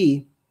monthly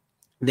fee,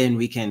 then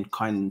we can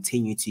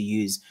continue to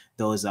use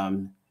those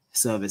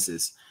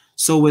services.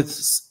 So with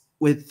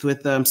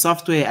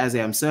software as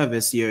a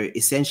service, you're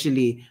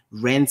essentially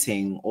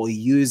renting or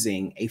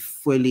using a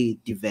fully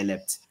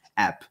developed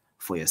app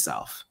for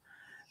yourself.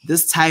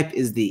 This type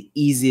is the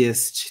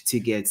easiest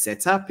to get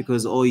set up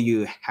because all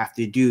you have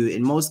to do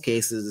in most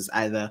cases is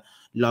either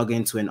log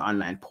into an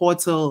online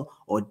portal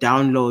or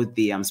download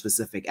the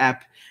specific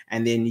app,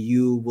 and then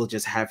you will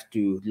just have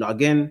to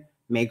log in,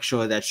 make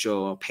sure that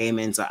your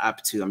payments are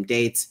up to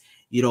date.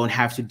 You don't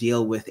have to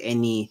deal with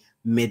any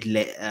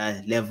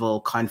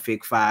mid-level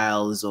config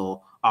files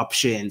or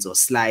options or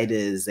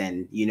sliders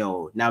and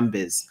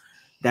numbers.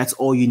 That's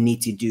all you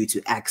need to do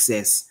to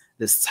access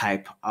this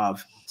type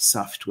of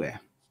software.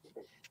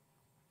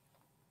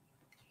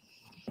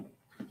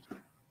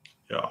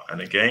 Yeah,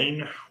 and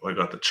again, we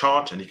got the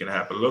chart, and you can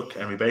have a look,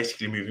 and we're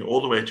basically moving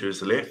all the way to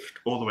the left,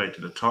 all the way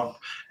to the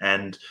top.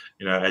 And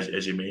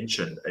as you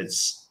mentioned,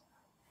 it's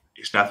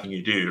nothing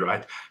you do,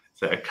 right?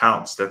 The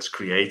accounts that's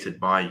created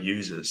by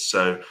users.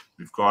 So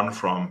we've gone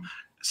from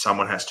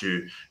someone has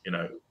to,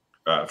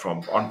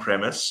 from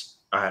on-premise,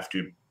 I have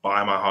to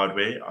buy my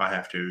hardware, I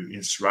have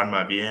to run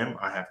my VM,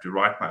 I have to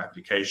write my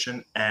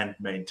application and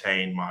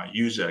maintain my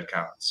user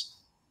accounts,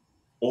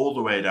 all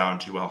the way down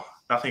to, well,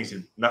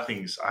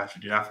 nothing's, I have to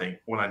do nothing.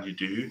 All I need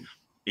to do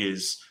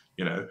is,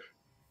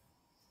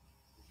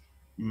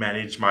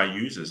 manage my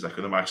users, like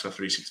in the Microsoft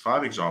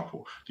 365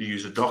 example, the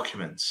user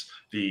documents,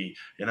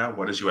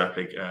 what does your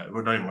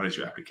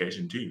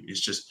application do?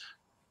 It's just,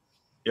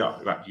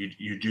 right.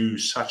 You do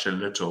such a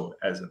little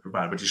as a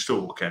provider, but you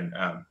still can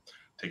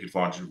take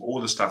advantage of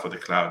all the stuff with the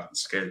cloud,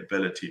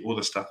 scalability, all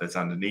the stuff that's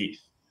underneath.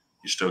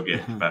 You still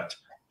get, but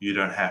you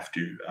don't have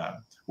to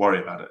worry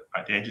about it.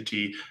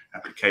 Identity,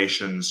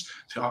 applications,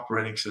 the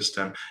operating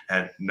system,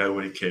 and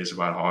nobody cares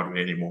about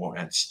hardware anymore.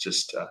 And it's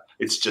just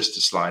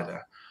a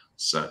slider.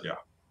 So yeah,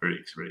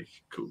 really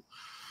cool.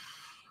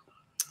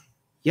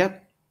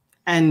 Yep.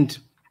 And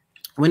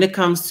when it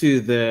comes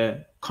to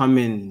the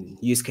common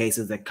use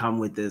cases that come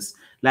with this,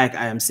 like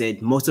I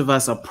said, most of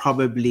us are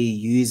probably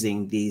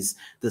using this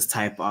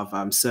type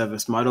of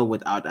service model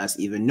without us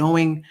even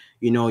knowing.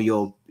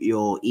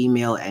 Your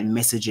email and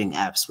messaging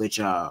apps, which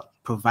are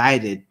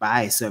provided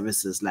by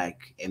services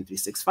like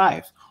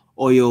M365,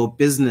 or your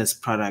business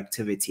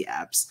productivity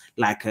apps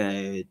like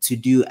a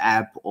to-do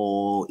app,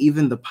 or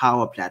even the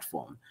Power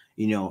Platform.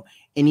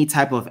 Any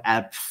type of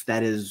app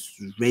that is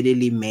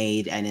readily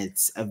made and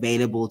it's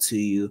available to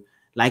you.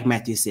 Like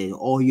Matthew said,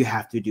 all you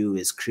have to do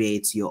is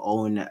create your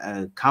own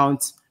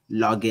account,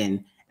 log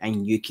in,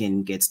 and you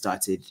can get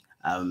started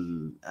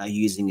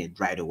using it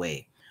right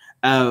away.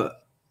 A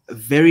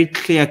very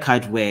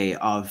clear-cut way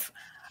of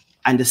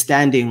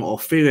understanding or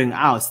figuring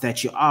out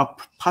that you are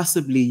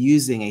possibly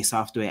using a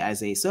software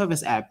as a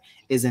service app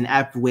is an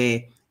app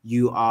where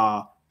you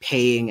are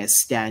paying a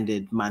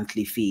standard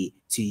monthly fee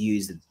to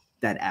use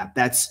that app.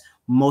 That's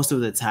most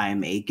of the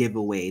time a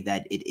giveaway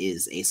that it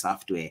is a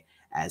software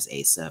as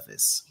a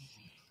service.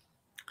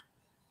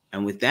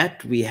 And with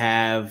that, we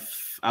have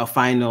our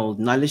final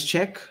knowledge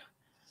check.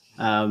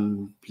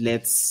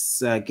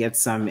 Let's get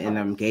some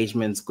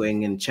engagements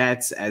going in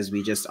chats as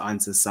we just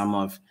answer some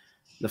of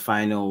the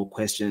final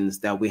questions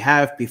that we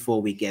have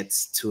before we get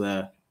to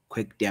a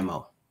quick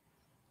demo.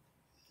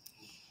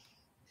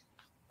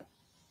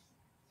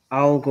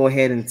 I'll go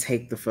ahead and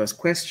take the first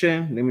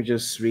question. Let me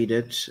just read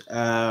it.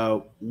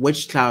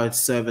 Which cloud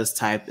service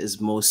type is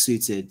most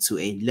suited to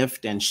a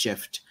lift and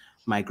shift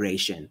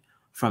migration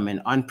from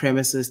an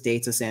on-premises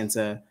data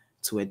center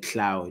to a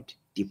cloud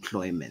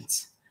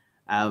deployment?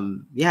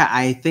 Yeah,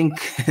 I think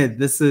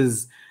this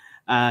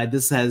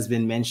has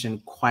been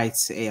mentioned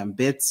quite a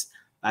bit.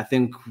 I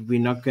think we're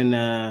not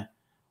gonna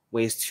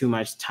waste too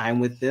much time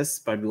with this,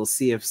 but we'll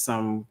see if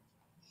some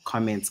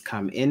comments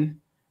come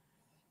in.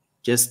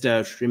 Just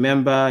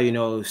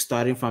remember,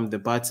 starting from the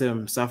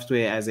bottom,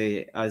 software as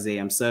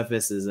a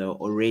service is a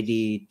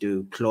already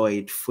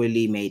deployed,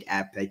 fully made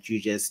app that you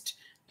just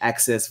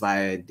access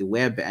via the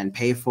web and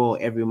pay for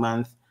every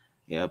month.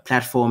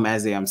 Platform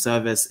as a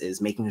service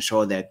is making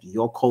sure that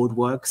your code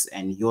works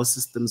and your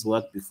systems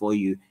work before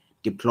you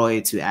deploy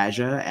it to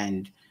Azure,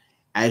 and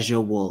Azure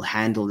will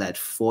handle that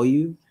for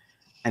you.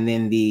 And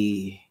then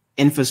the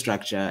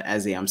infrastructure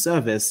as a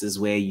service is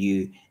where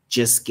you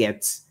just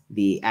get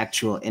the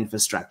actual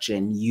infrastructure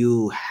and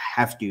you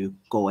have to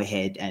go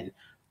ahead and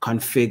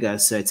configure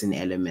certain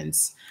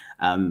elements,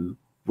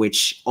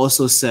 which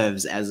also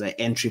serves as an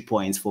entry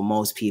point for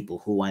most people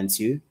who want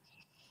to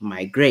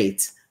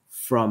migrate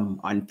from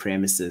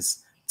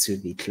on-premises to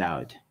the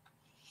cloud.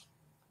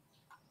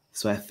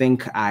 So I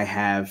think I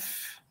have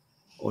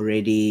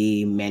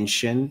already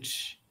mentioned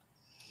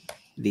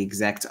the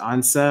exact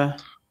answer.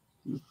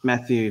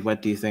 Matthew,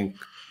 what do you think?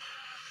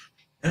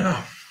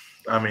 Yeah,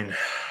 I mean,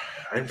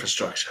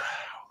 infrastructure.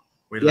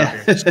 We love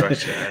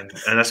infrastructure.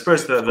 And I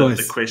suppose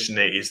the question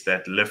there is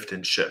that lift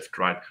and shift,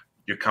 right?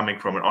 You're coming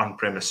from an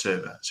on-premise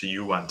server, so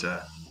you want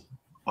a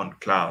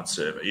on-cloud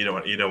server. You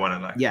don't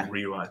want to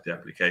rewrite the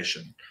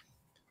application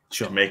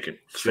to make it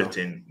fit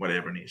in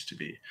whatever needs to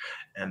be.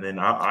 And then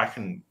I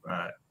can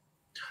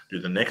do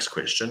the next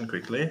question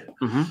quickly.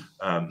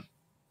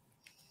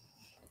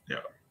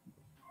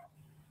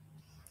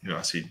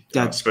 I see.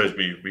 I suppose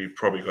we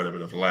probably got a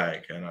bit of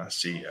lag, and I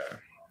see.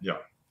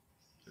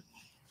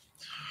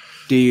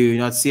 Do you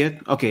not see it?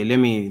 Okay, let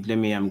me.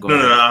 I'm going.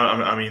 No.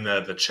 I mean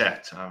the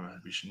chat.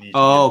 We should need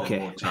to give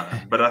them more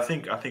time. But I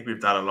think we've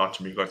done a lot,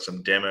 and we've got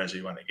some demos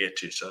we want to get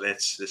to. So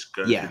let's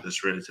go through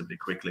this relatively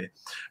quickly.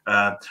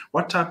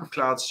 What type of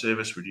cloud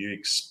service would you?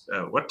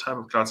 What type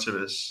of cloud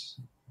service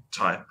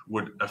type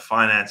would a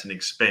finance and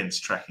expense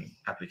tracking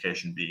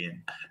application be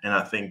in? And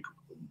I think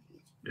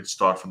it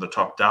start from the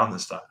top down and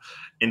stuff.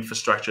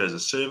 Infrastructure as a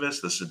service.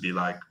 This would be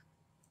like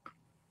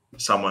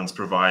someone's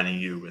providing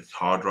you with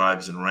hard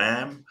drives and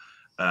RAM.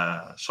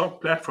 software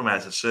platform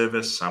as a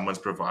service. Someone's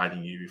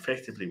providing you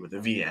effectively with a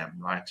VM,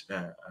 right?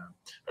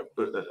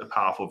 A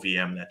powerful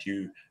VM that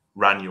you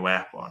run your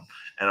app on.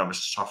 And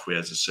obviously software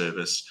as a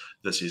service,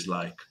 this is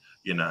like,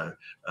 you know,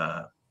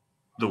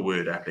 the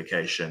Word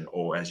application,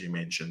 or as you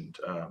mentioned,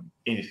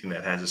 anything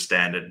that has a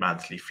standard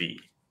monthly fee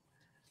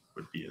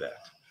would be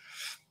that.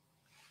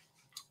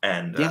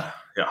 And yeah,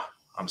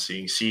 I'm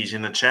seeing C's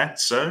in the chat.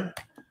 So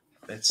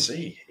let's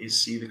see.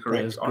 Is C the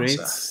correct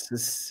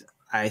answer?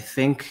 I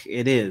think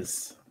it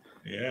is.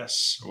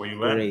 Yes, we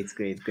went.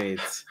 Great.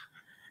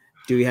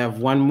 Do we have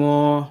one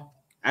more?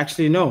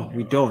 Actually, no,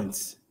 we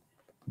don't.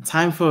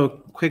 Time for a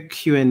quick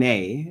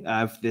Q&A.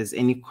 If there's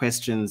any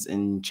questions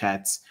in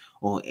chats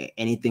or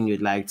anything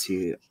you'd like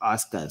to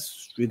ask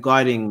us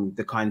regarding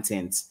the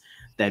content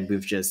that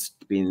we've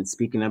just been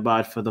speaking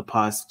about for the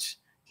past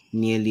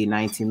nearly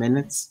 90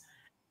 minutes,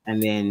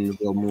 and then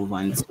we'll move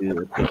on to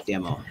a quick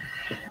demo.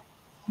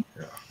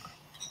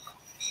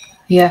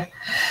 Yeah.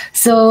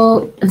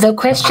 So the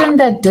question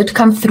that did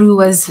come through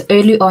was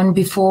early on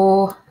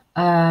before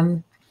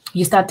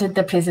you started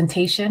the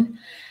presentation.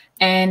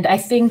 And I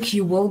think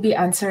you will be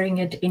answering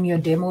it in your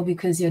demo,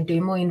 because your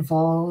demo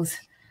involves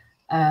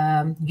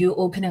you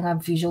opening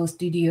up Visual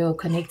Studio,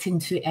 connecting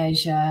to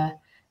Azure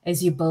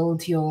as you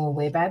build your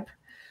web app.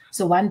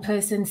 So one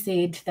person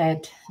said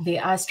that they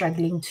are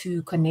struggling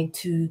to connect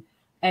to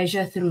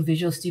Azure through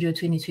Visual Studio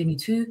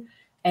 2022.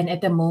 And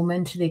at the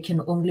moment, they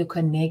can only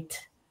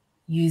connect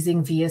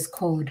using VS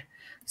Code.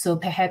 So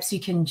perhaps you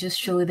can just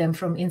show them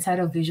from inside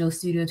of Visual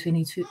Studio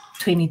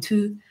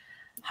 2022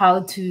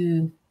 how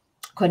to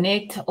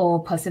connect,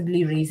 or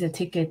possibly raise a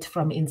ticket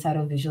from inside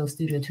of Visual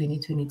Studio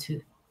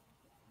 2022.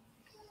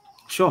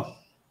 Sure.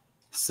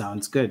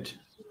 Sounds good.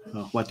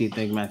 What do you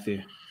think,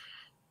 Matthew?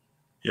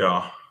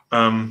 Yeah.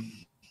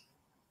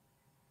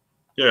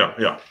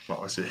 Yeah.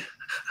 What was it?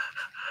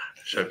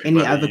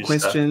 Any other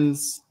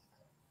questions?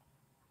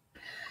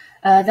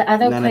 The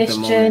other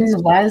question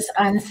was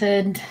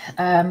answered.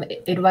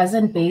 It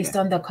wasn't based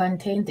on the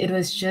content. It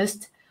was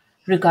just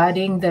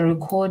regarding the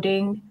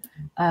recording.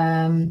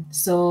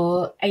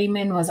 So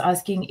Ayman was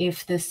asking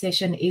if the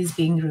session is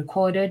being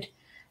recorded,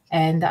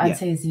 and the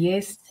answer is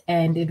yes,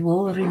 and it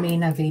will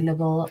remain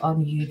available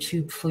on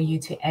YouTube for you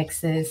to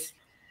access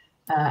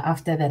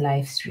after the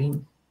live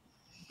stream.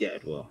 Yeah,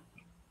 it will.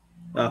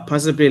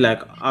 Possibly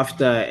like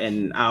after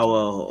an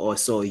hour or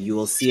so, you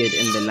will see it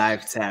in the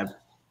live tab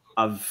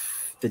of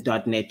the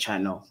 .NET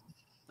channel.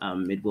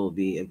 It will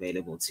be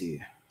available to you.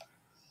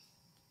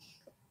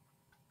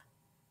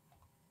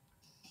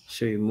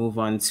 Shall we move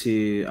on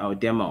to our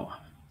demo?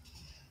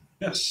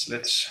 Yes,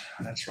 let's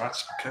write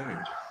some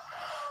code.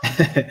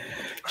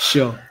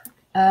 Sure.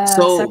 I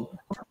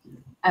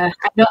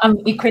know I'm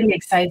equally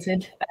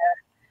excited.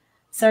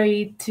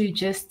 Sorry to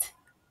just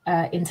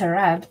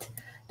interrupt.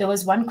 There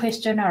was one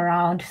question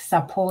around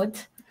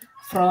support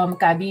from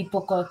Gabi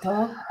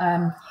Pokoto.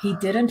 He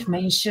didn't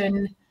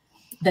mention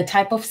the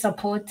type of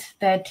support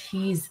that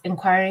he's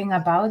inquiring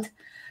about,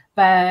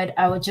 but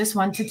I just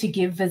wanted to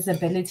give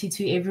visibility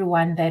to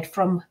everyone that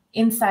from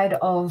inside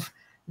of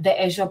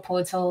the Azure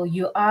portal,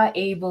 you are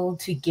able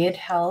to get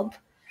help,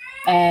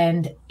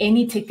 and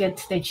any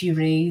ticket that you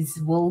raise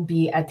will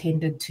be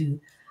attended to.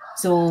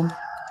 So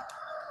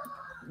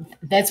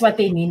that's what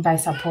they mean by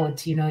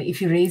support. You know,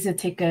 if you raise a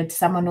ticket,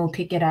 someone will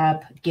pick it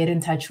up, get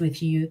in touch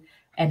with you,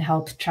 and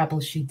help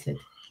troubleshoot it.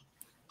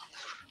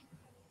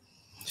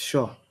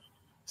 Sure.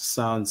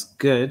 Sounds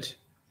good.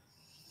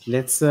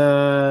 Let's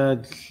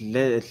just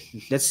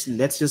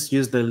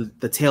use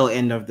the tail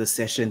end of the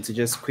session to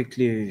just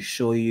quickly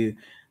show you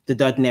the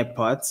 .NET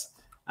parts.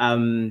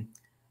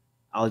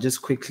 I'll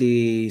just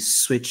quickly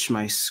switch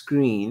my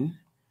screen.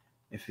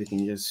 If we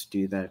can just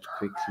do that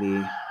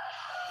quickly.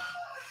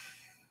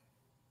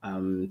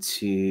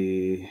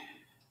 To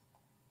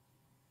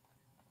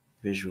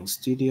Visual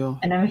Studio.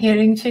 And I'm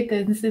hearing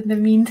chickens in the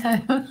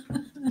meantime.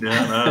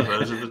 Yeah, no,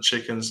 those are the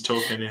chickens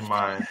talking in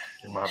my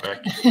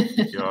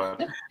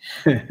backyard.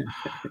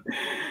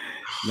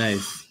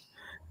 Nice.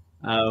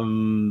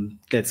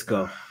 Let's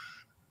go.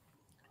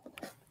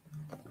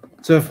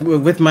 So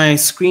with my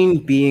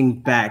screen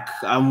being back,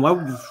 what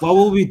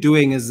we'll be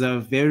doing is a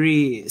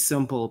very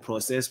simple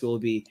process. We'll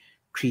be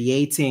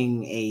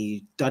creating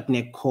a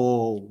 .NET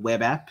Core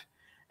web app,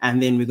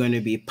 and then we're going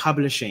to be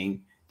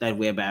publishing that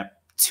web app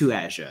to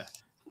Azure,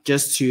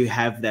 just to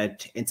have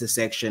that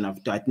intersection of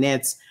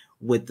 .NET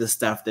with the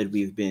stuff that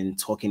we've been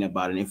talking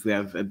about. And if we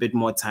have a bit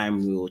more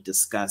time, we will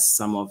discuss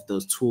some of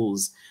those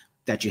tools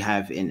that you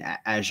have in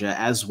Azure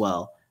as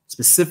well,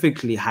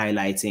 specifically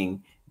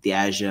highlighting the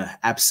Azure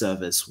App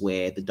Service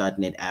where the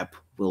 .NET app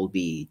will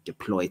be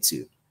deployed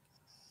to.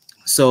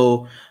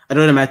 So I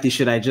don't know, Matthew,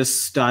 should I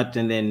just start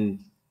and then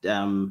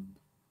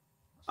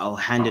I'll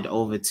hand it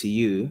over to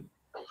you?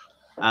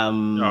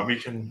 Yeah, we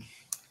can.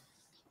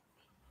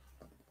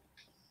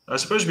 I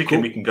suppose we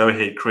can go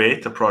ahead,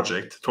 create the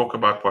project, talk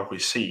about what we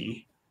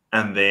see,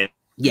 and then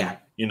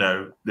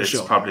let's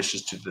publish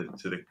this to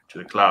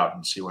the cloud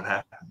and see what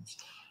happens.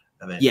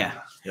 And then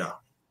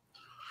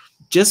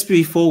Just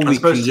before we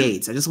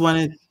create, I just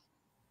wanted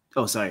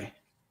Oh, sorry.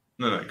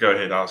 No, go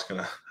ahead. I was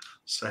gonna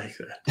say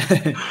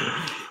that.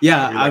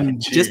 Yeah,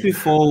 just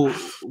before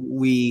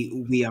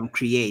we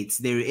create,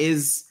 there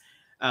is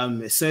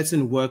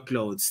certain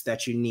workloads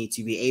that you need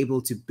to be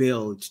able to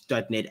build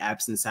 .NET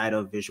apps inside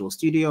of Visual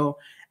Studio,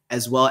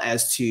 as well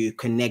as to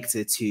connect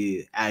it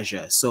to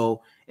Azure.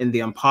 So in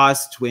the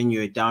past, when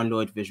you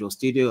download Visual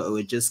Studio, it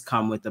would just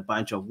come with a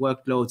bunch of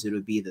workloads. It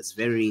would be this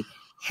very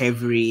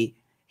heavy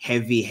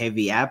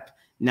app.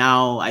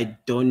 Now, I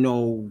don't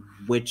know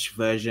which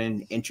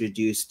version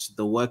introduced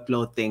the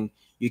workload thing.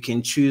 You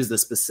can choose the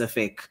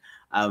specific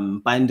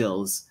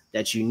bundles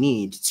that you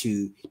need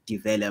to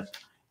develop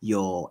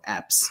your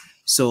apps.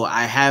 So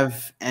I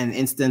have an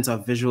instance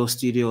of Visual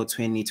Studio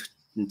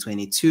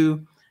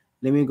 2022.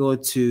 Let me go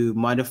to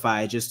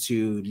modify just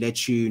to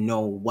let you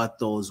know what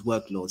those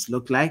workloads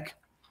look like.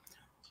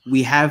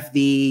 We have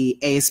the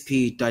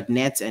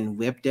ASP.NET and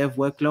Web Dev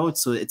workload.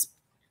 So it's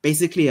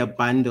basically a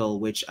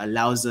bundle which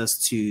allows us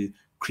to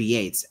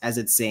create, as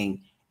it's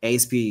saying,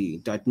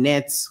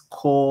 ASP.NET,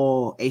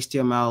 core,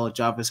 HTML,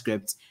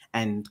 JavaScript,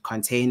 and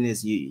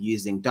containers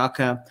using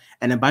Docker,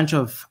 and a bunch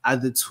of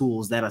other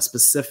tools that are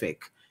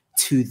specific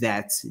to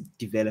that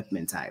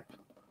development type.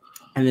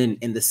 And then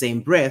in the same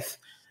breath,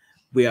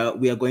 we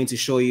are going to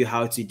show you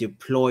how to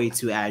deploy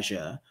to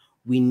Azure.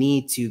 We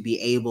need to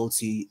be able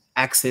to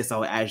access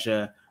our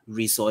Azure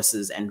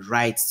resources and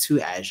write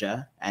to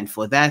Azure. And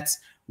for that,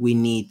 we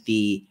need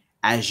the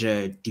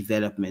Azure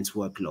development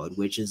workload,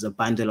 which is a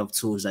bundle of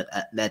tools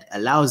that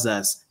allows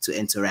us to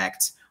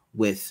interact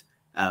with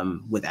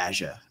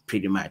Azure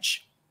pretty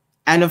much.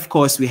 And of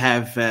course, we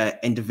have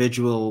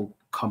individual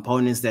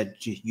components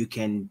that you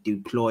can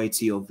deploy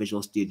to your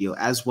Visual Studio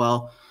as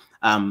well.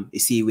 You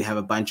see, we have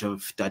a bunch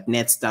of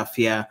 .NET stuff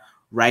here.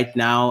 Right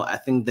now, I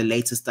think the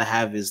latest I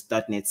have is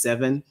 .NET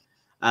 7.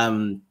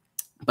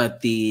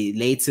 But the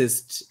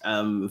latest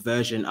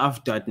version of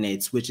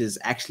 .NET, which is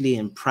actually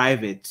in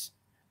private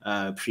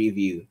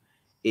preview,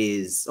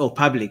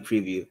 public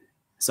preview,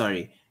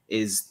 sorry,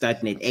 is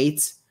 .NET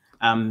 8.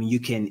 You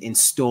can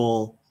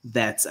install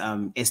that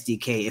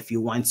SDK if you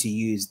want to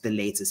use the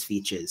latest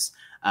features.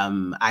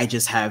 I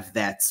just have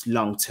that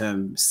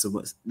long-term,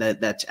 so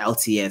that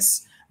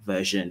LTS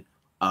version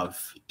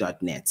of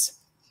 .NET.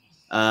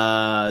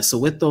 So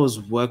with those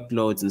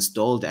workloads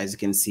installed, as you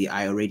can see,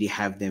 I already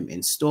have them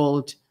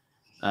installed.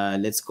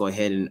 Let's go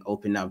ahead and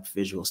open up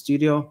Visual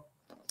Studio.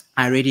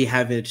 I already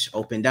have it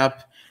opened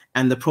up,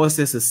 and the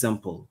process is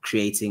simple: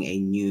 creating a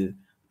new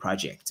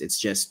project. It's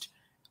just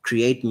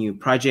create new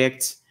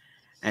project,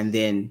 and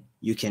then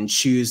you can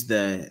choose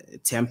the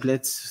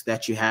templates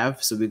that you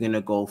have. So we're going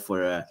to go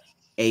for a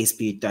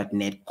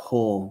ASP.NET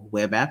Core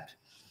web app.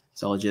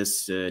 So I'll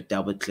just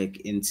double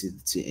click into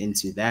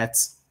that.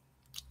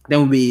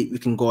 Then we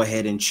can go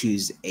ahead and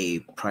choose a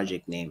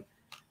project name.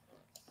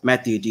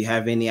 Matthew, do you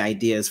have any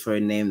ideas for a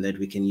name that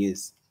we can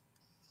use?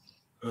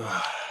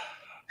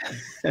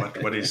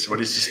 What is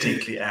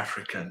distinctly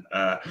African?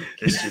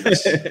 Let's do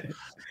this.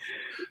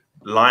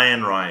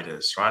 Lion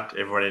riders, right?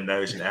 Everybody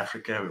knows in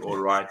Africa we all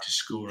ride to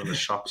school in the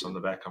shops on the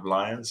back of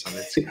lions. So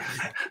let's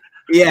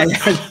yeah.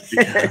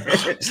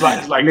 It's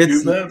like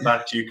Uber,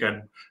 but you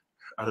can,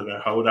 I don't know,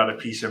 hold out a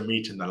piece of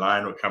meat and the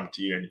lion will come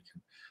to you and you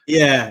can.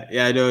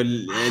 Yeah, no,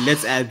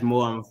 let's add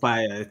more on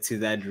fire to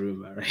that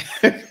rumor,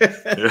 right?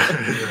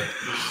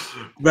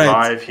 Right.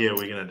 Live here,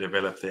 we're going to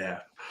develop the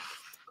app.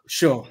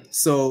 Sure.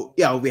 So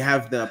yeah, we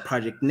have the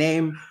project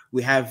name,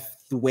 we have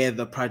where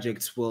the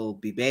projects will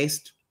be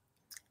based,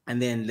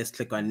 and then let's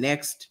click on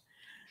next.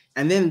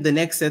 And then the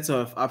next set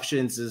of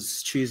options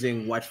is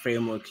choosing what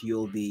framework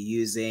you'll be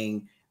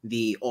using,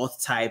 the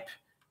auth type.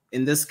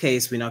 In this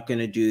case, we're not going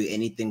to do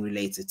anything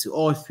related to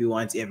auth. We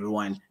want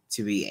everyone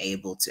to be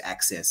able to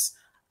access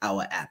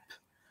our app.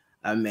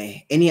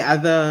 Any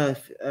other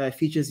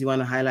features you want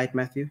to highlight,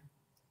 Matthew?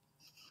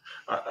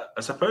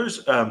 I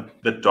suppose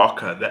the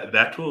Docker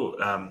that will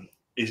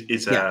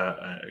is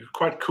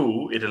quite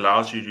cool. It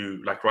allows you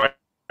to, like, right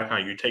now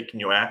you're taking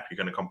your app, you're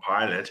going to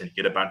compile it and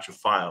get a bunch of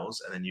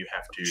files, and then you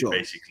have to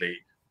basically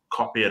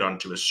copy it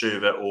onto a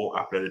server or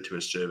upload it to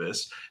a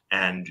service,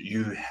 and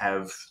you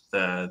have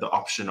the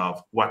option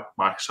of what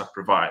Microsoft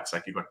provides.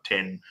 Like you've got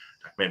 10,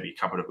 like maybe a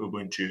couple of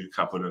Ubuntu, a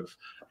couple of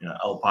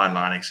Alpine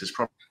Linux, is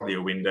probably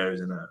a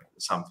Windows and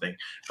something.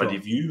 Sure. But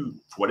if you,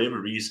 for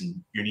whatever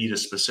reason, you need a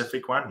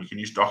specific one, you can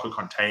use Docker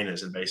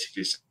containers and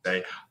basically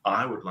say,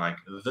 I would like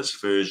this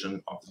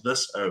version of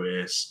this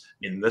OS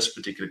in this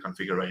particular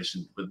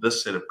configuration with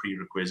this set of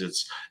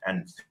prerequisites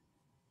and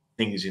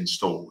things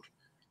installed.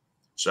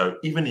 So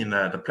even in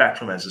the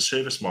platform as a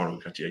service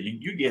model,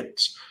 you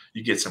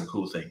get some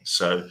cool things.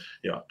 So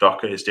yeah,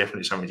 Docker is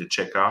definitely something to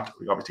check out.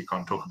 We obviously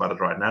can't talk about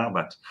it right now,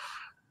 but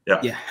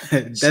yeah,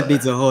 that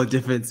needs a whole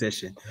different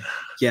session.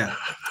 Yeah,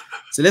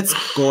 so let's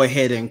go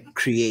ahead and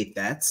create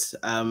that.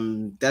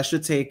 That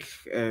should take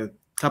a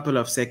couple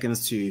of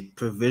seconds to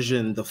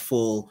provision the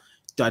full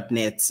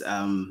 .NET,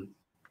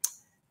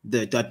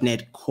 the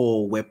 .NET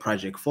Core web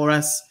project for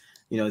us.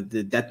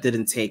 That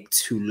didn't take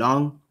too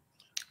long.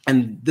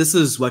 And this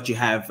is what you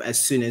have as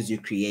soon as you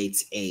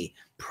create a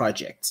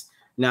project.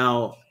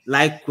 Now,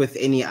 like with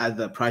any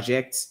other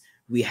projects,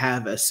 we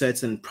have a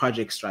certain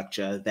project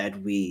structure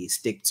that we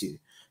stick to.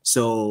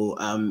 So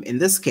in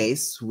this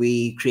case,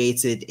 we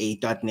created a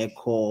 .NET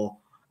Core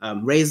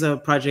Razor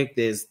project.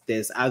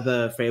 There's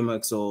other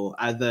frameworks or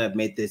other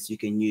methods you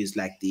can use,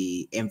 like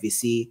the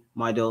MVC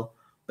model.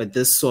 But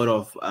this sort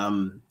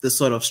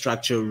of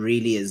structure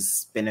really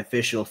is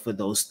beneficial for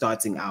those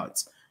starting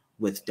out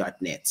with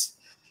 .NET.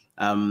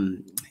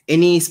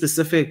 Any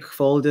specific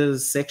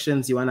folders,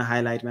 sections you want to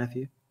highlight,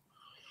 Matthew?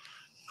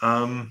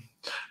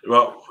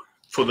 Well,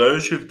 for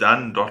those who've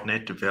done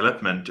 .NET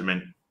development, I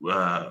mean,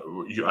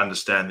 you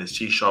understand the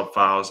C#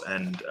 files,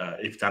 and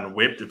if you've done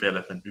web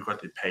development, we've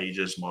got the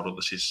pages model.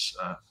 This is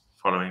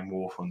following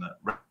more from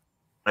the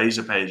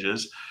Razor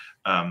pages.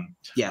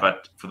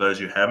 But for those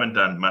who haven't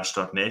done much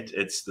 .NET,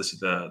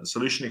 the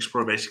Solution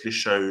Explorer basically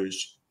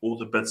shows all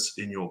the bits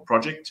in your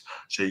project.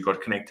 So you've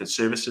got connected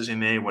services in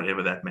there,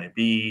 whatever that may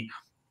be.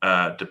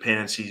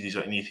 Dependencies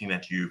or anything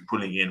that you're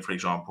pulling in. For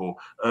example,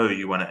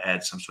 you want to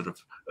add some sort of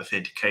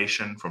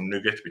authentication from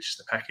NuGet, which is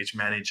the package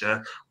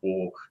manager,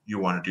 or you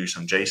want to do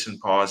some JSON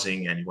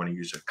parsing and you want to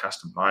use a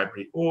custom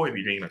library, or if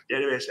you're doing like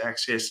database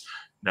access,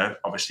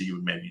 obviously you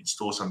would maybe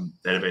install some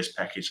database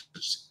package, such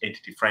as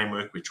Entity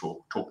Framework, which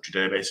will talk to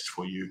databases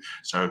for you.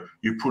 So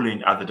you pull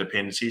in other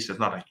dependencies. It's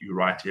not like you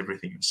write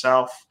everything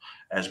yourself,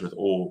 as with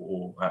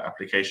all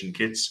application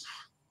kits.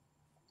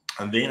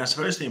 And then I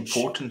suppose the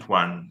important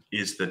one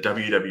is the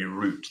WW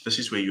root. This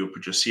is where you'll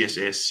put your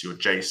CSS, your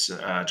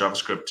JSON,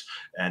 JavaScript,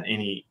 and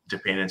any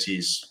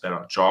dependencies that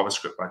are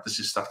JavaScript, right? This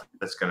is stuff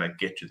that's going to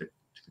get to the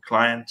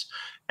client.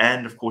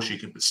 And of course, you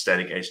can put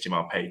static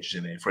HTML pages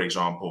in there. For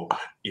example,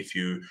 if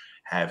you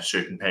have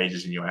certain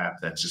pages in your app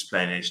that's just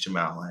plain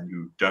HTML and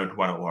you don't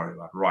want to worry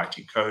about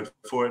writing code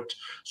for it.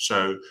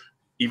 So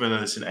even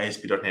though it's an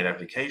ASP.NET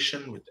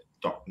application with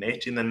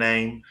 .NET in the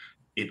name,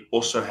 it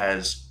also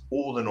has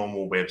all the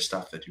normal web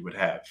stuff that you would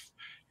have.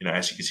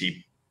 As you can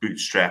see,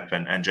 Bootstrap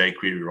and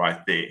jQuery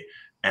right there,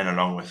 and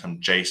along with some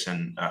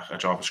JSON,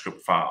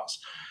 JavaScript files.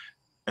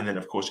 And then,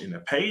 of course, in the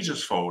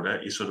Pages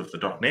folder is sort of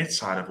the .NET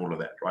side of all of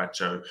that, right?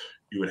 So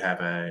you would have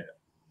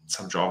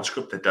some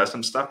JavaScript that does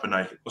some stuff, but now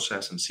you can also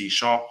have some C#.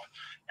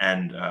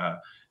 And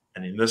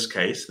in this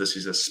case, this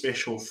is a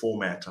special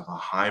format of a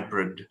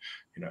hybrid,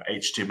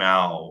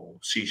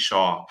 HTML, C#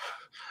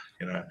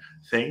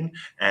 thing,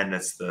 and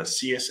it's the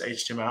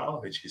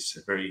CS_HTML, which is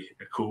very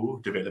cool.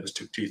 Developers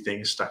took two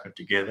things, stuck them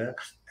together,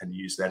 and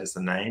used that as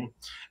the name.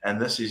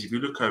 And this is, if you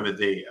look over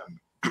there,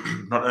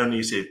 not only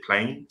is it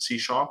plain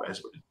C#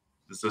 as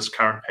this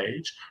current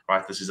page,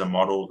 right? This is a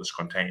model. This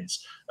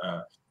contains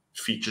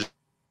features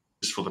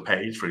for the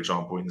page. For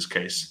example, in this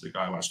case, the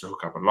guy wants to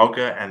hook up a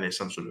logger, and there's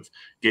some sort of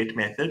get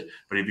method.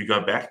 But if you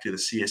go back to the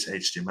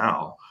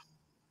CS_HTML,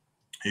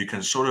 you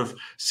can sort of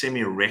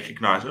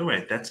semi-recognize, oh,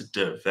 wait, that's a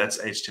div, that's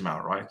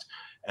HTML, right?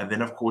 And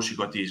then, of course, you've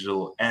got these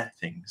little add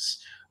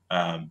things.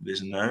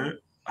 There's no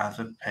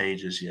other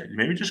pages here.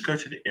 Maybe just go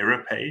to the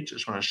error page. I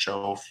just want to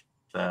show off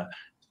the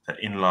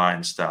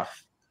inline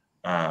stuff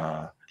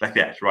like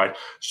that, right?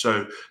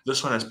 So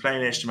this one has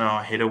plain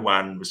HTML, header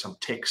 1 with some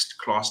text,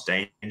 class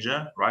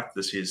danger, right?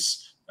 This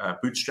is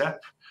Bootstrap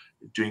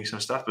doing some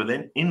stuff. But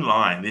then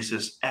inline, this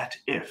is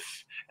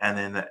 @if. And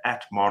then the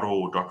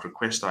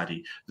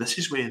 @model.requestID. This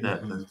is where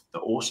the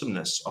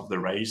awesomeness of the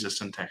Razor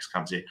syntax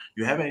comes in.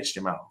 You have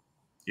HTML,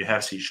 you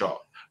have C#,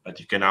 but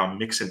you can now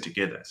mix them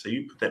together. So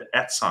you put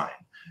that @sign,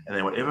 and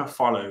then whatever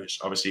follows,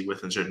 obviously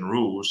within certain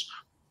rules,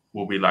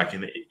 will be like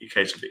in the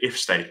case of the if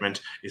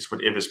statement, it's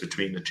whatever's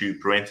between the two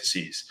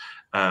parentheses.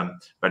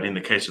 But in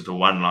the case of the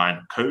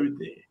one-line code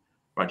there,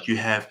 right, you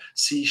have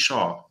C#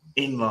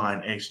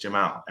 inline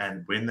HTML,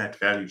 and when that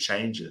value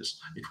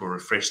changes, it will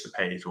refresh the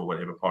page or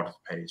whatever part of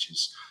the page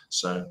is.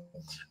 So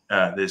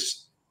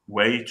there's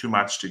way too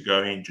much to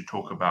go in to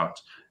talk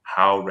about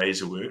how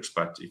Razor works.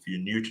 But if you're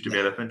new to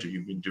development, or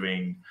you've been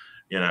doing,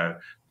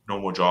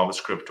 normal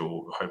JavaScript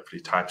or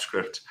hopefully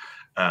TypeScript,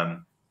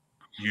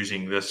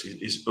 using this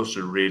is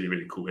also really,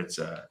 really cool. It's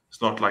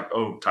not like,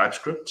 oh,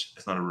 TypeScript.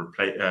 It's not a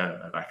replace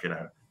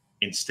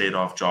instead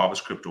of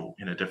JavaScript or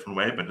in a different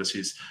way, but this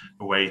is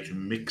a way to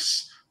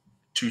mix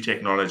two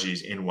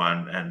technologies in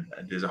one, and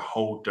there's a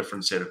whole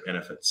different set of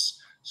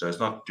benefits. So it's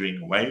not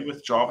doing away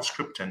with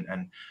JavaScript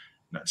and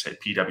say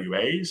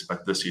PWAs,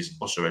 but this is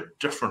also a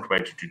different way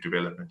to do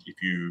development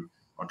if you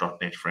are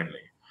 .NET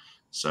friendly.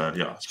 So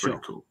yeah, it's pretty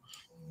cool.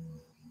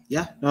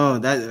 Yeah, no,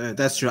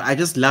 that's true. I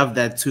just love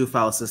that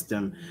two-file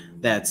system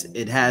that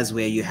it has,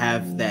 where you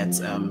have that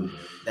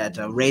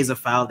Razor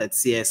file, that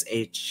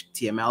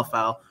CS_HTML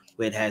file,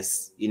 where it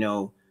has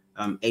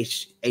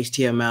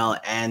HTML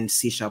and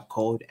C#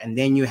 code, and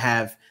then you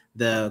have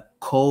the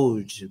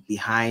code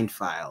behind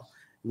file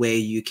where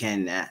you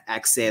can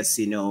access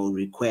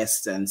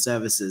requests and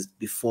services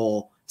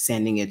before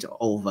sending it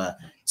over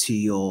to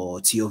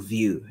your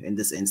view. In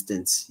this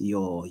instance,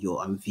 your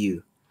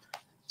view.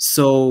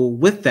 So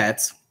with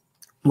that,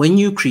 when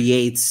you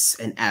create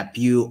an app,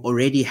 you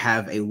already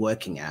have a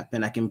working app,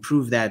 and I can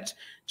prove that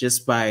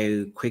just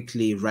by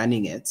quickly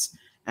running it.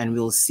 and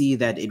we'll see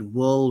that it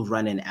will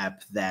run an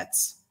app that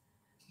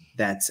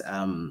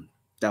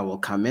will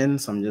come in.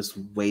 So I'm just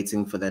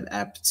waiting for that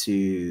app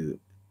to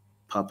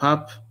pop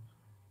up.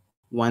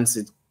 Once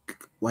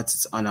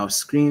it's on our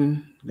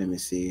screen, let me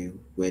see,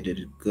 where did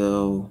it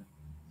go?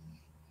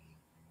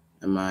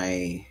 Am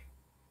I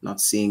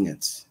not seeing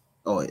it?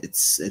 Oh,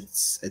 it's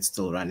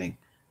still running.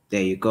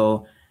 There you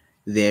go.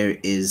 There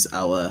is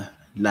our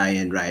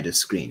Lion Rider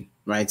screen,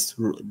 right?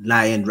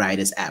 Lion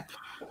Rider's app.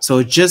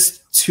 So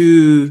just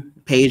 2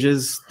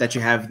 pages that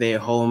you have there,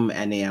 home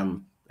and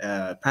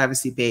a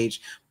privacy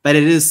page, but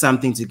it is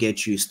something to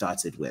get you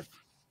started with.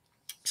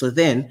 So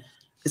then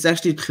let's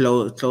actually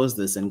close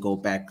this and go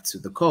back to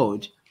the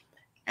code.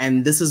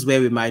 And this is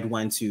where we might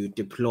want to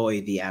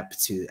deploy the app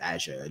to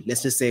Azure.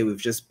 Let's just say we've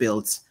just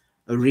built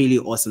a really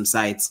awesome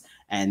site,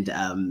 and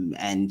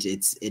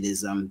it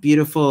is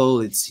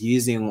beautiful. It's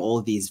using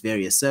all these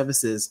various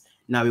services.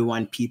 Now we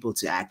want people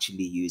to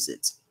actually use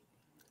it.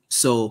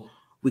 So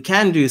we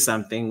can do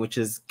something which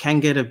can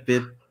get a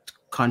bit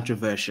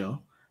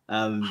controversial.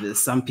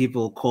 Some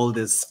people call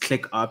this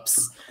click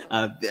ops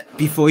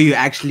before you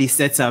actually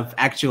set up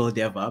actual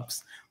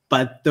DevOps.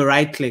 But the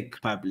right click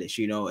publish,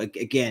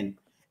 again,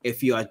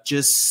 if you are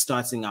just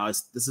starting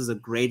out, this is a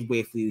great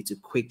way for you to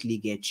quickly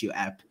get your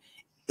app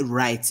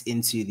right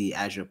into the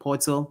Azure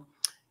portal.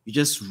 You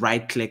just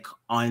right click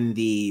on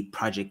the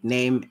project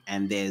name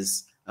and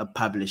there's a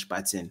publish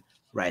button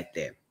right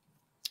there.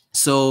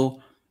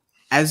 So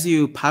as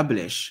you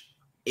publish,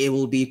 it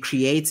will be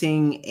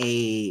creating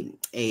a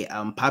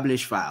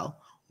publish file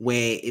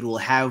where it will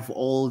have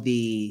all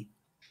the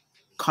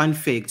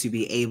config to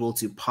be able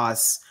to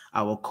pass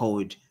our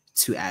code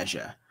to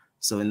Azure.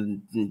 So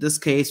in this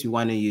case, we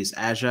want to use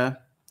Azure.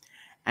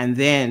 And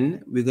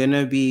then we're going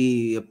to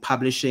be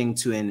publishing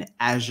to an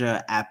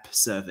Azure app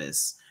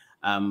service.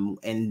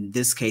 In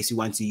this case, we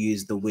want to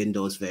use the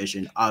Windows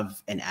version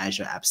of an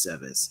Azure app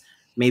service.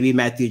 Maybe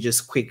Matthew,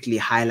 just quickly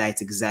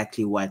highlight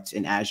exactly what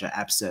an Azure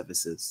app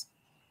service is.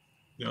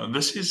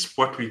 This is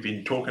what we've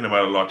been talking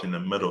about a lot in the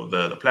middle,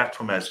 the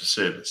platform as a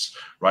service,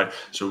 right?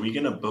 So we're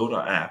going to build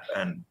our app,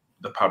 and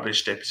the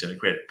publish step is going to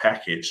create a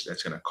package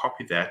that's going to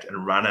copy that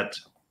and run it,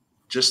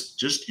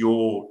 just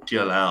your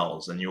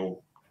TLLs and your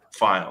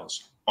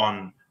files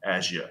on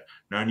Azure.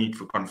 No need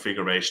for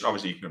configuration.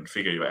 Obviously, you can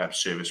configure your app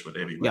service,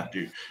 whatever you want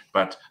to do.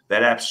 But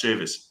that app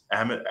service,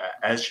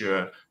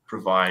 Azure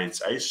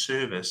provides a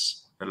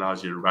service that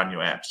allows you to run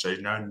your app. So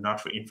not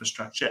for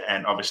infrastructure,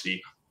 and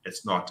obviously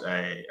it's not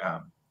a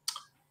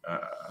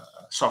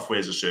software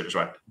as a service,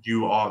 right?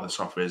 You are the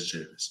software as a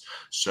service.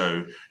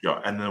 So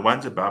yeah, and the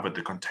ones above it,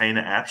 the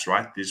container apps,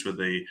 right? These were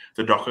the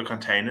Docker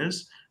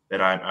containers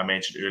that I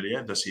mentioned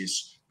earlier. This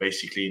is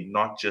basically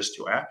not just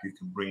your app. You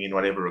can bring in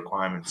whatever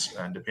requirements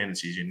and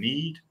dependencies you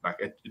need, like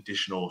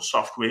additional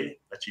software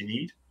that you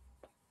need.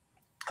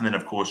 And then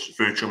of course,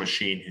 virtual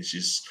machine is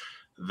just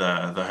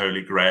the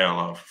holy grail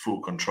of full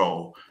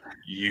control.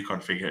 You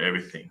configure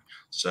everything.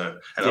 So,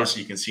 and also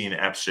you can see in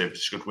the app service,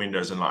 it's got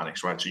Windows and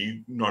Linux, right? So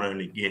you not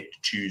only get to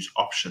choose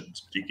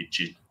options, but you get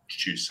to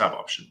choose sub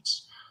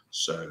options.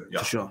 So yeah,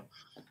 for sure.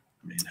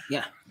 I mean,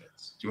 yeah. Do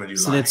you want to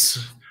do so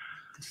Linux?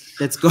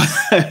 Let's go.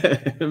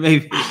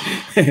 Maybe.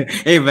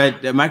 Hey,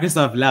 but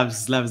Microsoft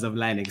loves of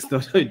Linux.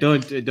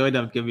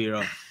 Don't get me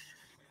wrong.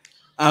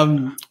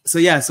 So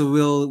yeah, so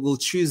we'll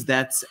choose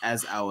that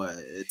as our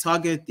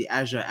target, the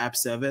Azure app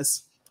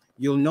service.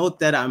 You'll note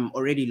that I'm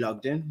already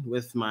logged in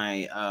with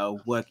my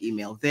work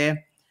email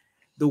there.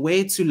 The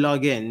way to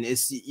log in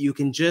is you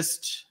can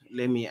just,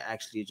 let me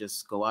actually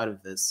just go out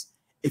of this.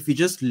 If you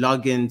just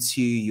log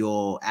into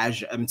your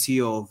Azure, to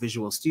your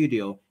Visual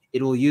Studio,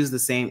 it will use the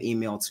same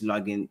email to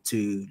log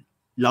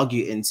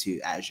you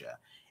into Azure.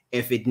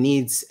 If it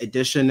needs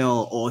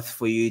additional auth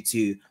for you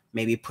to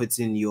maybe put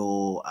in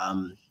your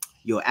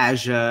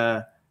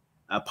Azure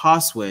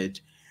password,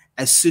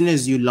 as soon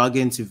as you log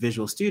into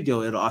Visual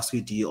Studio, it'll ask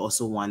you, do you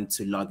also want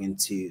to log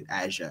into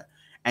Azure?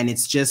 And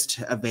it's just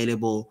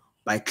available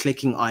by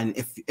clicking on,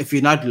 if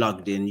you're not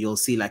logged in, you'll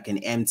see like an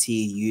empty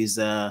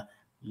user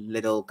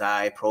little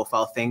guy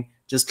profile thing.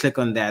 Just click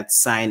on that,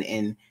 sign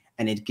in,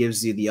 and it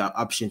gives you the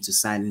option to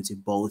sign into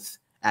both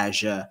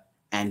Azure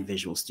and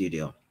Visual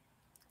Studio.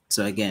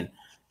 So again,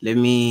 let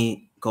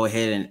me go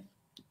ahead and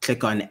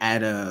click on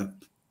add a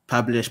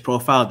publish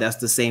profile. That's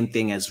the same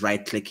thing as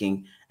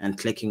right-clicking and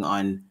clicking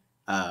on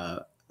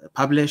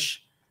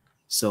publish.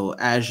 So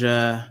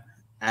Azure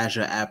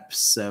App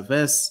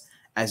Service,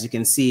 as you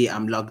can see,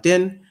 I'm logged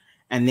in,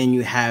 and then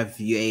you have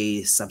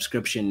a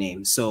subscription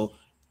name. So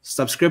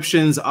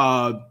subscriptions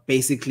are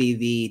basically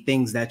the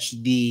things that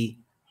the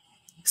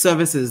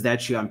services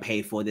that you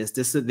pay for. There's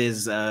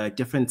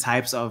different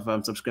types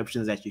of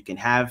subscriptions that you can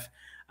have.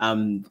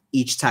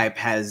 Each type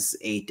has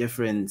a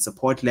different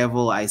support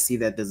level. I see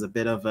that there's a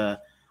bit of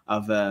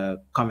a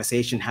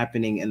conversation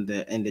happening in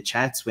the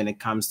chats when it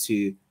comes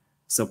to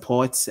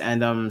support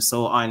and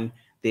so on.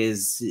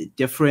 There's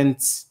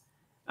different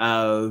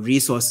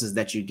resources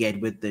that you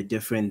get with the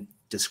different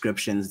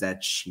descriptions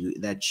that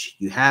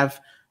you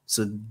have.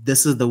 So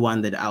this is the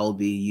one that I'll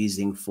be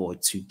using for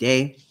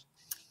today.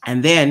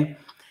 And then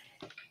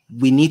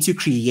we need to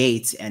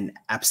create an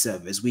app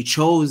service. We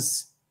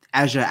chose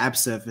Azure App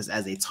Service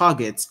as a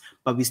target,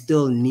 but we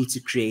still need to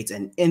create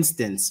an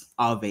instance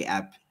of a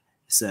app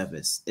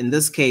service. In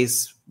this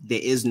case,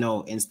 there is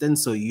no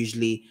instance, so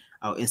usually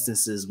our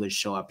instances would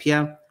show up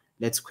here.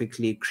 Let's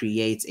quickly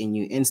create a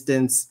new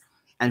instance.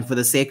 And for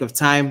the sake of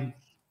time,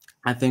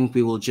 I think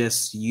we will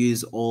just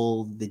use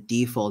all the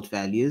default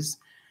values.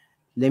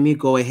 Let me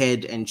go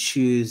ahead and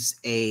choose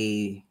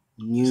a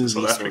new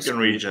South African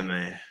group. region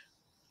there,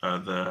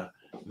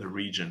 the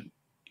region,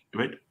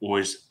 right? Or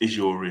is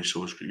your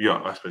resource group?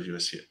 Yeah, I suppose you will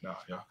see it now.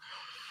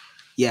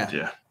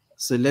 Yeah.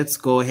 So let's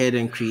go ahead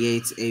and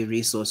create a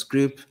resource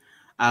group.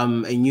 A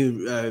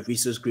new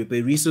resource group.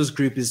 A resource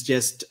group is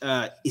just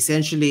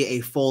essentially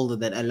a folder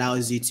that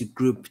allows you to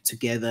group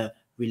together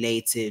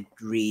related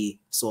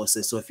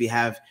resources. So if you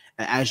have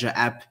an Azure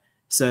App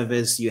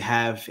Service, you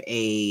have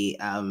a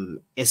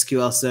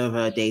SQL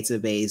Server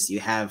database, you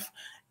have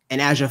an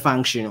Azure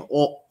function,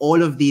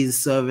 all of these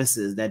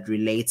services that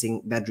relate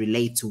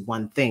to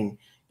one thing,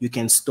 you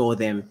can store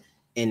them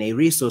in a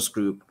resource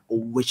group,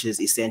 which is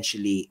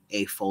essentially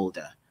a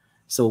folder.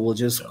 So we'll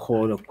just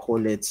call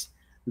it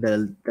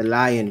the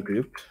Lion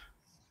group.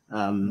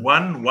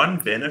 One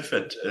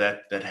benefit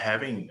that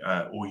having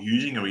or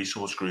using a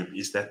resource group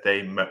is that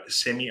they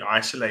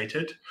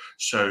semi-isolated.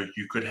 So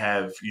you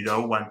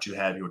don't want to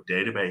have your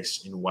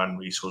database in one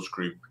resource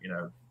group,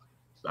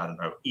 I don't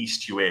know,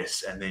 East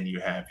US, and then you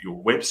have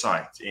your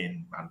website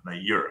in, I don't know,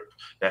 Europe.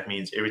 That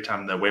means every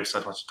time the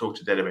website wants to talk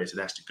to the database, it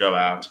has to go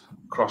out,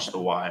 cross the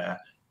wire,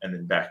 and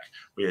then back.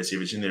 Whereas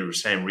if it's in the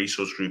same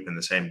resource group in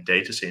the same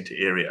data center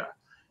area,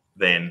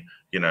 then,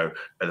 the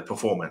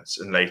performance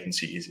and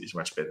latency is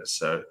much better.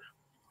 So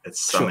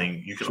it's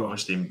something you can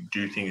obviously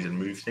do things and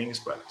move things,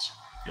 but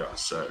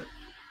so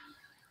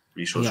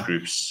resource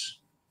groups.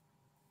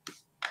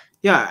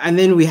 Yeah, and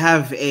then we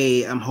have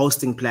a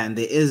hosting plan.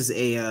 There is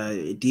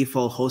a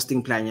default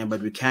hosting plan here,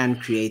 but we can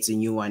create a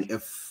new one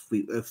if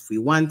we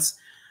want.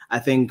 I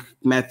think,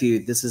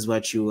 Matthew, this is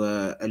what you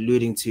were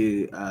alluding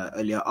to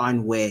earlier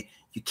on, where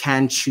you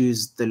can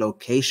choose the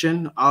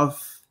location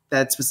of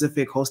that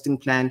specific hosting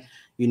plan.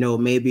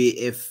 Maybe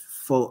if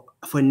for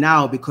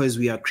now, because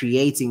we are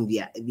creating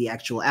the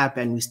actual app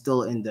and we're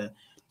still in the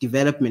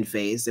development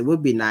phase, it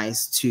would be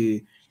nice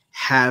to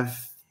have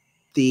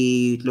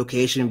the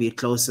location be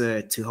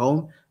closer to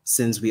home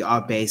since we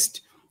are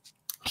based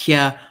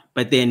here,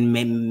 but then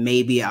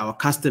maybe our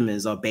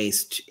customers are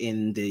based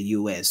in the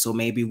US. So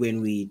maybe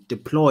when we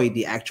deploy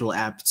the actual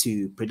app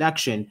to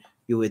production,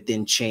 you would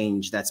then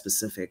change that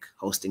specific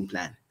hosting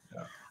plan.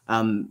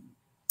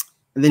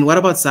 And then what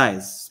about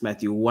size,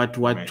 Matthew? What is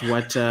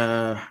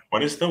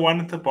the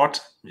one at the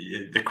bottom?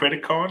 The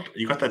credit card?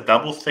 You got the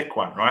double thick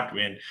one, right?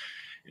 When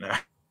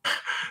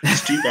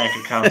these two bank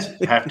accounts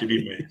have to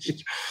be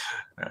merged.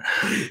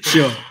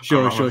 Sure.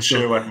 I'm not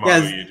sure what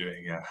model you're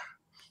doing.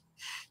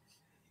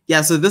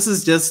 Yeah. So this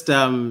is just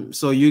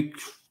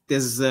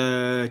there's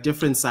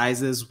different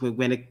sizes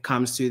when it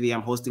comes to the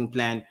hosting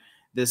plan.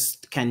 This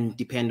can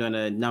depend on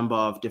a number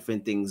of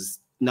different things,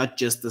 not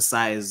just the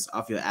size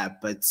of your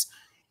app, but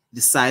the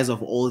size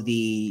of all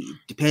the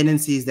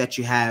dependencies that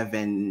you have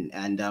and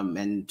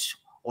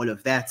all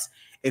of that.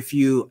 If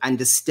you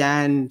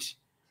understand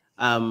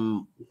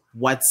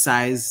what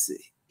size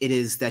it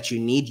is that you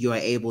need, you are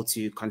able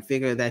to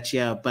configure that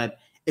here. But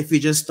if you're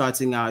just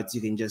starting out,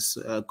 you can just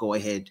go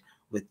ahead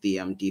with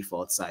the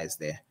default size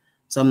there.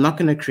 So I'm not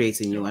going to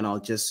create a new one. I'll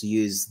just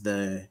use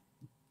the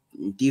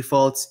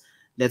default.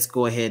 Let's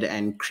go ahead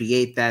and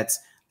create that.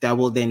 That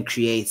will then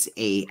create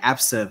a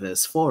app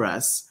service for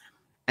us.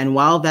 And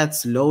while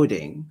that's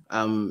loading,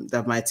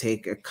 that might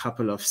take a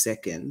couple of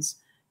seconds.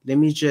 Let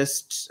me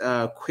just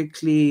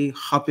quickly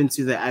hop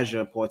into the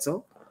Azure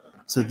portal.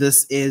 So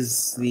this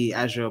is the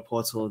Azure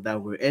portal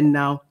that we're in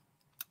now.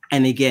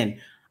 And again,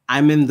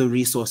 I'm in the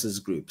resources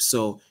group.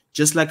 So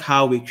just like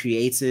how we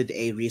created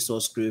a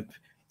resource group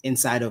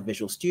inside of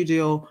Visual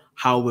Studio,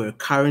 how we're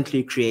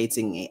currently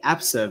creating an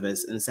app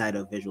service inside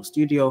of Visual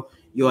Studio,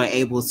 you are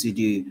able to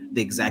do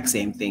the exact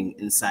same thing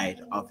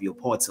inside of your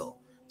portal.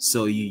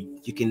 So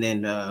you can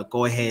then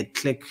go ahead,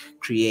 click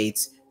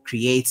create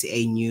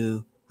a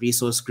new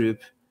resource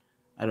group.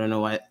 I don't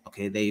know why.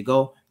 Okay, there you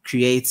go.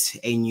 Create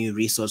a new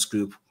resource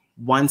group.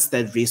 Once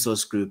that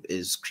resource group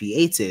is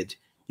created,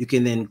 you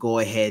can then go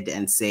ahead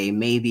and say,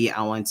 maybe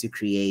I want to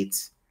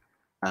create,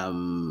 let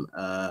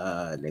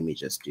me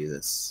just do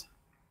this.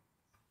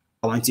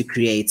 I want to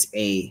create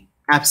a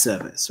app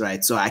service,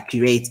 right? So I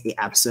create a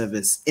app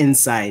service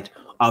inside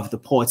of the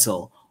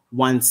portal.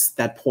 Once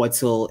that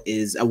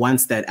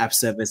app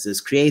service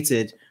is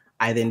created,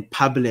 I then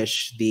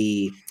publish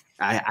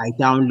I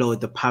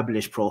download the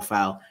publish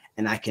profile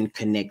and I can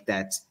connect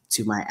that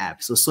to my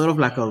app. So sort of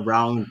like a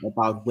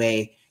roundabout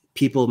way,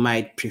 people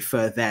might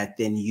prefer that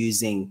than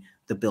using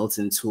the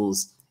built-in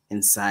tools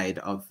inside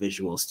of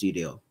Visual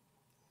Studio.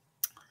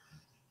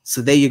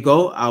 So there you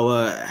go.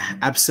 Our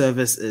app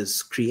service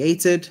is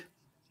created.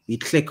 We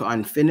click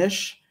on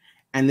finish,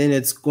 and then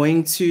it's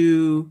going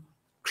to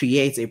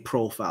create a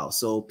profile.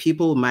 So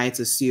people might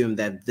assume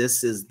that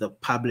this is the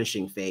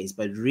publishing phase,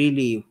 but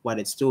really what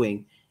it's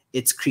doing,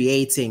 it's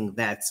creating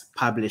that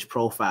published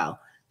profile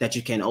that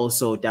you can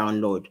also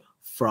download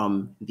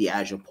from the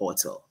Azure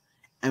portal.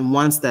 And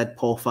once that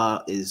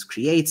profile is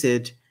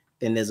created,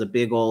 then there's a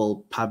big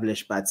old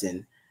publish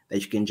button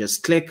that you can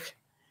just click,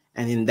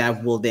 and then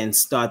that will then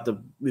start the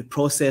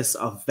process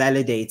of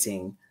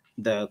validating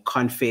the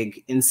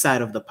config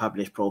inside of the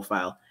publish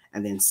profile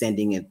and then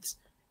sending it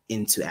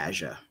into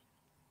Azure.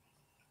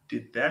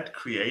 Did that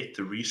create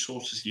the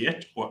resources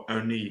yet, or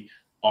only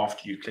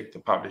after you click the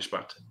publish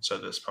button? So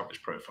this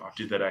publish profile,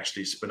 did that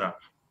actually spin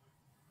up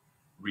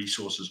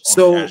resources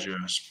on the Azure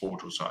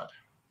portal side?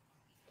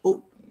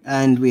 Oh,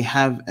 and we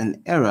have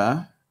an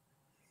error.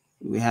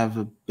 We have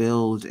a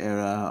build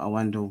error. I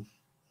wonder,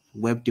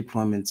 web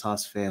deployment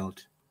task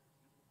failed.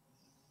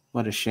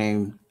 What a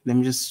shame. Let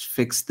me just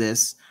fix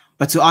this.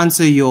 But to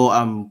answer your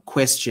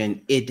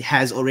question, it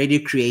has already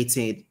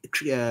created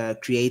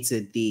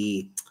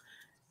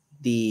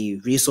the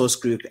resource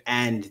group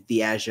and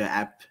the Azure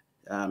app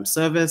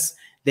service.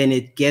 Then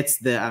it gets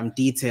the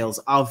details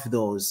of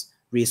those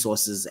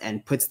resources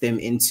and puts them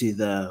into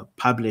the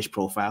publish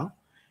profile.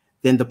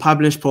 Then the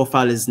publish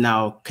profile is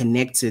now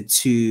connected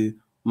to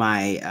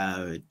my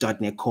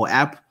 .NET Core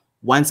app.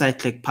 Once I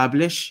click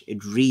publish,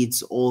 it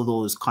reads all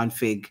those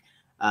config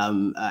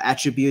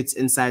attributes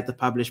inside the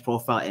publish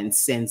profile and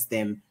sends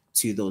them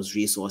to those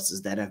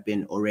resources that have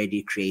been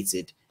already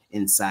created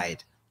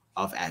inside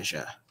of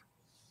Azure.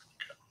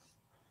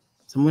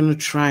 So I'm going to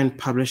try and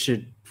publish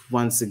it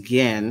once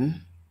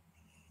again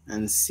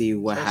and see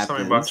what happens.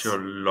 Something about your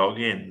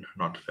login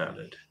not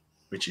valid,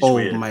 which is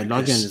weird. Oh, my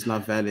login is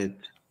not valid.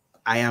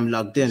 I am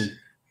logged in.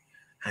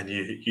 And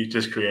you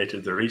just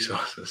created the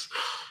resources.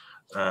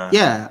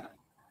 Yeah.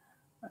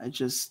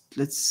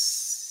 Let's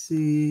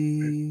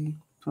see,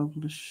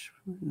 publish,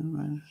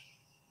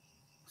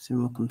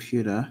 single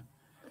computer.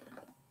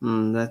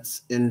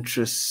 That's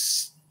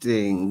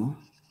interesting.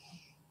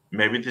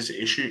 Maybe there's an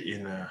issue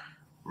in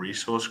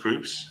resource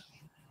groups,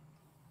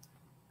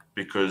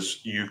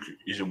 because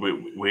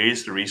where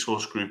is the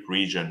resource group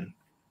region?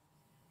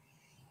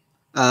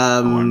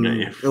 I wonder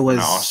if when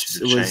I asked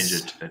you to change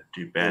it, that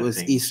do bad things.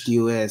 It was East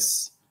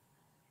US.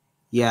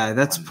 Yeah,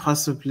 that's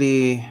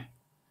possibly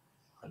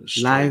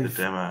live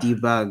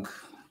debug.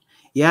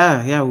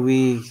 Yeah,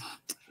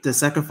 the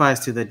sacrifice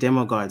to the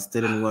demo gods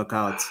didn't work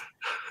out.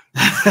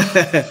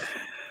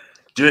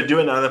 do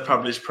another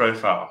publish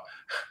profile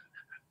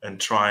and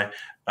try.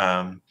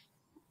 Well,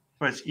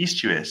 it's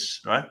East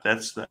US, right?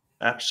 That's the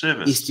app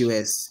service. East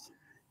US.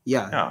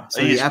 Yeah.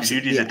 So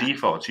you did the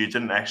default. You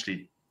didn't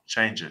actually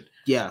change it.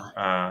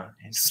 Yeah.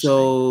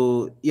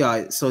 So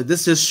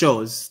this just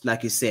shows,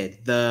 like you said,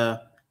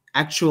 the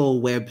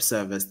actual web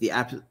service, the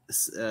app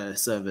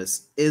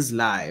service is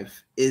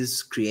live,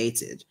 is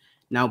created.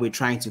 Now we're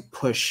trying to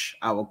push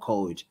our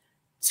code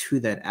to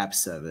that app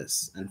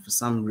service, and for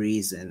some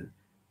reason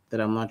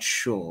that I'm not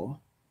sure,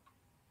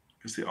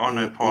 because there are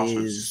no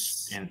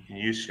passwords in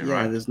use here,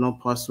 right? Yeah, there's no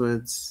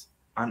passwords.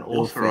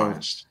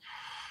 Unauthorized.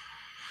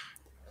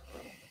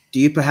 Do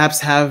you perhaps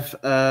have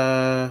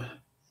let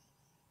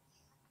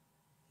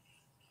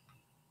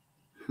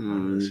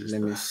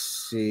me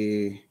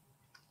see.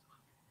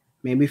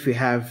 Maybe if we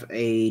have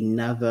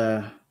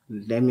another,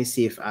 let me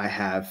see if I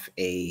have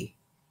a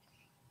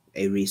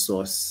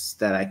resource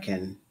that I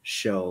can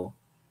show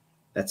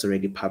that's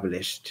already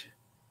published,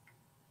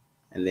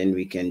 and then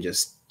we can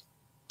just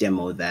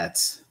demo that.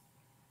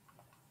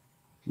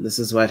 This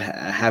is what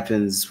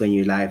happens when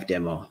you live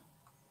demo.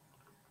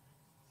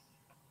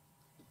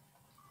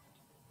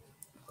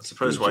 I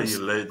suppose while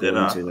you load that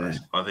up,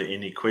 are there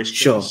any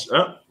questions? Sure.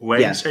 Oh,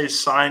 Wayne says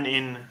sign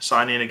in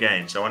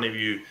again. So one of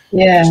you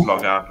just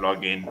log out,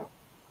 log in.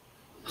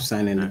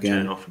 Sign in again.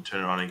 Turn it off and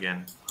turn it on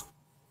again.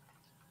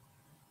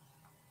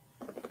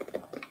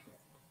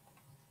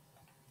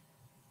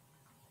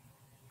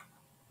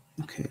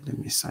 Okay, let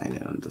me sign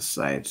in on the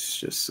site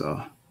just so.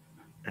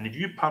 And if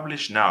you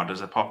publish now,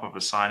 does it pop up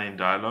a sign-in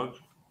dialog?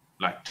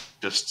 Like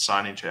just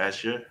sign into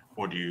Azure,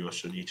 or do you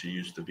also need to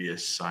use the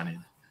VS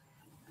sign-in?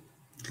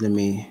 Let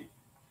me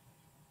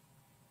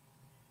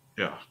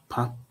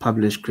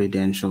publish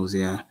credentials.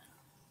 Yeah,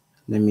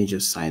 let me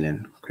just sign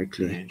in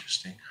quickly. Very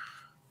interesting.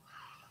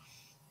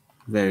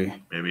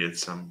 Very. Maybe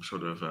it's some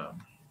sort of what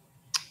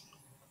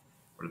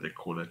do they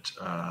call it?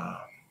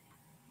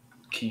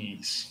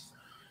 Keys.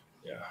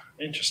 Yeah,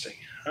 interesting.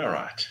 All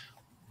right,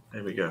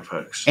 there we go,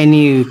 folks.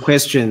 Any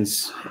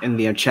questions in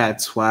the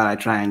chat while I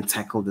try and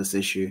tackle this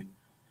issue?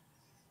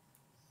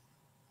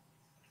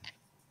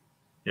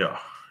 Yeah.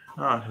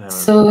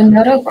 So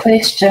not a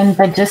question,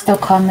 but just a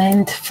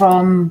comment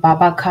from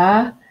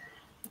Babakar.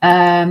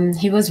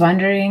 He was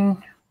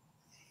wondering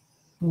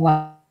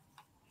why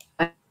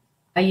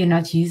are you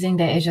not using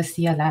the Azure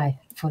CLI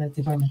for the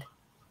deployment?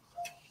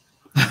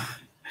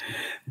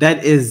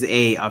 That is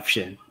a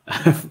option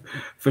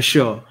for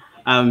sure.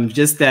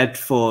 Just that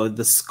for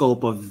the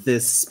scope of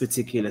this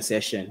particular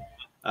session,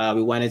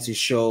 we wanted to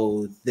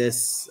show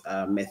this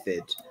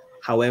method.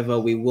 However,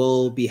 we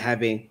will be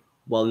having,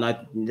 well,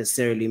 not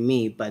necessarily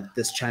me, but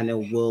this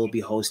channel will be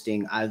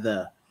hosting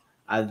other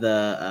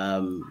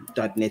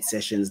 .NET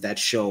sessions that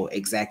show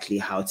exactly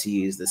how to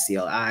use the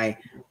CLI,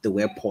 the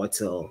web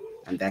portal,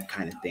 and that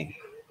kind of thing.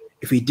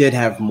 If we did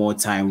have more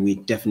time, we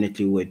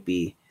definitely would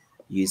be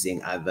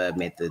using other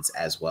methods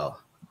as well.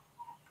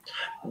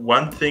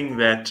 One thing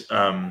that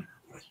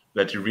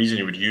the reason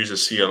you would use a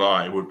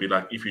CLI would be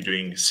like if you're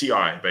doing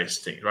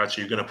CI-based things, right?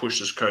 So you're going to push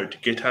this code to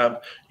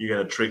GitHub, you're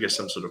going to trigger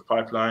some sort of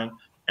pipeline,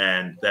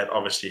 and that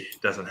obviously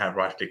doesn't have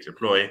right-click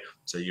deploy,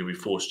 so you'll be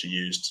forced to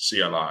use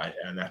CLI,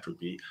 and that would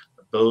be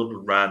a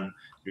build, run,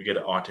 you get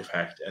an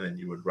artifact, and then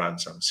you would run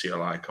some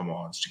CLI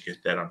commands to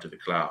get that onto the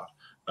cloud.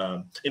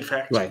 In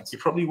fact, you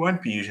probably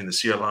won't be using the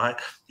CLI.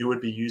 You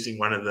would be using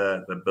one of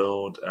the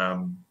build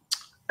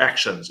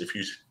actions. If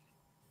you,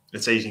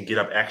 let's say, using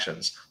GitHub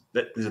Actions,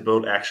 there's a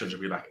build actions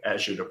would be like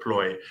Azure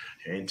deploy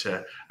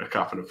into a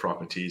couple of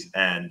properties,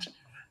 and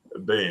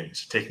boom,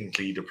 it's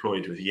technically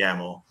deployed with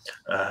YAML.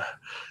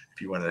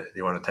 If you want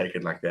to take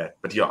it like that,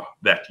 but yeah,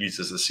 that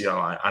uses the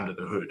CLI under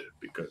the hood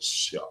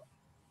because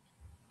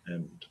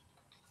and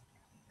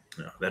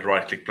that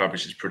right-click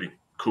publish is pretty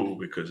cool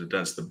because it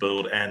does the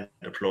build and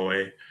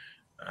deploy.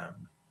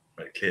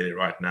 But clearly,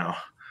 right now,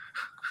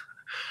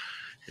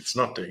 it's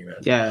not doing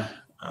that. Yeah,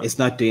 it's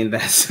not doing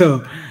that.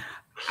 So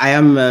I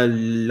am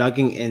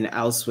logging in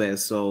elsewhere,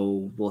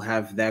 so we'll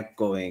have that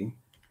going.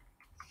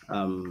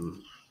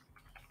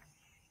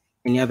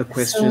 Any other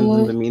questions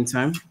in the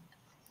meantime?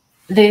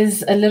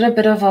 There's a little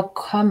bit of a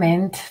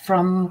comment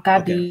from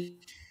Gabi.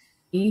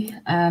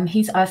 Okay.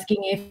 He's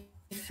asking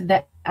if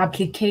the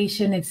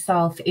application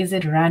itself, is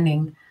it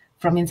running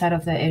from inside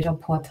of the Azure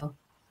portal?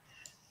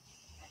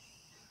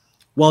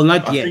 Well,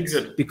 not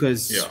yet,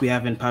 because we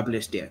haven't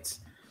published yet.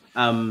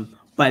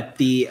 But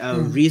the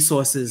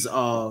resources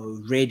are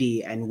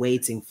ready and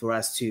waiting for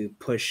us to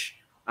push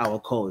our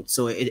code.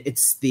 So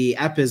it's the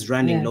app is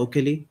running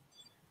locally.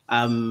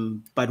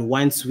 But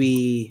once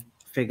we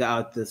figure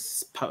out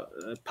this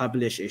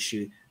publish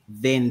issue,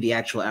 then the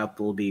actual app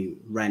will be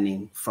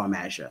running from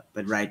Azure.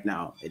 But right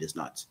now, it is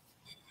not.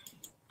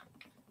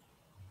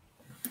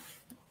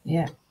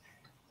 Yeah.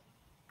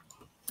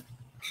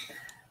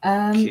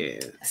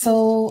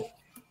 So,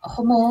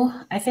 Homo,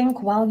 I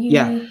think while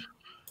you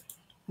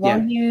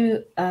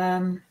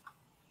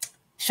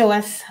show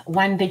us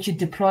one that you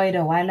deployed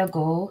a while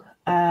ago,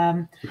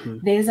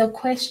 there's a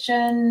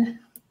question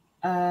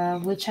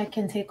which I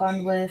can take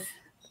on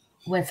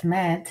with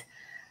Matt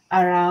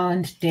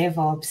around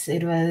DevOps.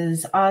 It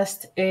was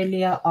asked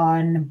earlier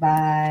on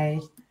by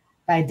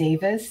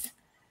Davis.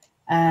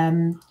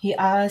 He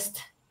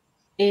asked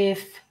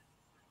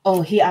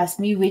he asked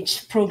me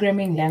which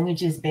programming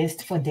language is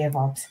best for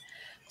DevOps.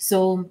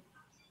 So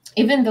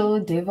even though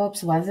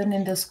DevOps wasn't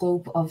in the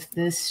scope of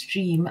this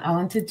stream, I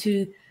wanted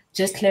to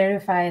just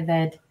clarify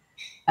that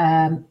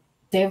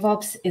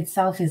DevOps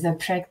itself is a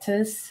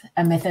practice,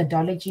 a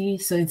methodology.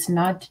 So it's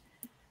not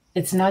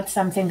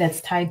something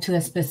that's tied to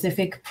a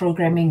specific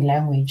programming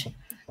language.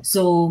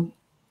 So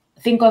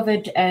think of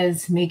it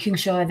as making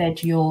sure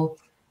that your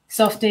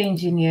software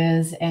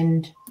engineers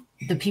and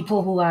the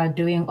people who are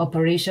doing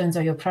operations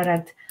or your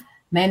product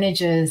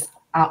managers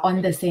are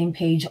on the same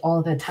page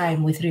all the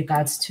time with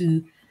regards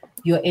to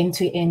your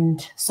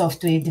end-to-end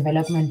software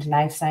development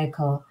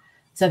lifecycle.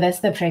 So that's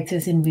the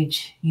practice in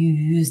which you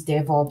use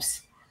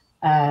DevOps,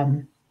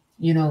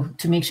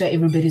 to make sure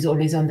everybody's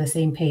always on the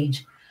same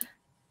page.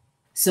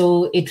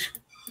 So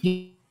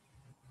you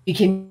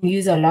can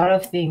use a lot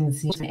of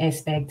things in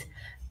aspect,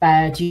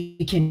 but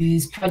you can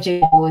use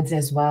project boards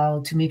as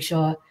well to make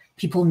sure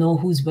people know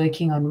who's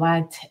working on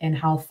what and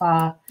how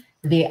far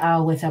they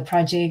are with a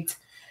project.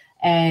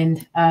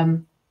 And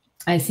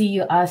I see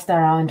you asked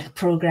around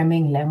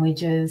programming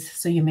languages.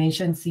 So you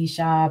mentioned C#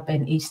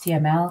 and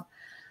HTML.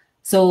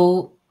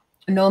 So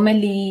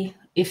normally,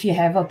 if you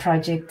have a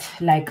project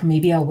like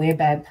maybe a web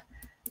app,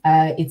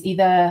 it's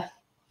either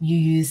you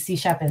use C#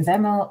 and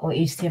XAML or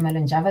HTML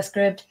and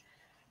JavaScript.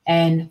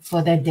 And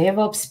for the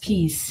DevOps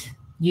piece,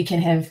 you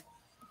can have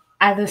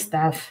other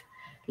stuff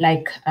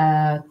like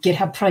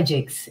GitHub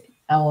projects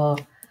or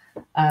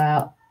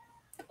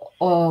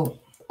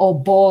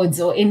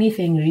boards or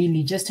anything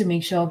really, just to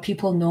make sure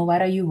people know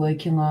what are you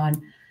working on,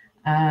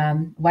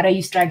 what are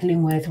you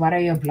struggling with, what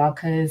are your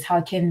blockers, how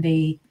can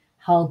they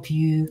help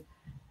you.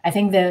 I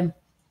think the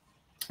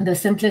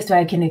simplest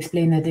way I can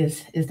explain it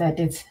is that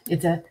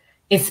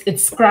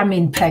it's Scrum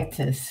in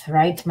practice,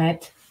 right,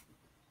 Matt?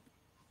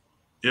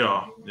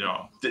 Yeah.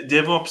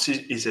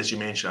 DevOps is, as you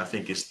mentioned, I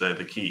think is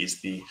the key.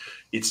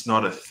 It's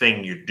not a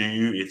thing you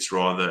do; it's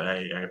rather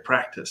a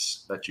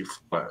practice that you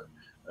follow.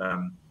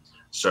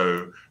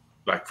 So,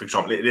 like for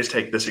example, let's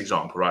take this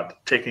example, right?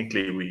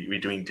 Technically, we're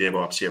doing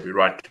DevOps here. We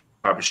write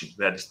publishing.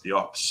 That is the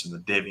ops and the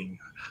deving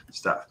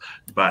stuff.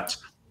 But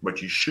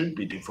what you should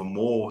be doing for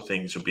more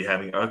things would be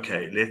having,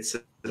 okay, let's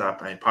set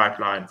up a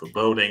pipeline for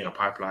building, a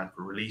pipeline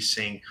for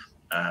releasing,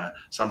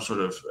 some sort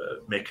of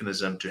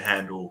mechanism to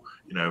handle,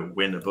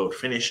 when the build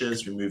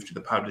finishes, we move to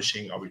the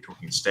publishing. Are we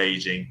talking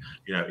staging?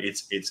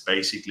 It's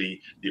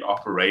basically the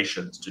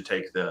operations to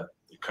take the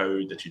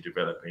code that you're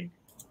developing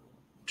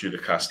to the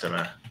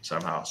customer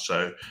somehow.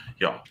 So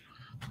yeah,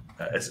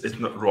 it's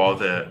not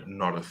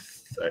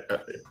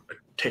a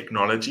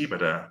technology,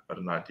 but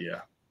an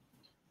idea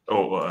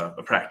or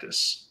a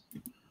practice.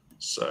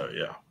 So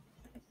yeah.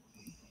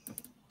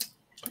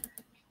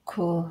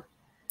 Cool.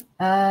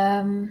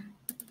 And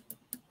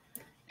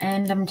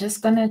I'm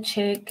just gonna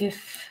check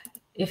if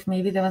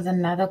maybe there was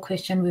another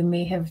question we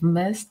may have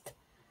missed.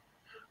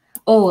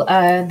 Oh,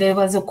 there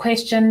was a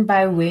question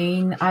by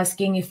Wayne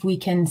asking if we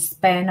can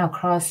span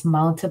across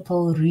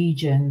multiple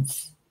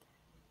regions.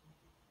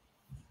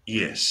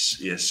 Yes.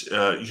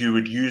 You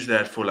would use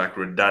that for like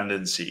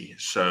redundancy.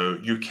 So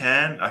you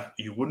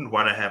wouldn't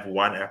want to have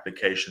one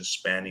application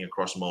spanning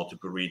across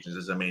multiple regions,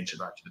 as I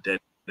mentioned, like the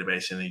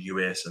database in the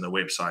US and the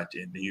website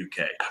in the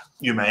UK.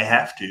 You may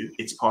have to.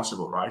 It's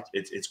possible, right?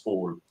 It's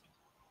all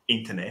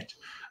internet.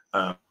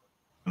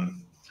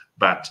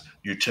 But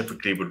you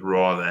typically would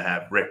rather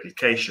have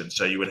replication.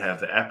 So you would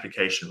have the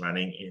application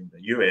running in the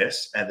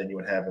US, and then you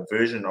would have a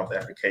version of the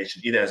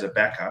application either as a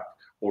backup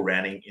or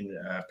running in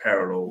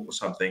parallel or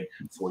something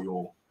for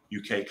your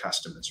UK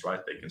customers,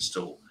 right? They can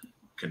still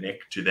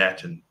connect to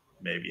that and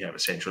maybe have a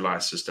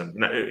centralized system.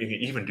 You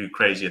can even do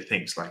crazier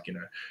things like,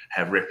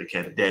 have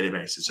replicated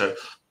databases. So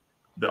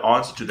the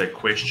answer to that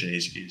question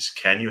is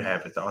can you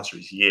have it? The answer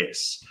is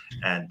yes.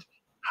 And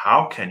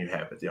how can you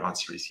have it? The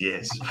answer is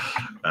yes,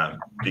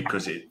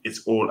 because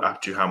it's all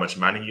up to how much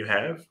money you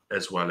have,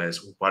 as well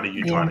as what are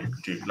you trying to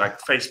do. Like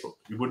Facebook,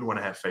 you wouldn't want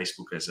to have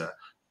Facebook as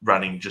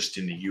running just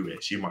in the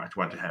US. You might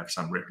want to have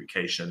some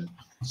replication,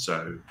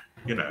 so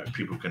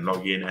people can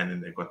log in, and then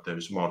they've got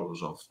those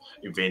models of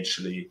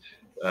eventually,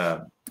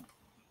 I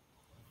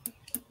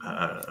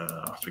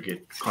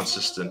forget,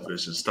 consistent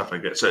versus stuff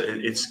like that. So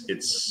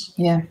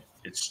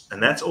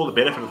and that's all the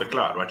benefit of the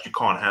cloud, right? You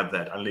can't have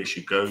that unless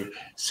you go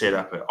set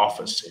up an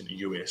office in the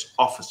US,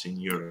 office in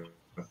Europe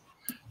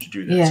to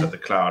do that. So the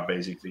cloud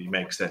basically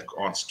makes that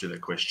answer to the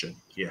question.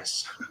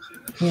 Yes.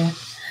 Yeah.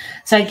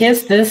 So I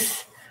guess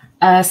this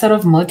sort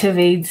of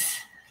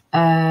motivates,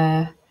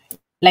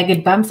 like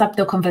it bumps up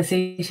the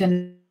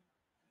conversation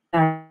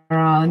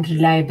around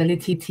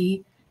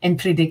reliability and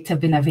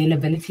predictable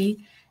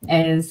availability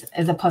as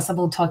a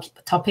possible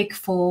topic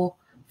for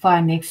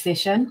our next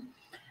session.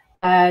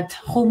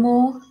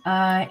 Homo,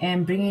 I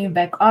am bringing you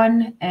back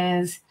on,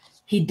 as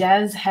he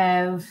does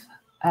have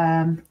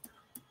the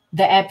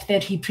app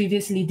that he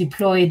previously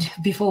deployed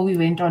before we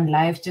went on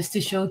live, just to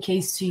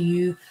showcase to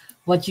you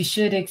what you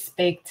should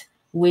expect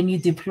when you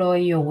deploy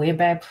your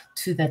web app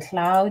to the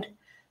cloud.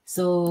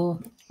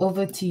 So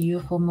over to you,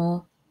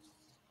 Homo.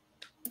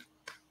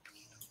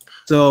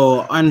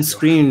 So on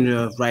screen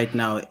right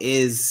now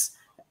is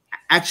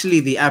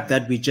actually the app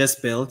that we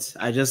just built.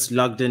 I just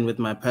logged in with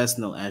my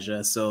personal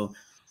Azure. So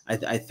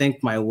I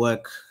think my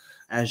work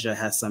Azure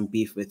has some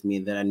beef with me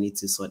that I need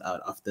to sort out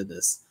after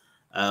this.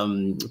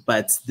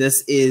 But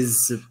this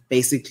is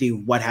basically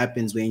what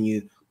happens when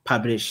you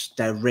publish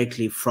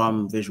directly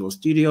from Visual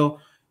Studio.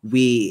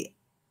 We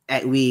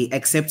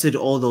accepted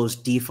all those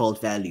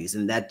default values,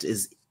 and that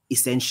is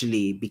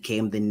essentially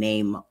became the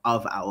name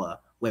of our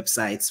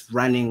websites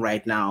running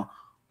right now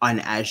on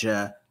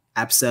Azure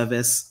App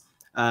Service.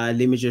 Let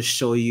me just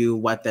show you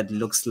what that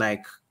looks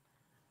like.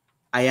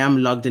 I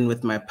am logged in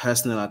with my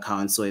personal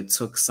account, so it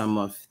took some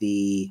of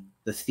the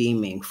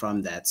theming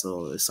from that.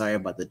 So sorry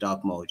about the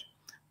dark mode,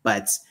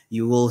 but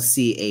you will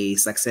see a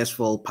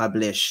successful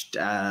published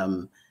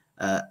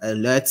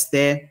alerts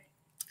there.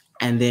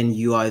 And then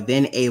you are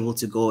then able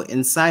to go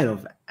inside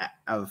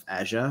of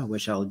Azure,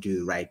 which I'll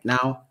do right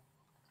now.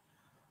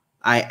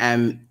 I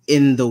am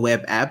in the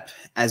web app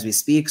as we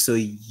speak, so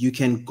you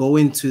can go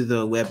into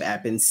the web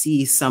app and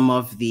see some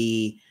of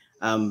the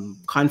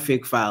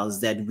config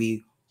files that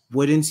we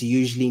wouldn't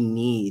usually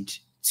need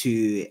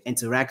to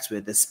interact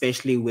with,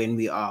 especially when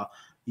we are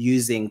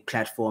using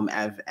platform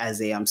as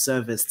a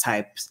service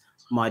types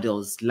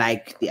models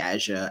like the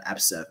Azure App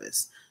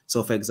Service.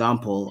 So for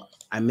example,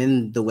 I'm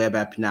in the web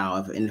app now,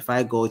 and if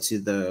I go to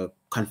the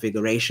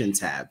configuration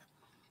tab,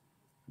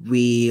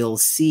 we'll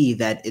see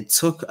that it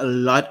took a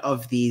lot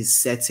of these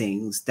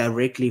settings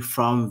directly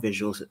from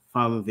Visual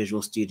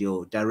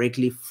Studio,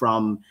 directly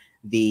from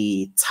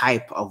the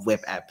type of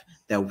web app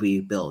that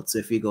we built. So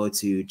if we go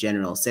to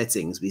general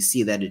settings, we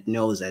see that it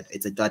knows that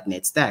it's a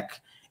 .NET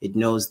stack. It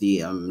knows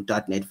the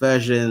 .NET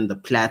version, the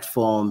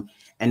platform,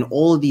 and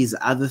all these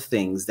other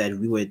things that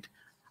we would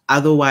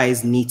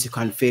otherwise need to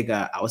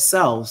configure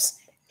ourselves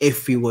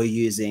if we were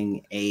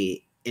using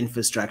a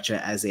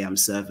infrastructure as a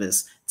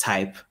service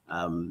type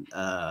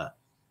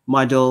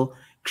model,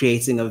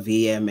 creating a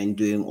VM and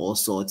doing all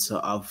sorts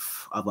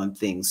of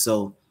things.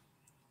 So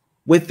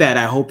with that,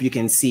 I hope you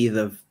can see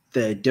the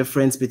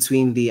difference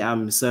between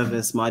the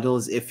service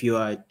models if you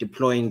are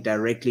deploying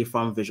directly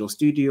from Visual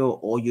Studio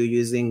or you're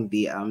using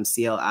the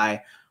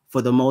CLI.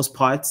 For the most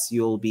part,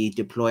 you'll be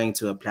deploying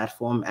to a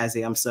platform as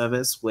a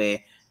service where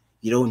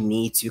you don't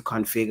need to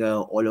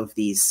configure all of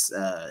these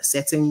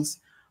settings.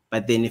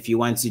 But then if you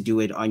want to do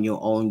it on your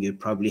own, you'd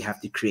probably have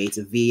to create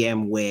a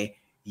VM where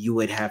you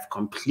would have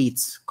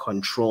complete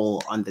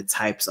control on the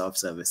types of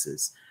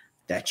services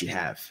that you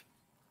have.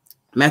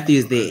 Matthew,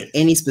 is there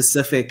any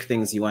specific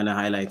things you want to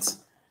highlight?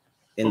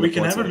 Well, we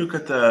can have a look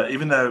at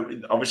even though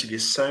obviously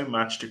there's so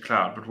much to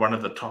cloud, but one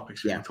of the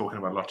topics we've been talking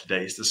about a lot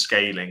today is the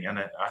scaling. And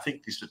I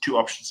think these are two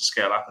options to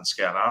scale up and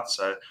scale out.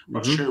 So I'm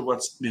not sure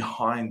what's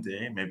behind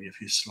there, maybe a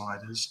few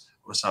sliders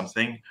or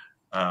something.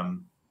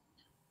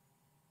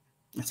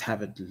 Let's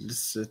have it.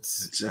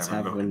 Let's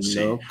have a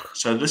look.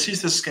 So this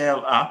is the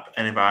scale up,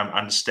 and if I'm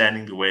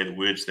understanding the way the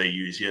words they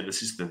use here,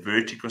 this is the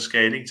vertical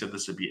scaling. So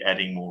this would be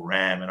adding more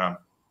RAM, and I'm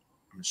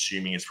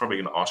assuming it's probably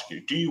going to ask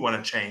you, do you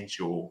want to change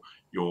your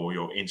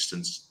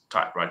instance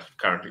type? Right, you've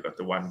currently got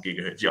the 1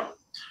 gigahertz. Yeah,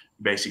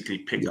 basically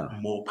pick up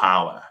more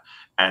power,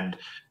 and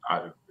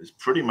it's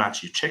pretty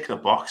much you check the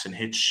box and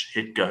hit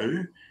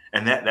go,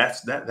 and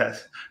that's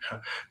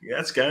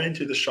going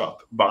to the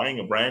shop, buying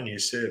a brand new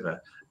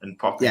server and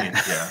popping it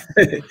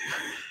here.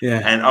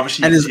 Yeah, and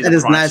obviously it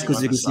is nice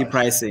because you can see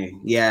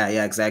pricing.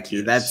 Yeah,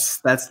 exactly. Yes.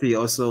 That's the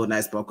also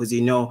nice part, because you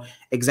know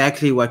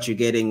exactly what you're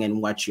getting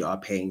and what you are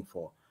paying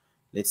for.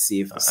 Let's see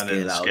if the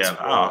scale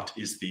out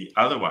is the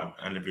other one.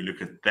 And if you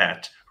look at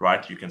that,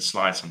 right, you can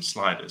slide some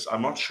sliders.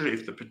 I'm not sure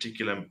if the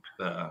particular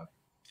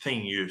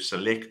thing you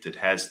selected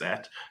has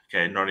that.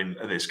 Okay, not in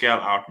the scale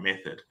out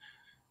method.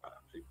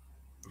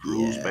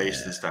 Rules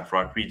based and stuff,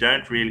 right? We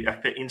don't really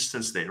like the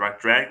instance there, right?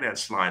 Drag that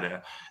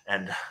slider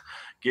and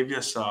give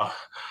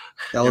yourself.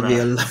 That would be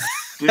a lot.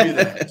 Do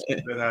that.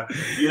 But,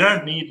 you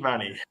don't need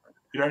money.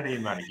 You don't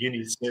need money. You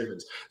need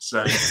servers.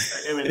 So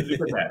I mean, look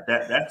at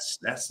that.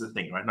 That's the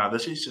thing, right? Now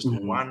this is just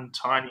one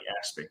tiny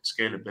aspect.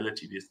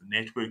 Scalability. There's the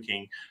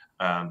networking,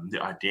 the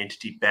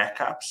identity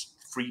backups,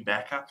 free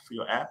backup for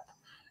your app.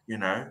 You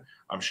know,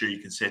 I'm sure you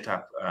can set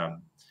up.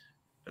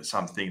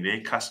 Something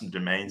there, custom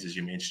domains, as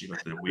you mentioned, you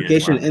got the weird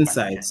application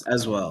insights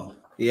as well.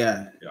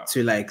 Yeah,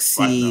 to like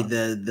see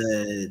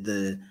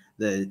the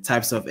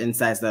types of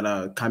insights that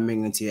are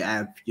coming into your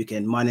app. You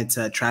can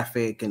monitor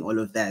traffic and all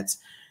of that.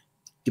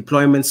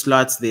 Deployment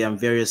slots, there are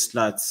various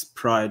slots,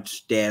 prod,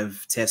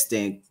 dev,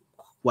 testing,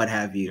 what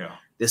have you.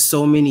 There's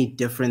so many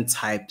different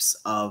types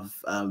of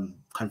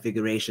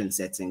configuration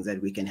settings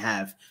that we can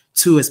have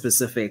to a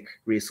specific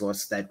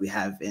resource that we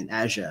have in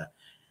Azure.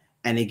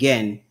 And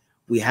again,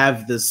 we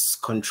have this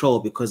control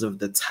because of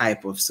the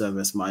type of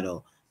service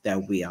model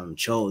that we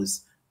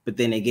chose. But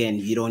then again,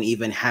 you don't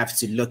even have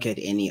to look at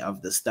any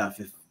of the stuff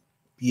if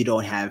you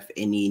don't have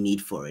any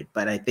need for it.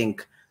 But I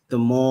think the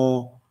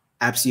more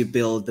apps you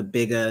build, the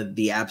bigger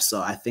the apps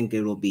are. I think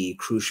it will be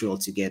crucial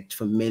to get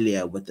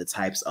familiar with the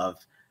types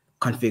of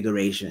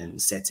configuration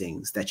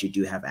settings that you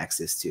do have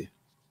access to.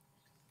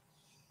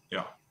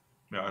 Yeah,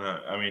 no,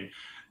 I mean,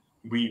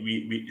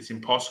 it's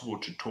impossible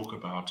to talk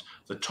about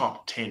the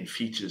top 10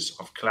 features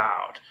of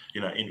cloud,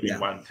 you know, in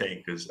one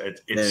thing, because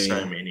it's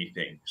so many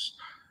things.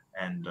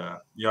 And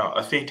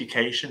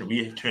authentication,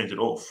 we have turned it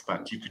off,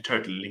 but you could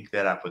totally link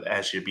that up with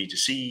Azure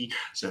B2C,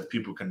 so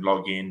people can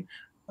log in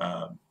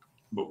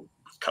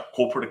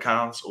corporate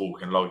accounts, or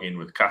can log in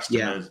with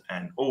customers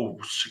and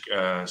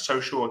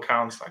social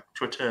accounts like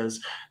Twitter's.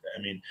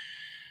 I mean,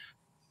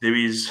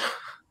 there's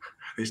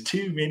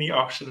too many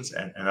options,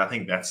 and I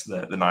think that's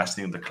the nice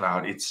thing of the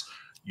cloud.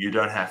 You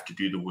don't have to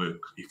do the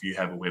work if you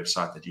have a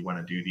website that you want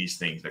to do these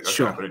things. Like,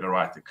 okay, I'm going to go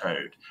write the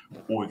code,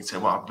 or you can say,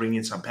 well, I'll bring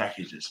in some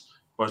packages.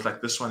 Whereas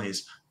like this one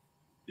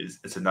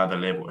it's another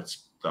level.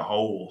 It's the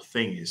whole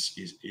thing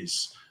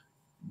is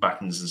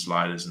buttons and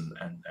sliders and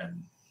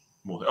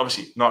more.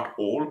 Obviously, not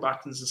all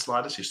buttons and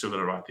sliders. You're still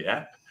going to write the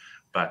app,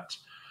 but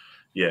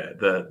yeah,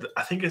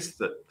 I think it's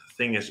the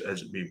thing is,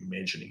 as we were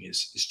mentioning,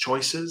 is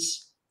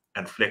choices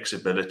and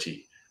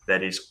flexibility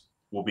that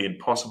will be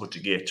impossible to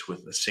get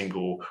with a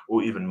single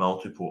or even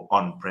multiple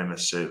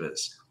on-premise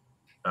servers.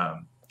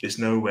 There's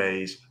no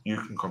ways you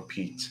can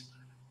compete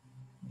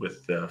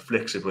with the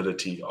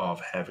flexibility of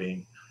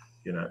having,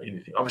 you know,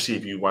 anything. Obviously,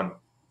 if you want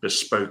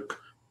bespoke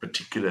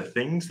particular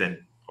things,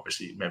 then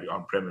obviously maybe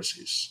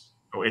on-premise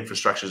or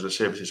infrastructure as a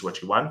service is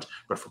what you want.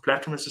 But for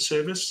platform as a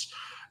service,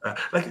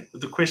 like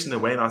the question that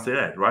Wayne asked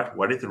there, right?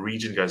 What if the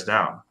region goes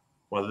down?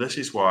 Well, this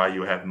is why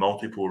you have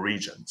multiple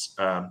regions.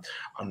 I'm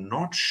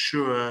not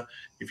sure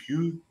if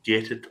you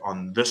get it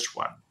on this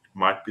one. It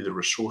might be the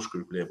resource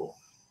group level.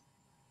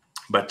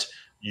 But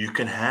you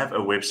can have a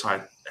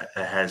website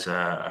that has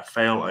a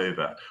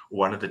failover.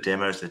 One of the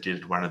demos that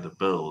did one of the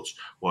builds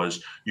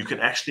was you can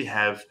actually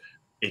have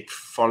it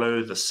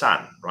follow the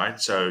sun, right?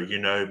 So, you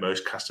know,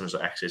 most customers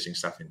are accessing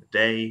stuff in the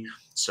day.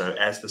 So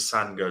as the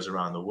sun goes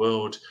around the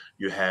world,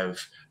 you have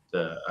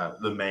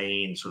the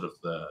main sort of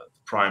the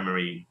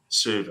primary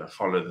server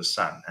follow the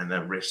sun, and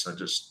the rest are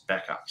just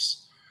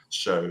backups.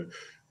 So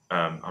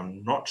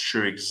I'm not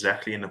sure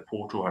exactly in the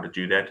portal how to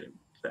do that.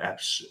 The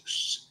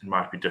apps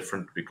might be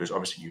different because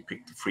obviously you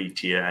pick the free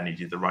tier and you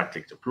did the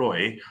right-click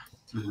deploy.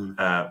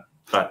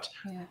 But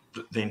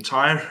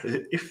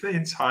if the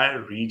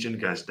entire region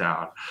goes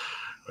down,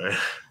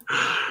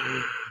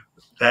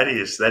 That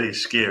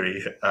is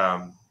scary,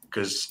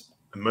 because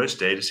most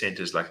data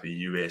centers like the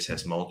US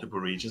has multiple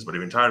regions, but if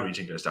an entire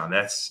region goes down,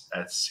 that's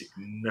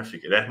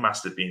significant. That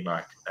must have been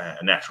like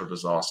a natural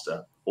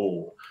disaster,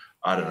 or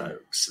I don't know,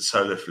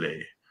 solar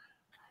flare.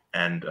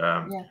 And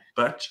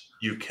but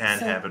you can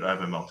have it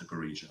over multiple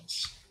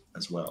regions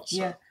as well. So.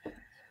 Yeah.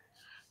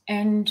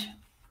 And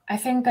I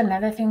think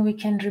another thing we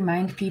can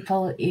remind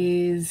people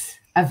is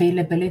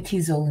availability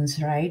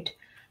zones, right?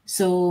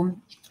 So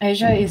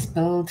Azure is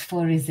built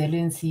for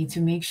resiliency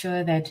to make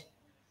sure that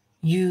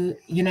you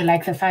know,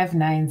 like the 5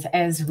 nines,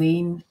 as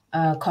Wayne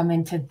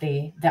commented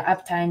there, the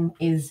uptime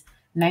is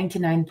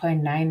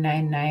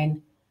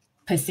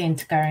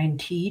 99.999%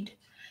 guaranteed.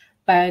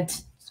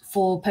 But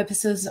for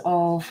purposes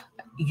of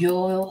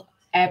your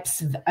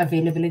app's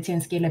availability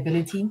and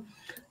scalability,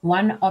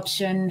 one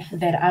option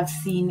that I've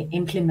seen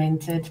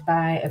implemented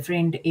by a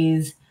friend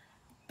is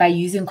by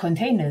using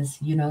containers,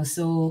 you know.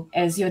 So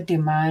as your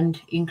demand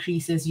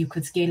increases, you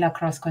could scale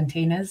across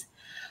containers,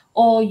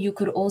 or you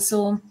could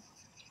also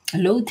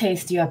load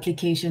test your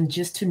application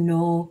just to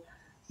know,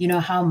 you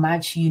know, how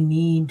much you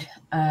need,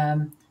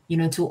 you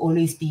know, to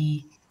always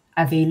be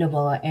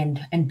available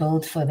and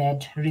build for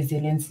that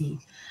resiliency.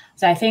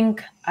 So I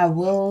think I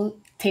will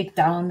take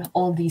down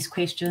all these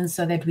questions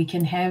so that we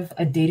can have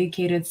a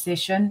dedicated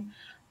session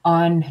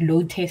on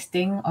load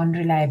testing, on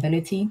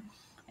reliability,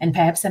 and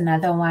perhaps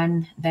another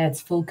one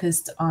that's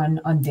focused on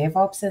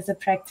DevOps as a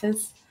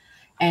practice.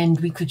 And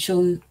we could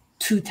show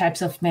two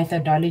types of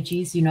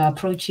methodologies, you know,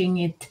 approaching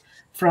it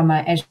from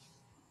a Azure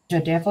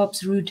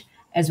DevOps route,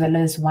 as well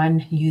as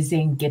one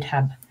using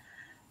GitHub.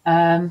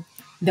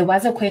 There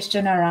was a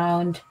question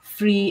around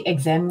free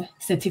exam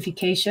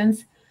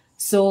certifications.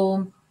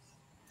 So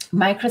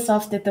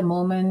Microsoft at the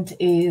moment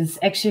is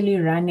actually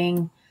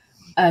running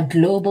a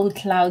global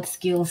cloud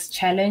skills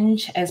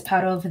challenge as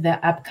part of the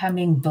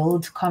upcoming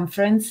Build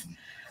conference.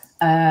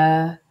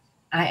 I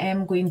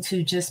am going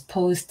to just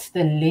post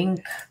the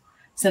link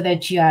so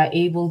that you are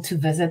able to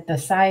visit the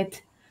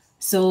site.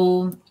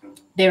 So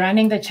they're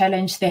running the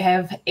challenge. They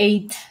have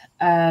 8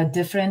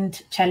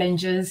 different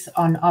challenges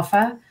on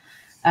offer.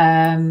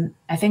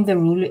 I think the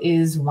rule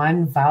is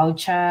 1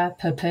 voucher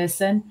per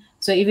person.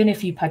 So even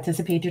if you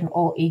participate in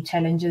all 8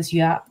 challenges,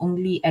 you are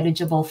only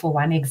eligible for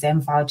 1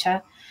 exam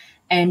voucher.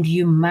 And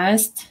you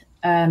must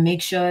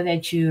make sure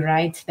that you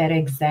write that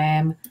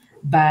exam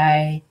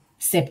by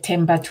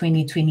September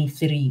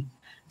 2023.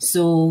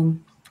 So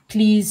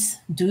please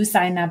do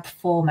sign up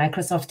for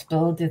Microsoft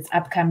Build. It's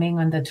upcoming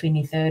on the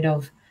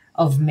 23rd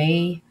of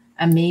May.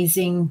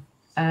 Amazing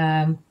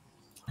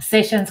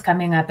sessions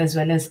coming up, as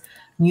well as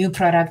new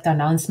product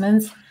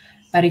announcements.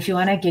 But if you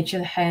want to get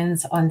your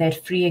hands on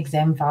that free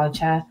exam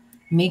voucher,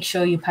 make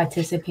sure you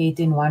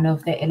participate in one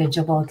of the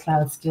eligible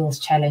cloud skills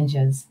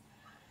challenges.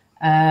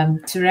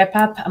 To wrap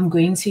up, I'm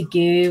going to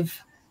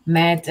give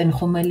Matt and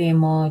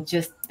Gomolemo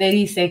just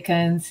 30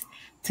 seconds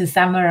to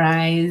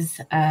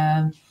summarize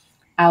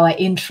our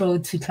intro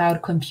to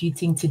cloud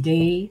computing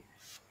today,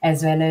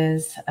 as well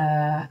as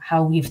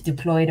how we've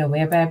deployed a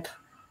web app,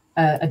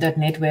 a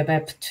 .NET web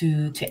app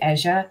to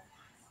Azure.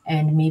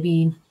 And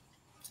maybe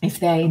if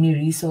there are any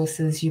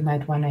resources you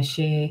might want to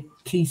share,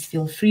 please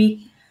feel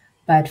free.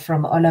 But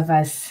from all of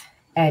us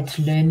at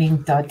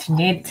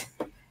learning.net,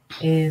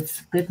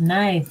 it's good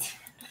night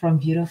from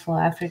beautiful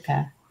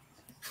Africa.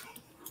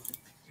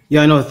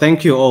 Yeah, no,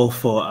 thank you all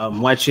for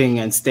watching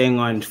and staying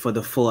on for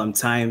the full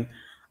time.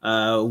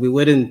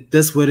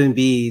 This wouldn't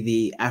be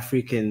the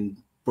African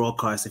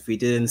broadcast if we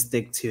didn't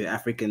stick to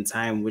African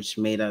time, which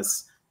made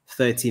us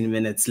 13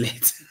 minutes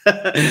late.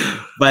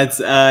 But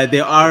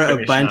there are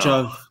a bunch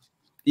of,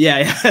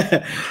 there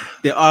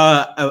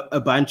are a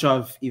bunch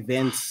of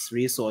events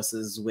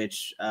resources,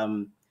 which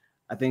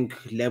I think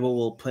Lebo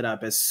will put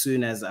up as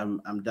soon as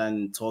I'm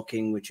done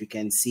talking, which you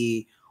can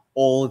see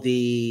all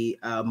the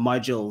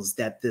modules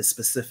that this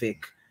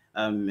specific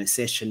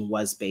session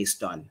was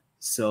based on.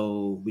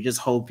 So we just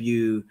hope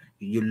you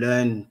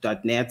learn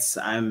 .NET.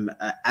 I'm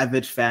an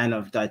avid fan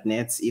of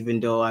 .NET, even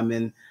though I'm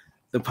in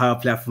the Power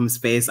Platform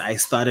space. I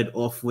started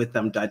off with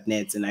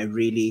 .NET, and I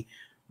really,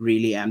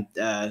 really am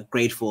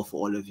grateful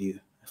for all of you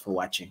for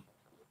watching.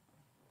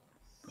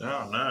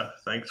 Oh, no,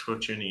 thanks for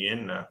tuning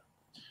in.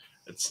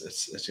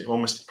 It's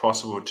almost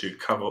impossible to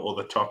cover all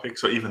the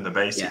topics, or even the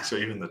basics, or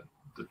even the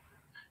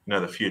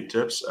few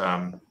tips.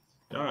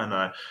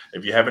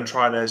 If you haven't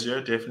tried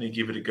Azure, definitely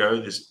give it a go.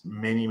 There's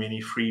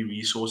many free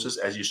resources.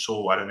 As you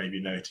saw, I don't know if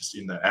you noticed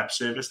in the app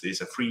service,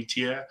 there's a free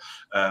tier.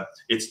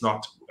 It's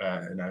not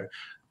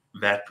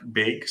that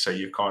big, so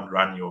you can't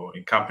run your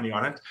company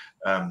on it,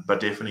 but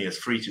definitely it's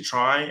free to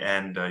try,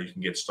 and you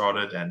can get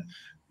started and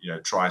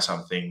try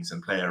some things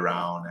and play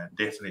around, and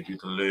definitely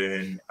to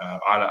learn.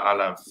 I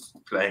love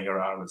playing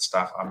around with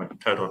stuff. I'm a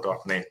total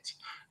 .NET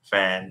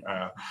fan.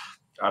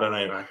 I don't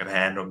know if I can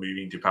handle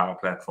moving to Power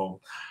Platform,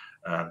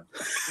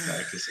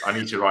 because I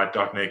need to write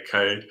 .NET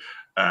code.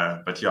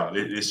 But yeah,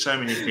 there's so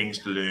many things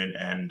to learn,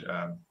 and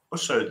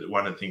also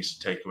one of the things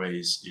to take away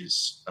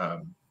is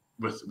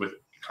with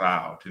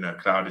cloud.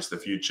 Cloud is the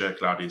future.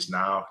 Cloud is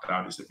now.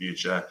 Cloud is the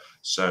future.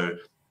 So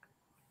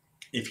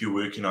if you're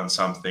working on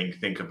something,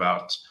 think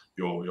about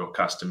your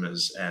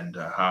customers and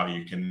how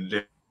you can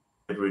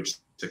leverage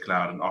the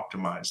cloud and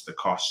optimize the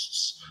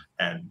costs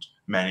and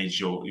manage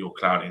your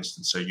cloud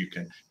instance so you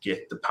can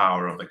get the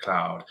power of the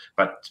cloud,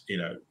 but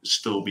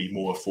still be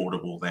more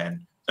affordable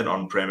than an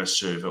on-premise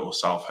server or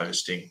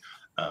self-hosting.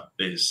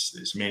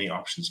 There's many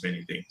options,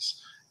 many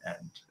things,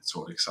 and it's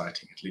all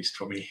exciting, at least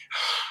for me.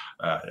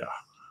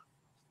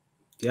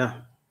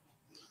 Yeah.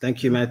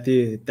 Thank you,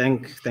 Matthew.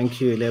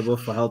 Thank you, Lebo,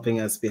 for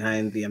helping us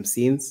behind the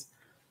scenes.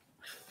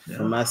 Yeah.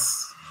 From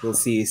us, we'll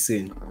see you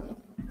soon.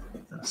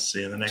 See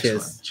you in the next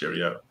Cheers. one.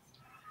 Cheerio.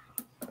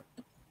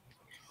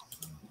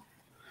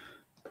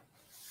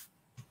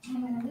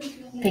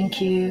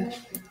 Thank you.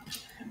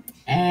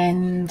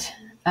 And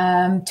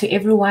to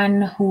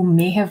everyone who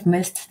may have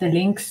missed the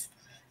links,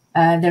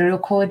 the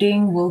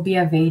recording will be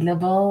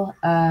available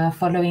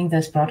following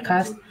this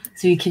broadcast.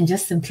 So you can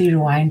just simply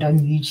rewind on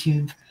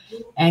YouTube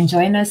and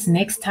join us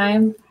next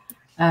time.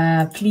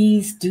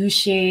 Please do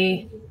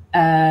share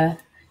the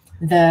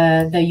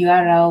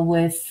URL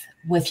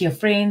with your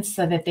friends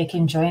so that they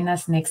can join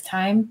us next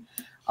time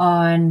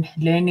on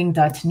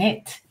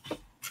learning.net.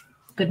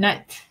 Good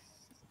night.